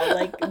out loud,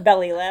 like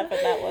belly laugh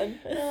at that one.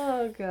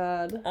 Oh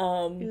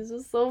god. He's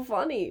just so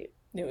funny.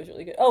 It was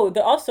really good. Oh,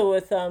 also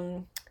with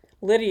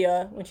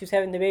Lydia when she was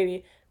having the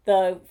baby,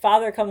 the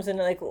father comes in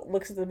and like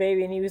looks at the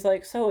baby and he was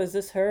like, "So is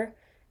this her?"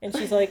 And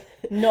she's like,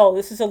 "No,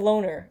 this is a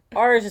loner.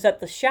 Ours is at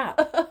the shop."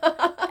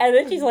 And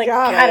then she's like,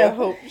 God, kind I of.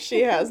 hope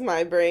she has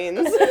my brains.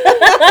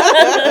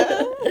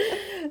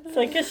 It's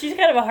like, cause she's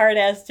kind of a hard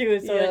ass too,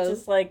 so Yes. it's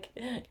just like,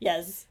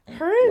 yes,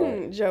 Her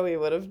and Joey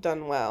would have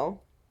done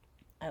well,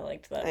 I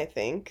liked that. I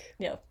think.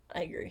 Yeah,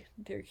 I agree.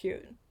 They're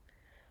cute.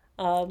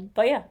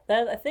 But yeah,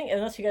 that I think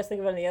unless you guys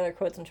think of any other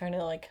quotes, I'm trying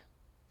to like.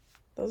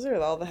 Those are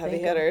all the heavy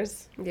Think of-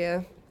 hitters.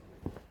 Yeah.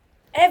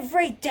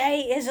 Every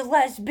day is a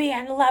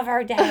lesbian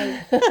lover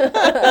day.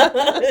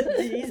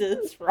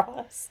 Jesus,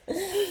 Ross.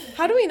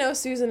 How do we know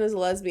Susan is a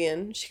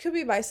lesbian? She could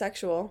be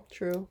bisexual.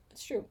 True.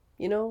 It's true.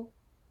 You know,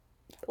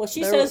 Well,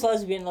 she There says were-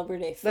 lesbian lover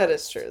day. That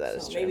first, is true, that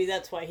is so true. Maybe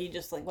that's why he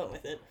just like went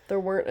with it. there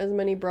weren't as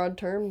many broad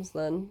terms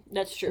then.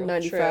 That's true. In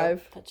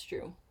 95. That's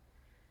true.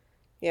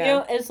 Yeah. You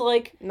know, it's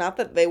like Not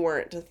that they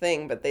weren't a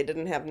thing, but they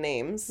didn't have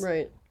names.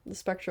 Right. The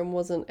spectrum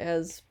wasn't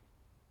as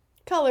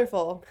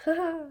Colorful.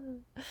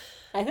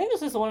 I think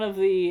this is one of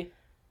the,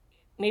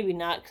 maybe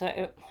not because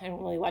I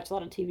don't really watch a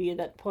lot of TV at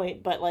that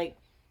point, but like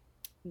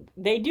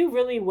they do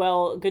really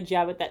well, good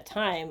job at that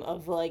time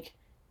of like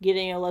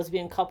getting a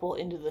lesbian couple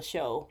into the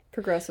show.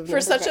 Progressive.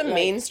 For such a Right.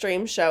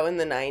 mainstream show in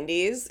the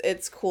 90s,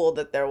 it's cool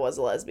that there was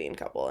a lesbian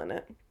couple in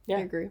it. Yeah,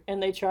 I agree.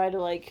 And they try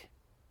to like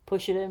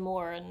push it in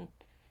more, and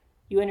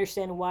you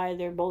understand why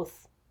they're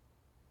both.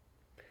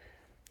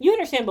 You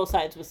understand both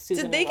sides with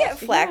Susan. Did they and get Ross.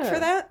 flack Yeah. for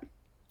that?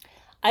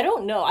 I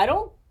don't know. I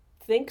don't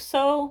think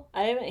so.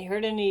 I haven't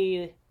heard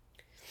any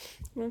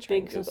I'm gonna try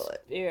and big. Google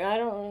it. I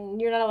don't.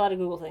 You're not allowed to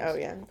Google things. Oh,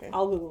 yeah, okay.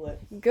 I'll Google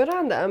it. Good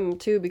on them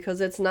too,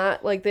 because it's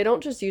not like they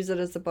don't just use it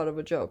as the butt of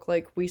a joke.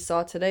 Like we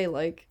saw today,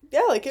 like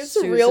Yeah, like it's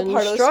a real Susan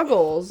part of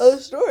struggles. the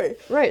story.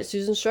 Right,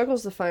 Susan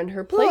struggles to find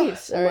her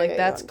place, and Alright, like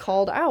that's hang on.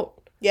 called out.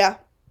 Yeah.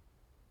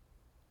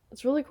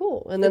 It's really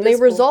cool. And It then they is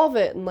cool. resolve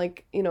it, and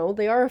like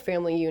they are a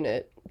family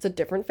unit. It's a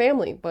different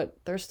family, but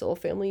they're still a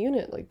family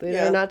unit. Like Yeah.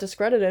 they're not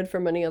discredited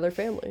from any other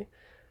family.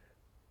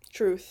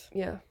 Truth.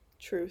 Yeah,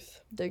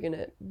 Truth. digging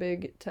it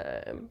big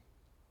time.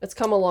 It's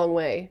come a long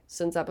way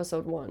since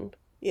episode 1.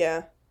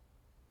 Yeah.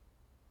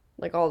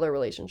 Like all their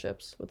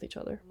relationships with each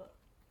other.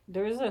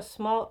 There is a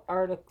small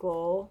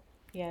article.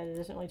 Yeah, it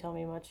doesn't really tell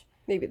me much.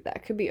 Maybe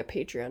that could be a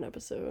Patreon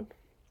episode.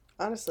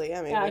 Honestly,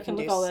 yeah, maybe Yeah, I we can can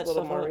do look all a that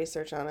little stuff more up.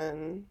 research on it.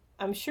 And...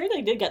 I'm sure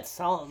they did get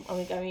some.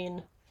 I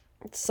mean,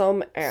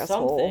 Some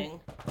asshole. something.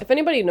 If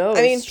anybody knows,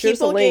 I mean, shoot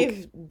us a people link.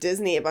 gave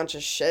Disney a bunch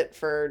of shit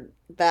for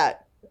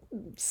that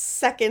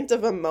second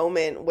of a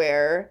moment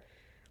where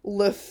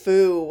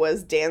LeFou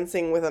was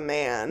dancing with a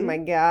man Oh my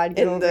god,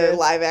 get in over the it.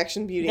 live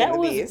action Beauty That and the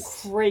was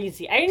Beast.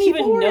 crazy. I didn't People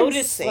even were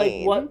notice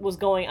insane. like what was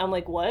going. I'm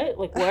like, what?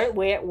 Like, where?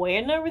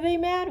 When were they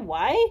mad?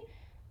 Why?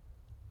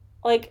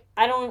 Like,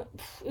 I don't.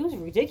 It was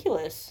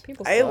ridiculous.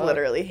 People I suck.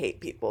 literally hate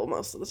people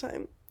most of the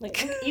time.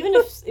 Like, even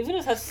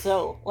if that's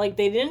so, like,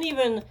 they didn't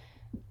even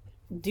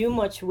do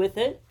much with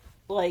it.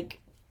 Like,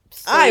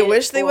 say I it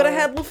wish they would have or-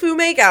 had LeFou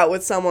make out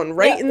with someone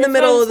right Yeah, in the that's what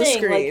middle I'm of the saying.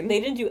 screen. Like, they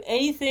didn't do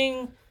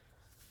anything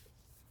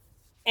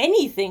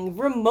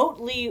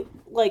remotely,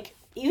 like,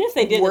 even if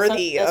they did,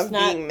 Worthy that's of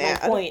not being my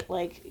mad. point.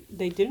 Like,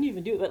 they didn't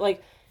even do it, but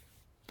like,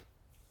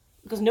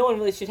 because no one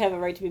really should have a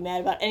right to be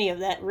mad about any of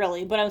that,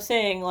 really. But I'm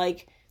saying,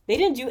 like, they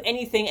didn't do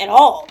anything at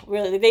all,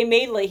 really. They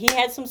made, like, he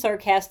had some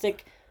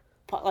sarcastic,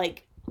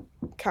 like,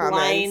 Comments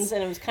lines,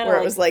 and it was kind of where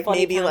like, it was like funny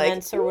maybe like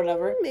comments or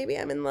whatever. Maybe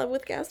I'm in love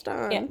with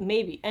Gaston. Yeah,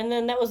 maybe. And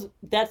then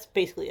that's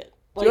basically it.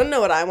 Do you want to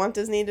know what I want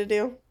Disney to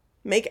do?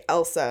 Make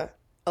Elsa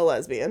a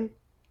lesbian.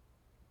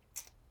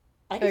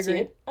 I can see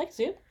agree. it. I can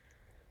see it.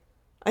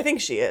 I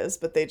think she is,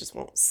 but they just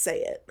won't say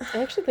it.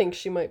 I actually think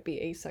she might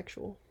be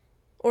asexual.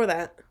 Or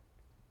that.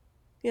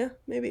 Yeah,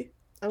 maybe.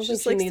 I don't She think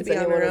just she likes to needs be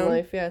on anyone her in own.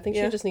 life. Yeah, I think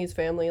Yeah. she just needs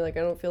family. Like,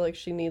 I don't feel like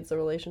she needs a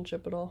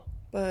relationship at all.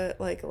 But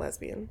like a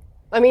lesbian.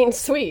 I mean,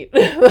 sweet.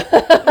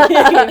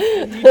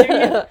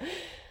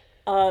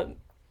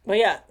 But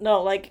yeah,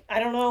 no, like, I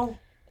don't know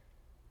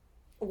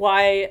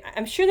why.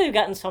 I'm sure they've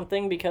gotten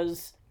something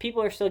because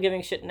people are still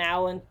giving shit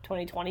now in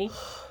 2020.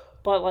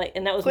 But, like,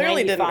 and that was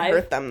Clearly 95. didn't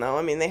hurt them though.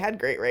 I mean, they had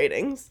great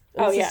ratings.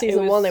 Oh, This is yeah, it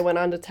season was- 1, they went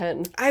on to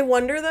 10. I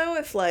wonder though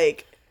if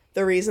like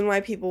the reason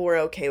why people were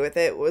okay with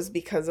it was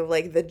because of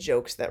like the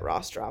jokes that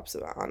Ross drops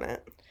on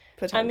it.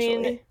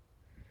 Potentially.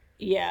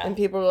 Yeah. And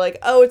people were like,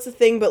 "Oh, it's a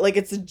thing, but like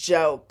it's a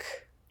joke."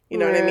 You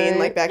know what I mean? Right.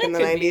 Like back That in the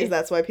could be. 90s,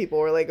 that's why people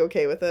were like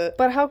okay with it.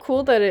 But how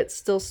cool that it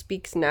still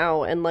speaks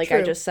now. And like I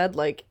True. just said,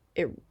 like,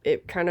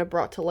 it kind of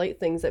brought to light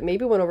things that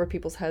maybe went over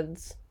people's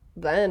heads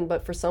then.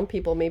 But for some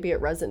people, maybe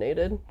it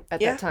resonated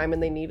at Yeah. that time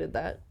and they needed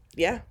that.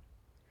 Yeah.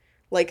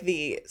 Like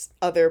the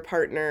other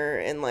partner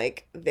and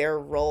like their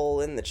role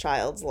in the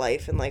child's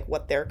life and like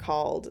what they're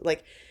called.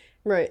 Like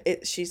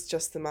Right, she's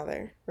just the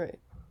mother. right.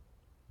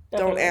 Don't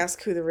Definitely.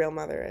 ask who the real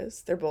mother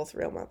is. They're both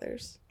real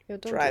mothers. Yeah,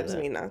 don't do Drives that.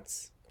 me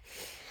nuts.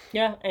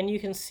 Yeah, and you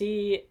can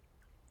see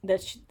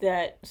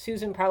that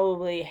Susan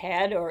probably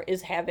had or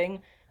is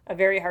having a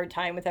very hard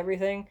time with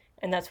everything,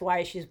 and that's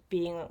why she's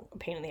being a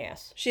pain in the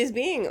ass. She's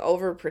being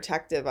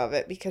overprotective of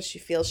it because she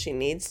feels she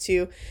needs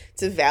to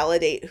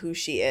validate who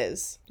she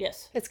is.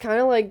 Yes. It's kind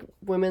of like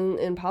women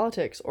in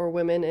politics or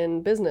women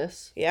in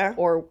business Yeah.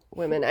 or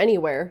women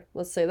anywhere.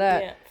 Let's say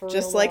that. Yeah. For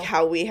Just real, like though.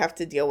 how we have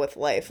to deal with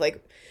life.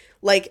 Like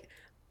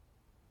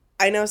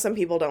I know some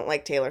people don't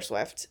like Taylor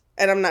Swift,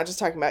 and I'm not just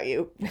talking about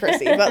you,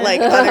 Chrissy, but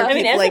like other I mean,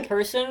 people as like a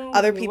person,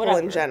 other people whatever.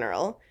 in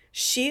general.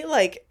 She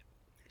like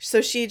so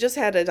she just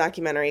had a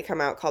documentary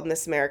come out called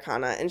Miss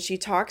Americana, and she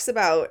talks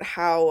about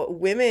how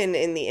women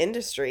in the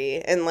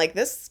industry, and like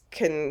this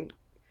can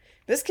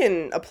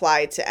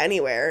apply to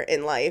anywhere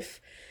in life.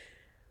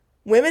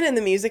 Women in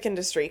the music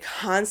industry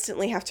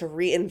constantly have to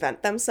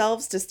reinvent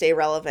themselves to stay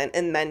relevant,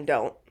 and men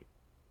don't.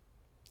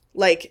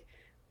 Like,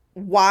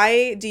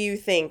 why do you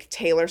think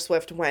Taylor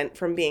Swift went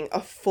from being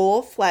a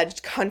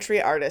full-fledged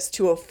country artist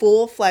to a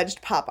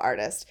full-fledged pop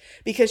artist?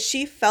 Because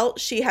she felt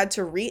she had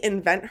to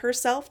reinvent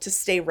herself to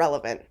stay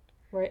relevant.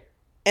 Right.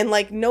 And,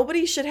 like,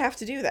 nobody should have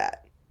to do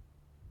that.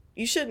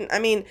 You shouldn't. I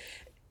mean,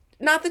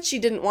 not that she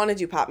didn't want to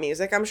do pop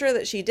music. I'm sure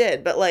that she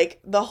did. But, like,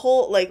 the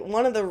whole, like,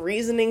 one of the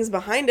reasonings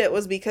behind it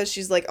was because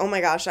she's like, oh my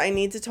gosh, I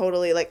need to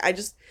totally, like,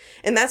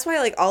 and that's why,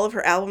 like, all of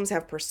her albums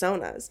have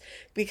personas.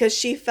 Because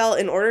she felt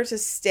in order to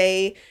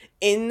stay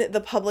in the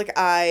public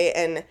eye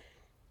and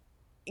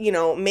you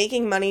know,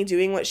 making money,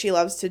 doing what she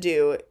loves to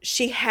do,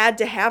 she had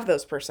to have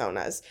those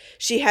personas.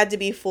 She had to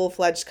be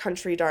full-fledged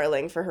country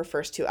darling for her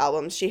first 2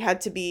 albums. She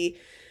had to be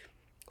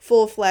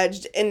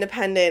full-fledged,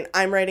 independent,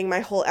 I'm writing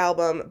my whole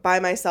album by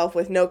myself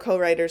with no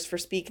co-writers for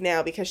Speak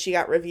Now, because she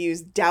got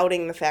reviews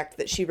doubting the fact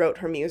that she wrote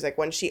her music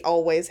when she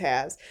always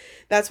has.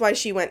 That's why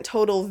she went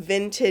total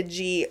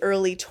vintagey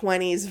early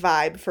 20s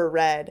vibe for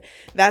Red.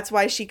 That's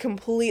why she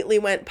completely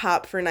went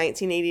pop for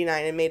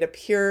 1989 and made a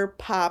pure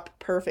pop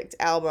perfect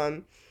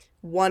album,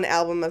 1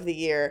 album of the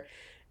year.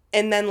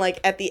 And then,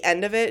 like, at the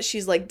end of it,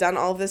 she's, like, done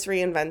all this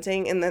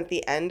reinventing, and then at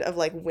the end of,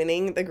 like,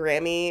 winning the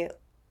Grammy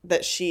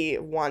that she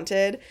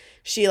wanted,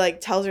 she, like,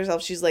 tells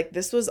herself, she's like,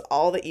 this was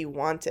all that you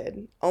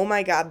wanted. Oh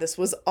my God, this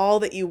was all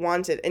that you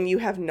wanted, and you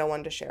have no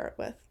one to share it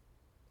with.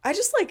 I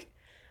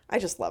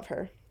just love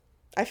her.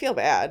 I feel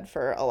bad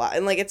for a lot.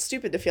 And, like, it's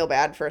stupid to feel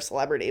bad for a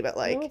celebrity, but,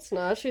 like, No, it's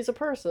not. She's a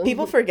person.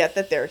 people forget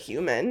that they're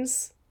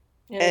humans.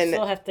 And, And- they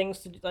still have things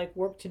to, like,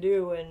 work to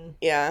do, and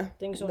Yeah.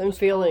 things don't Them just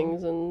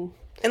feelings and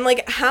And,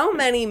 like, how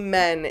many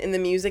men in the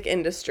music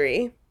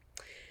industry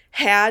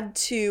had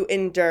to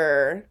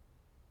endure,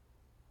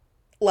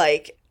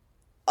 like,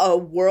 a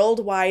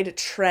worldwide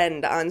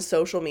trend on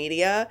social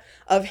media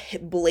of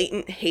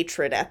blatant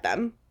hatred at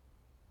them?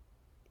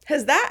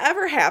 Has that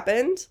ever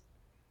happened?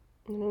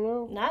 I don't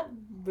know. Not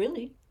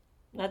really.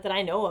 Not that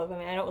I know of. I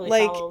mean, I don't really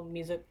Like- follow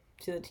music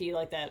to the T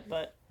like that,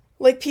 but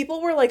Like,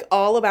 people were, like,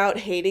 all about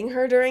hating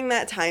her during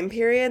that time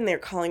period, and they're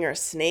calling her a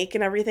snake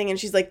and everything, and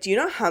she's like, do you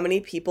know how many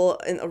people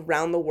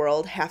around the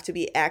world have to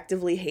be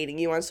actively hating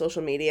you on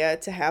social media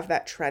to have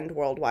that trend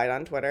worldwide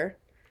on Twitter?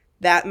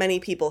 That many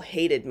people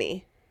hated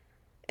me.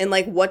 And,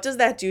 like, what does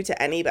that do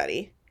to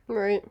anybody?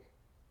 Right.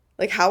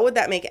 Like, how would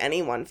that make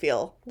anyone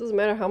feel? Doesn't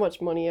matter how much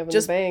money you have in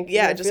Just, the bank. you're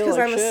yeah, gonna just feel because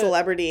like I'm a shit.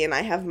 celebrity and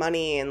I have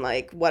money and,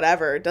 like,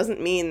 whatever, doesn't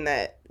mean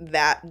that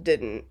that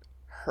didn't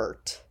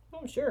hurt.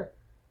 I'm sure.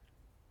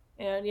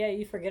 And yeah,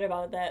 you forget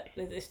about that.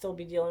 They still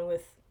be dealing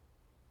with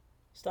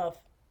stuff,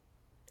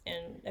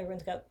 and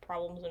everyone's got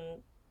problems,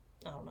 and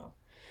I don't know.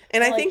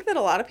 And I Like- think that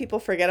a lot of people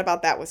forget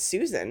about that with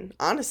Susan,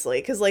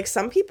 honestly, because, like,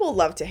 some people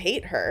love to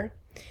hate her.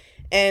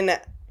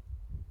 And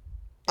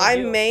I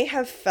do. may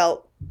have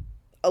felt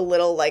a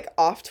little, like,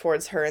 off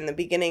towards her in the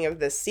beginning of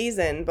this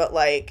season, but,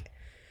 like,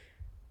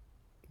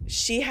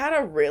 she had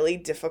a really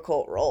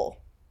difficult role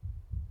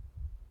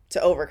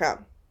to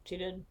overcome. She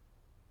did.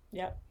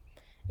 Yep.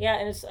 Yeah,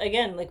 and it's,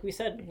 again, like we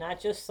said, not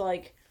just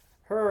like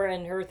her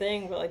and her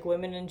thing, but like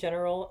women in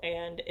general.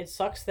 And it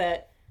sucks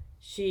that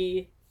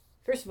she,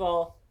 first of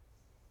all,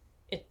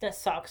 that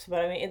sucks,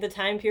 but I mean, in the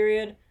time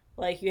period,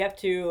 like, you have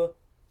to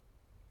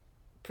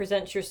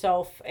present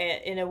yourself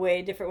in a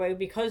way, different way,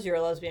 because you're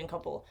a lesbian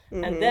couple.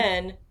 And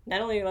then,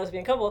 not only you're a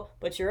lesbian couple,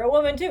 but you're a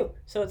woman too.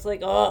 So it's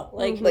like, oh,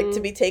 like, Like,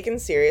 to be taken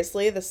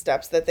seriously, the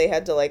steps that they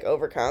had to, like,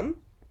 overcome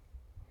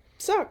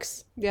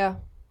sucks. Yeah.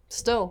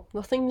 Still,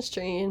 nothing's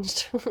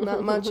changed.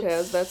 Not much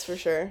has, that's for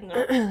sure.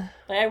 no.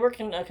 Like, I work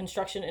in a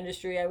construction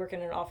industry. I work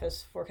in an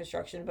office for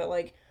construction, but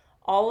like,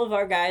 all of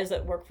our guys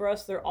that work for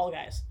us, they're all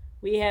guys.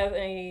 We have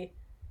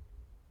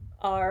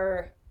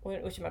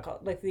what should I call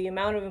it? Like, the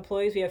amount of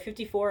employees, we have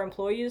 54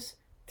 employees,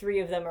 3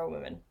 of them are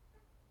women.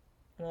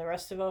 And the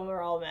rest of them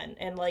are all men.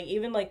 And like,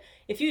 even like,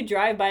 if you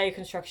drive by a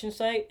construction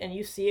site and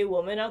you see a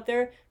woman out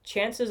there,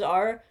 chances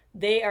are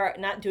they are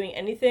not doing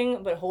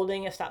anything but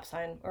holding a stop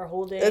sign or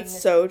holding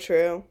It's so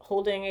true.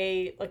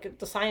 the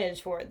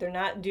signage for it. They're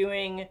not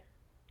doing,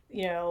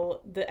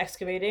 the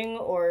excavating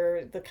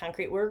or the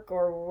concrete work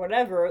or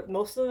whatever.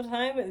 Most of the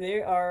time,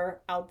 they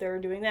are out there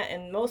doing that.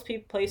 And most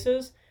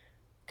places,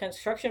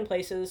 construction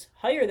places,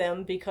 hire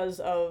them because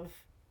of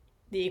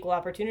the equal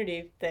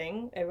opportunity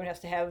thing. Everyone has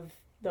to have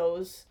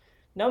those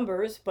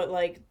numbers, but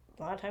like,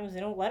 a lot of times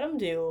they don't let them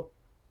do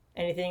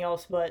anything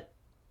else but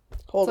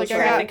Hold It's a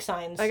like sign. traffic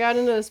signs. I got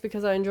into this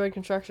because I enjoyed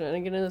construction. I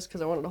didn't get into this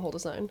because I wanted to hold a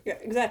sign. Yeah,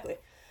 exactly.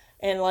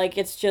 And like,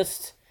 it's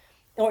just,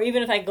 or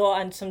even if I go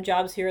on some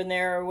jobs here and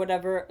there or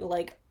whatever,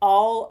 like,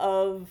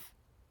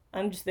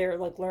 I'm just there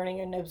like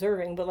learning and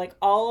observing, but like,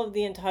 all of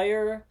the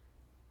entire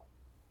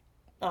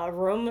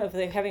room, if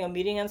they're having a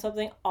meeting on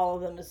something, all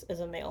of them is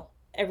a male.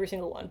 Every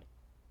single one.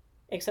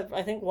 Except,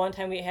 I think one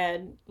time we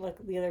had, like,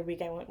 the other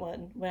week I went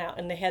out,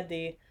 and they had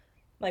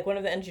one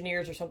of the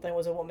engineers or something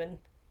was a woman.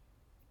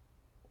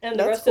 And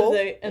the That's rest cool. of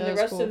the Yeah, the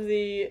that's rest cool. of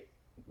the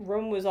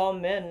room was all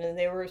men, and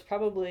there was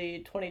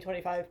probably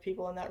 20-25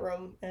 people in that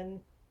room,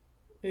 and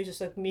it was just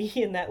like me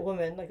and that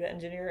woman, like the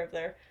engineer up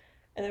there,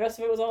 and the rest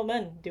of it was all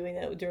men doing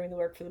the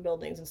work for the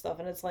buildings and stuff.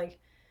 And it's like,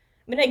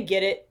 I mean, I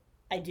get it,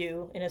 I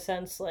do, in a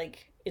sense.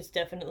 Like, it's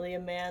definitely a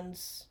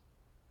man's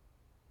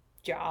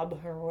job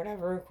or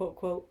whatever, quote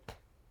quote.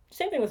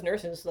 Same thing with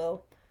nurses,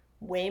 though.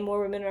 Way more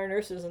women are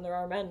nurses than there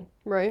are men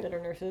Right. that are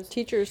nurses.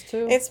 Teachers,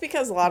 too. It's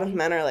because a lot of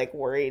men are, like,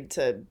 worried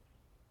to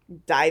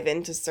dive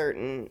into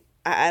certain,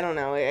 I don't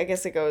know, I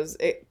guess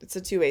it's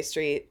a two-way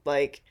street.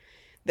 Like,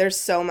 there's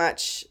so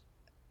much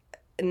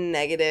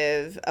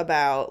negative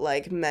about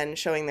like men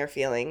showing their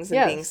feelings and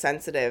Yes. being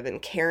sensitive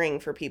and caring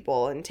for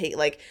people and take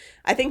like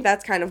I think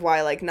that's kind of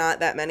why like not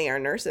that many are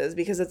nurses,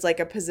 because it's like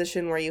a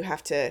position where you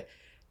have to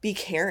be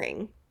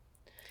caring.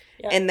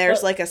 Yeah, And there's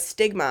but- like a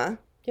stigma,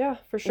 Yeah,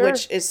 for sure.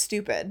 which is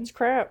stupid. It's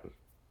crap.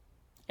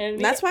 And it'd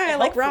be That's why I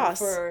like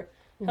Ross.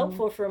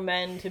 Helpful for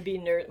men to be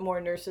more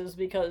nurses,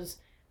 because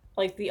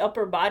like the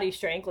upper body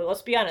strength, like,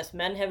 let's be honest,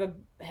 men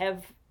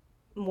have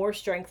more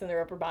strength in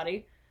their upper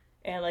body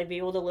and like be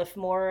able to lift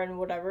more and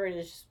whatever. It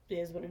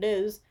is what it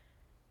is.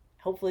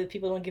 Hopefully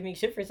people don't give me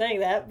shit for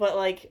saying that, but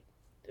like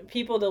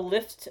people to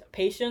lift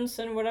patients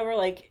and whatever,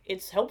 like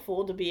it's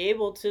helpful to be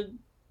able to,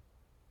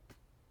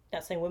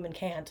 not saying women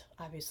can't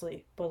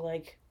obviously, but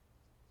like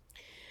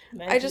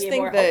men I to just be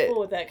think more that-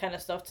 helpful with that kind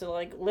of stuff, to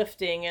like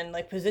lifting and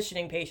like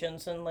positioning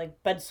patients and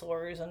like bed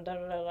sores and da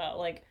da da da.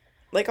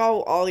 Like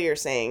all you're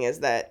saying is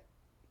that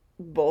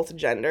both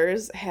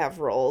genders have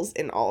roles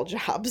in all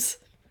jobs,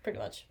 pretty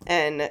much.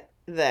 and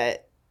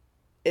that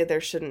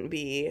there shouldn't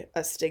be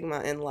a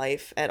stigma in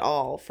life at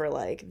all for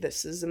like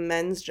this is a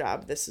men's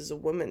job, this is a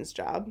woman's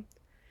job.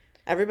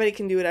 Everybody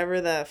can do whatever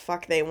the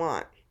fuck they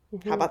want.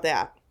 How about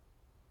that?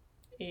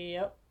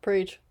 Yep.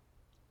 Preach.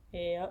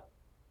 Yep.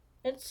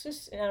 It's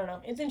just, I don't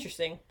know. It's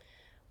interesting.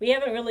 We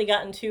haven't really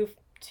gotten too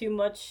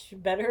much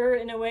better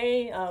in a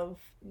way of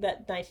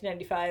that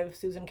 1995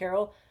 Susan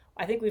Carroll.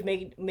 I think we've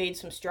made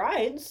some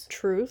strides.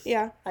 Truth.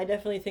 Yeah. I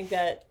definitely think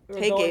that we're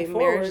Hey, going gay forward.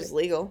 marriage is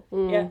legal.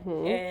 Yeah,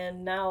 Mhm.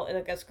 and now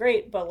like that's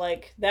great, but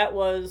like that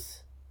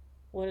was,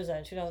 what is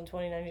that?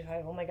 2020,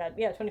 95. Oh my god,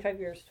 yeah, 25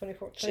 years,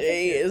 24, 26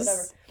 years,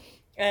 whatever. Jeez.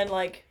 And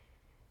like,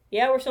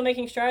 yeah, we're still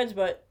making strides,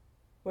 but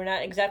we're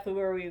not exactly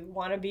where we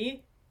want to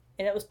be,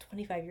 and that was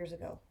 25 years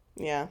ago.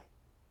 Yeah.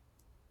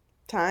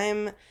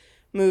 Time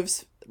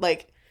moves,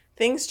 like,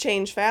 things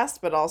change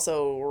fast, but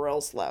also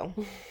real slow.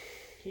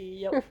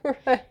 Yep.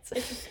 Right.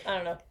 It's just, I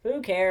don't know.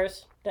 Who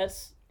cares?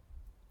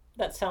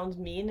 That sounds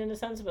mean in a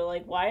sense, but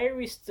like, why are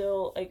we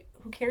still like?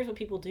 Who cares what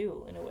people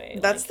do in a way?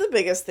 That's like, the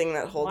biggest thing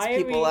that holds why are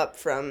people we- up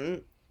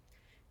from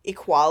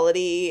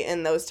equality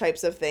and those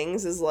types of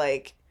things is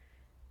like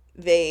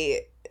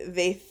they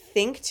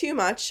think too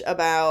much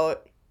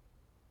about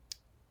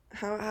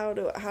how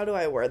do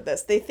I word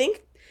this? They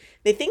think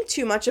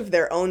too much of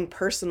their own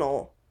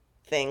personal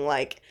thing,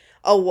 like,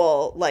 oh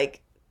well,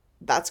 like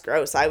that's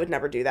gross, I would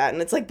never do that.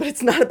 And it's like, but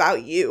it's not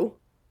about you.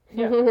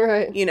 Yeah.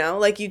 Right. You know,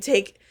 like you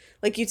take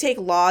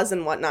laws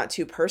and whatnot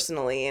too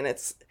personally, and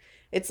it's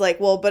like,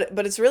 well, but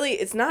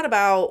it's not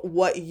about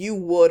what you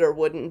would or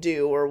wouldn't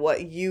do or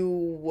what you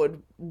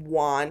would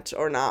want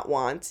or not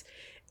want.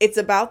 It's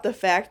about the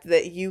fact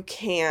that you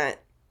can't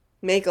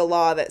make a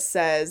law that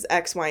says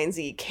X, Y, and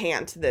Z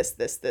can't this.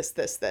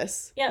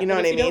 Yeah, You know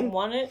but what I if you mean? don't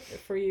want it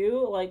for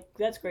you, like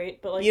that's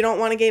great, but like You don't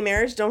want a gay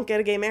marriage? Don't get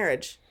a gay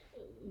marriage.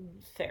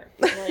 fair.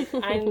 Like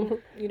I'm,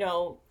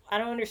 I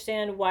don't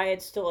understand why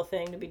it's still a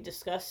thing to be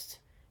discussed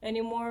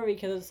anymore,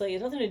 because it's like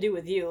it's nothing to do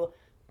with you.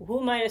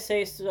 Who am I to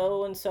say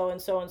so and so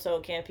and so and so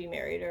can't be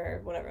married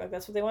or whatever? Like,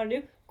 that's what they want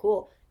to do.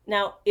 Cool.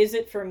 Now, is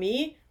it for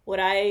me? Would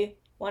I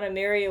want to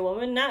marry a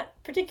woman? Not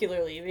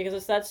particularly,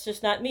 because that's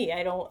just not me.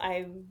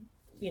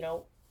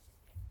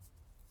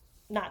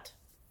 Not.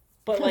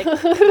 But like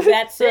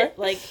that's it.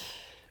 Like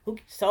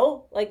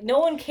like no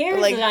one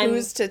cares Like, that I'm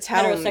who's to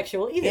tell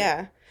heterosexual either.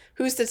 Yeah.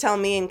 Who's to tell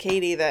me and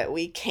Katie that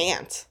we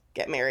can't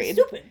get married?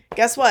 Stupid.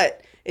 Guess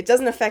what? It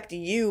doesn't affect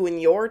you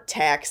and your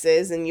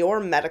taxes and your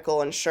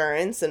medical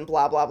insurance and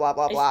blah, blah, blah,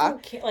 blah, I just blah.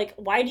 don't care. Like,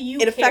 why do you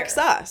It care? affects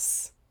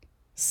us.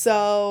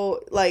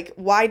 So, like,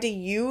 why do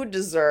you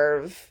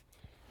deserve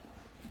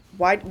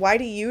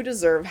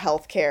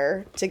health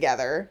care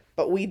together,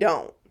 but we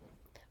don't?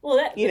 Well,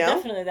 that You know?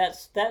 definitely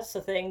that's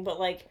the thing. But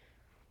like,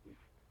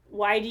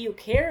 why do you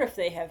care if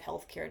they have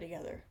health care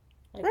together?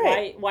 Like,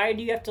 Right. why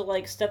do you have to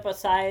like step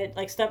outside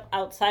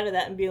of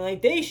that and be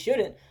like they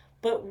shouldn't?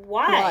 But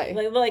why?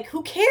 Why? Like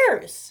who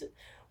cares?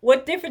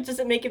 What difference does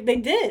it make if they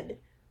did?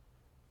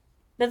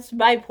 That's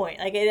my point.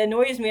 Like it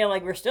annoys me. I'm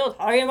like, we're still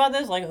talking about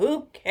this. Like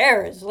who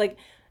cares? Like,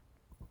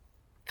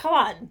 come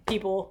on,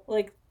 people.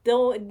 Like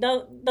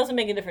doesn't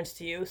make a difference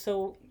to you.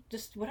 So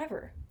just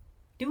whatever.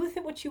 Do with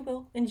it what you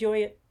will. Enjoy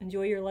it.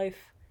 Enjoy your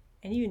life,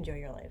 and you enjoy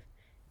your life,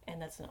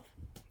 and that's enough.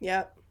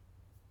 Yep.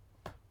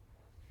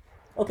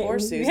 Okay. Poor we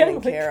Susan have,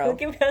 and Carol.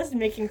 Look at us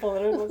making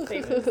political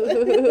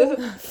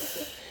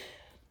statements.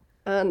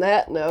 On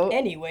that note,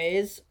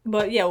 Anyways,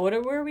 but yeah, where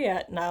are we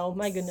at now?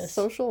 My goodness.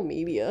 social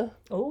media.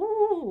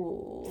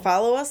 Oh.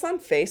 Follow us on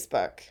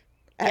Facebook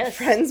at Yes.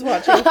 Friends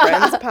Watching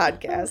Friends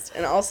Podcast,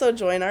 and also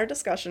join our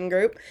discussion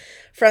group,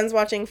 Friends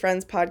Watching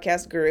Friends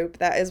Podcast group.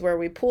 That is where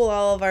we pool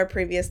all of our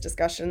previous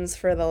discussions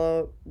for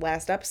the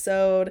last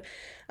episode.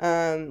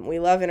 We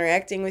love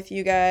interacting with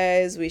you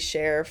guys. We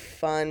share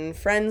fun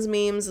Friends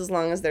memes as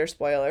long as they're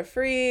spoiler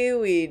free.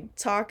 We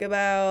talk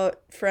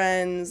about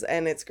Friends,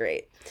 and it's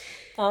great.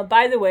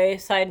 By the way,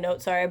 side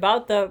note, sorry,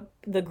 about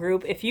the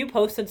group, if you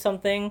posted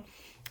something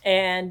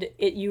and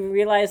you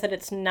realize that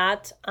it's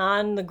not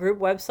on the group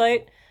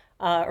website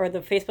or the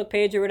Facebook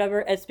page or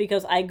whatever, it's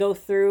because I go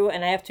through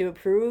and I have to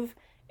approve,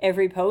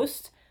 every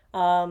post.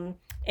 And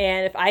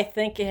if I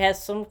think it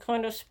has some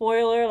kind of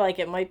spoiler, like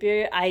it might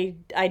be,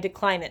 I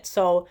decline it.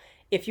 So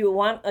if you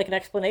want like an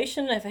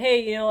explanation of,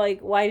 hey, you know, like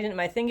why didn't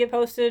my thing get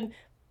posted,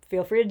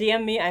 feel free to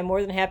DM me. I'm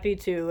more than happy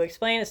to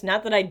explain. It's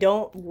not that I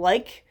don't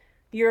like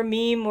your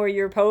meme or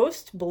your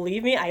post.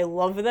 Believe me, I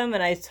love them,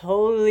 and I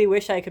totally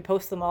wish I could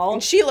post them all.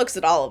 And she looks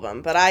at all of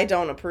them, but I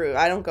don't approve.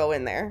 I don't go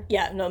in there.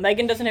 Yeah, no,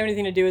 Megan doesn't have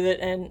anything to do with it,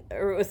 and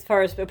or as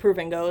far as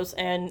approving goes.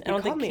 And I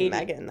don't think me Katie...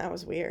 Megan. That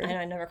was weird. I know,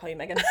 I never call you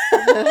Megan.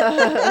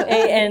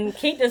 And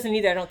Kate doesn't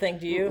either, I don't think,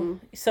 do you?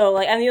 Mm-hmm. So,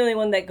 like, I'm the only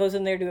one that goes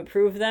in there to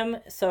approve them.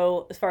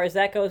 So, as far as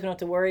that goes, we don't have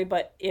to worry.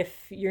 But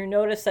if you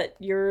notice that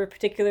your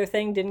particular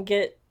thing didn't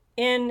get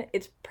in,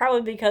 it's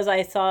probably because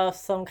I saw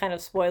some kind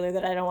of spoiler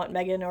that I don't want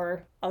Megan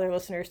or other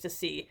listeners to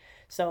see.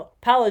 So,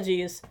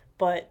 apologies,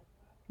 but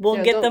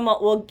we'll get them.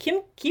 We'll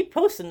keep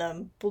posting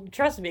them.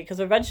 Trust me,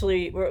 because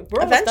eventually we're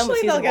almost done with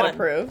season they'll get 1.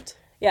 Approved.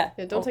 Yeah,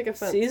 don't take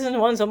offense. Season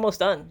 1's almost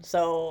done,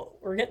 so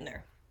we're getting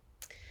there.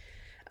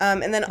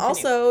 And then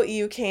also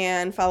you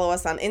can follow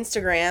us on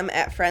Instagram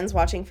at Friends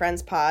Watching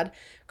Friends Pod.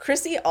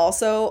 Chrissy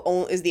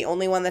also is the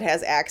only one that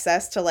has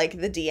access to like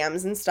the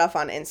DMs and stuff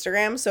on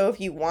Instagram. So if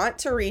you want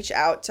to reach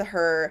out to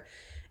her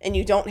and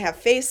you don't have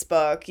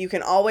Facebook, you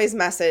can always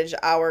message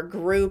our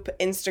group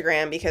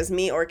Instagram because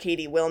me or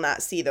Katie will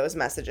not see those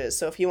messages.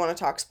 So if you want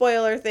to talk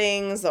spoiler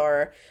things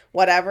or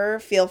whatever,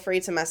 feel free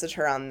to message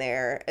her on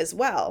there as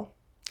well.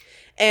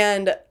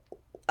 And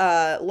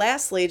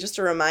lastly, just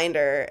a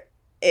reminder,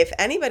 if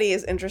anybody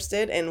is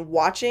interested in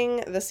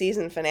watching the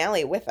season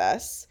finale with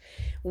us,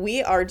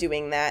 we are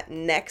doing that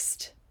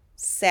next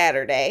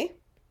Saturday.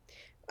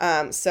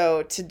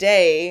 So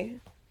today,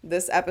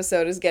 this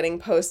episode is getting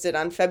posted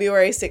on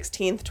February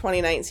 16th,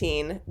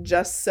 2019,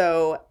 just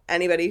so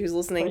anybody who's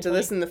listening to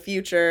this in the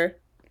future...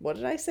 What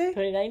did I say?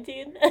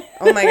 2019?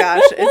 Oh my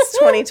gosh, it's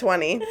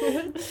 2020.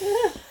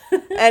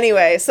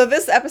 Anyway, so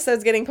this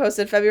episode's getting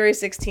posted February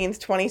 16th,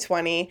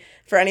 2020,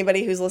 for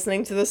anybody who's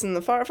listening to this in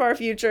the far, far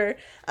future.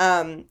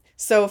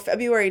 So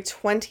February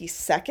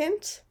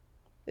 22nd,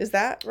 is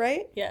that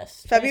right?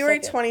 Yes. February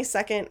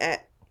 22nd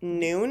at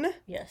noon.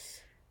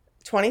 Yes.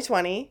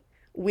 2020.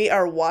 We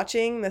are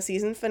watching the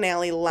season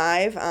finale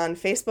live on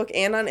Facebook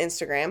and on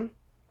Instagram.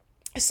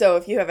 So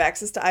if you have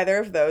access to either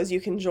of those, you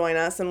can join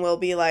us and we'll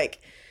be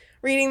like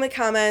reading the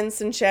comments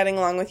and chatting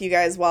along with you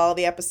guys while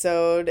the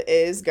episode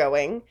is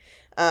going.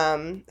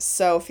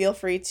 So feel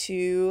free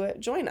to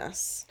join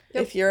us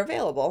if you're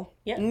available.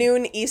 Yep.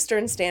 Noon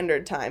Eastern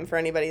Standard Time for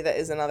anybody that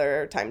is in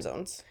other time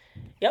zones.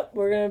 Yep,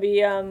 we're going to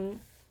be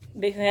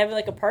basically having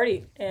like a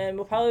party, and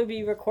we'll probably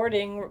be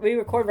recording. We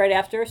record right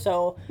after,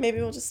 so... Maybe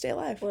we'll just stay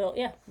live. Well,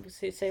 yeah, we'll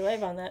stay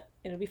live on that.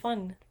 It'll be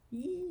fun.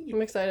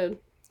 I'm excited.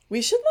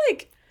 We should,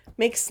 like...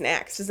 make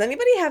snacks. Does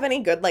anybody have any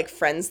good like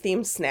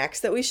Friends-themed snacks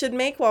that we should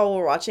make while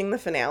we're watching the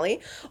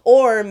finale?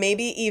 Or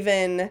maybe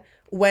even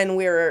when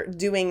we're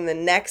doing the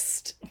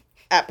next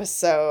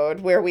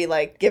episode where we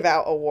like give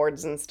out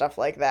awards and stuff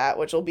like that,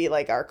 which will be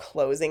like our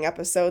closing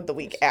episode the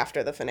week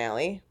after the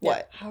finale. Yeah.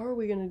 What? How are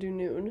we going to do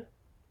noon?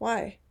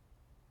 Why?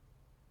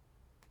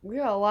 We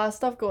got a lot of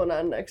stuff going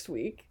on next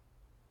week.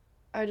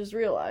 I just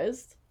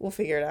realized. We'll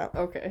figure it out.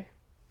 Okay.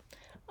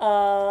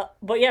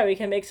 But yeah, we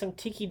can make some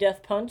Tiki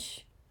Death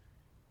Punch.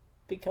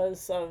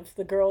 Because of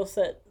the girls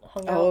that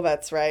hung out. Oh,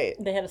 that's right.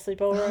 They had a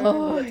sleepover.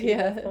 Oh,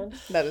 yeah.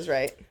 That is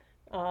right.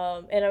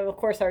 And of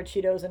course our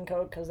Cheetos and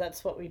Coke, because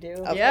that's what we do.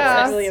 Of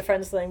Yeah. It's not really a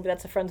Friends thing, but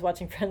that's a Friends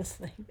Watching Friends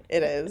thing.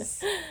 It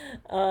is.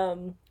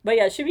 But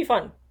yeah, it should be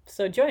fun.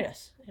 So join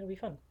us. It'll be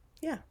fun.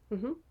 Yeah.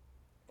 Mm-hmm.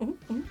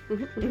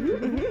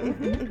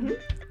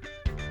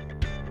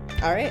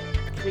 All right.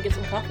 Can we get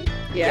some coffee?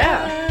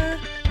 Yeah.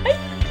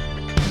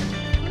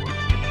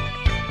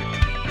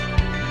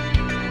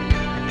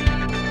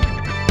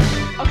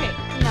 Okay,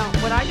 now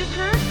what I just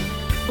heard,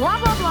 blah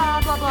blah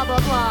blah blah blah blah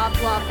blah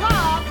blah blah.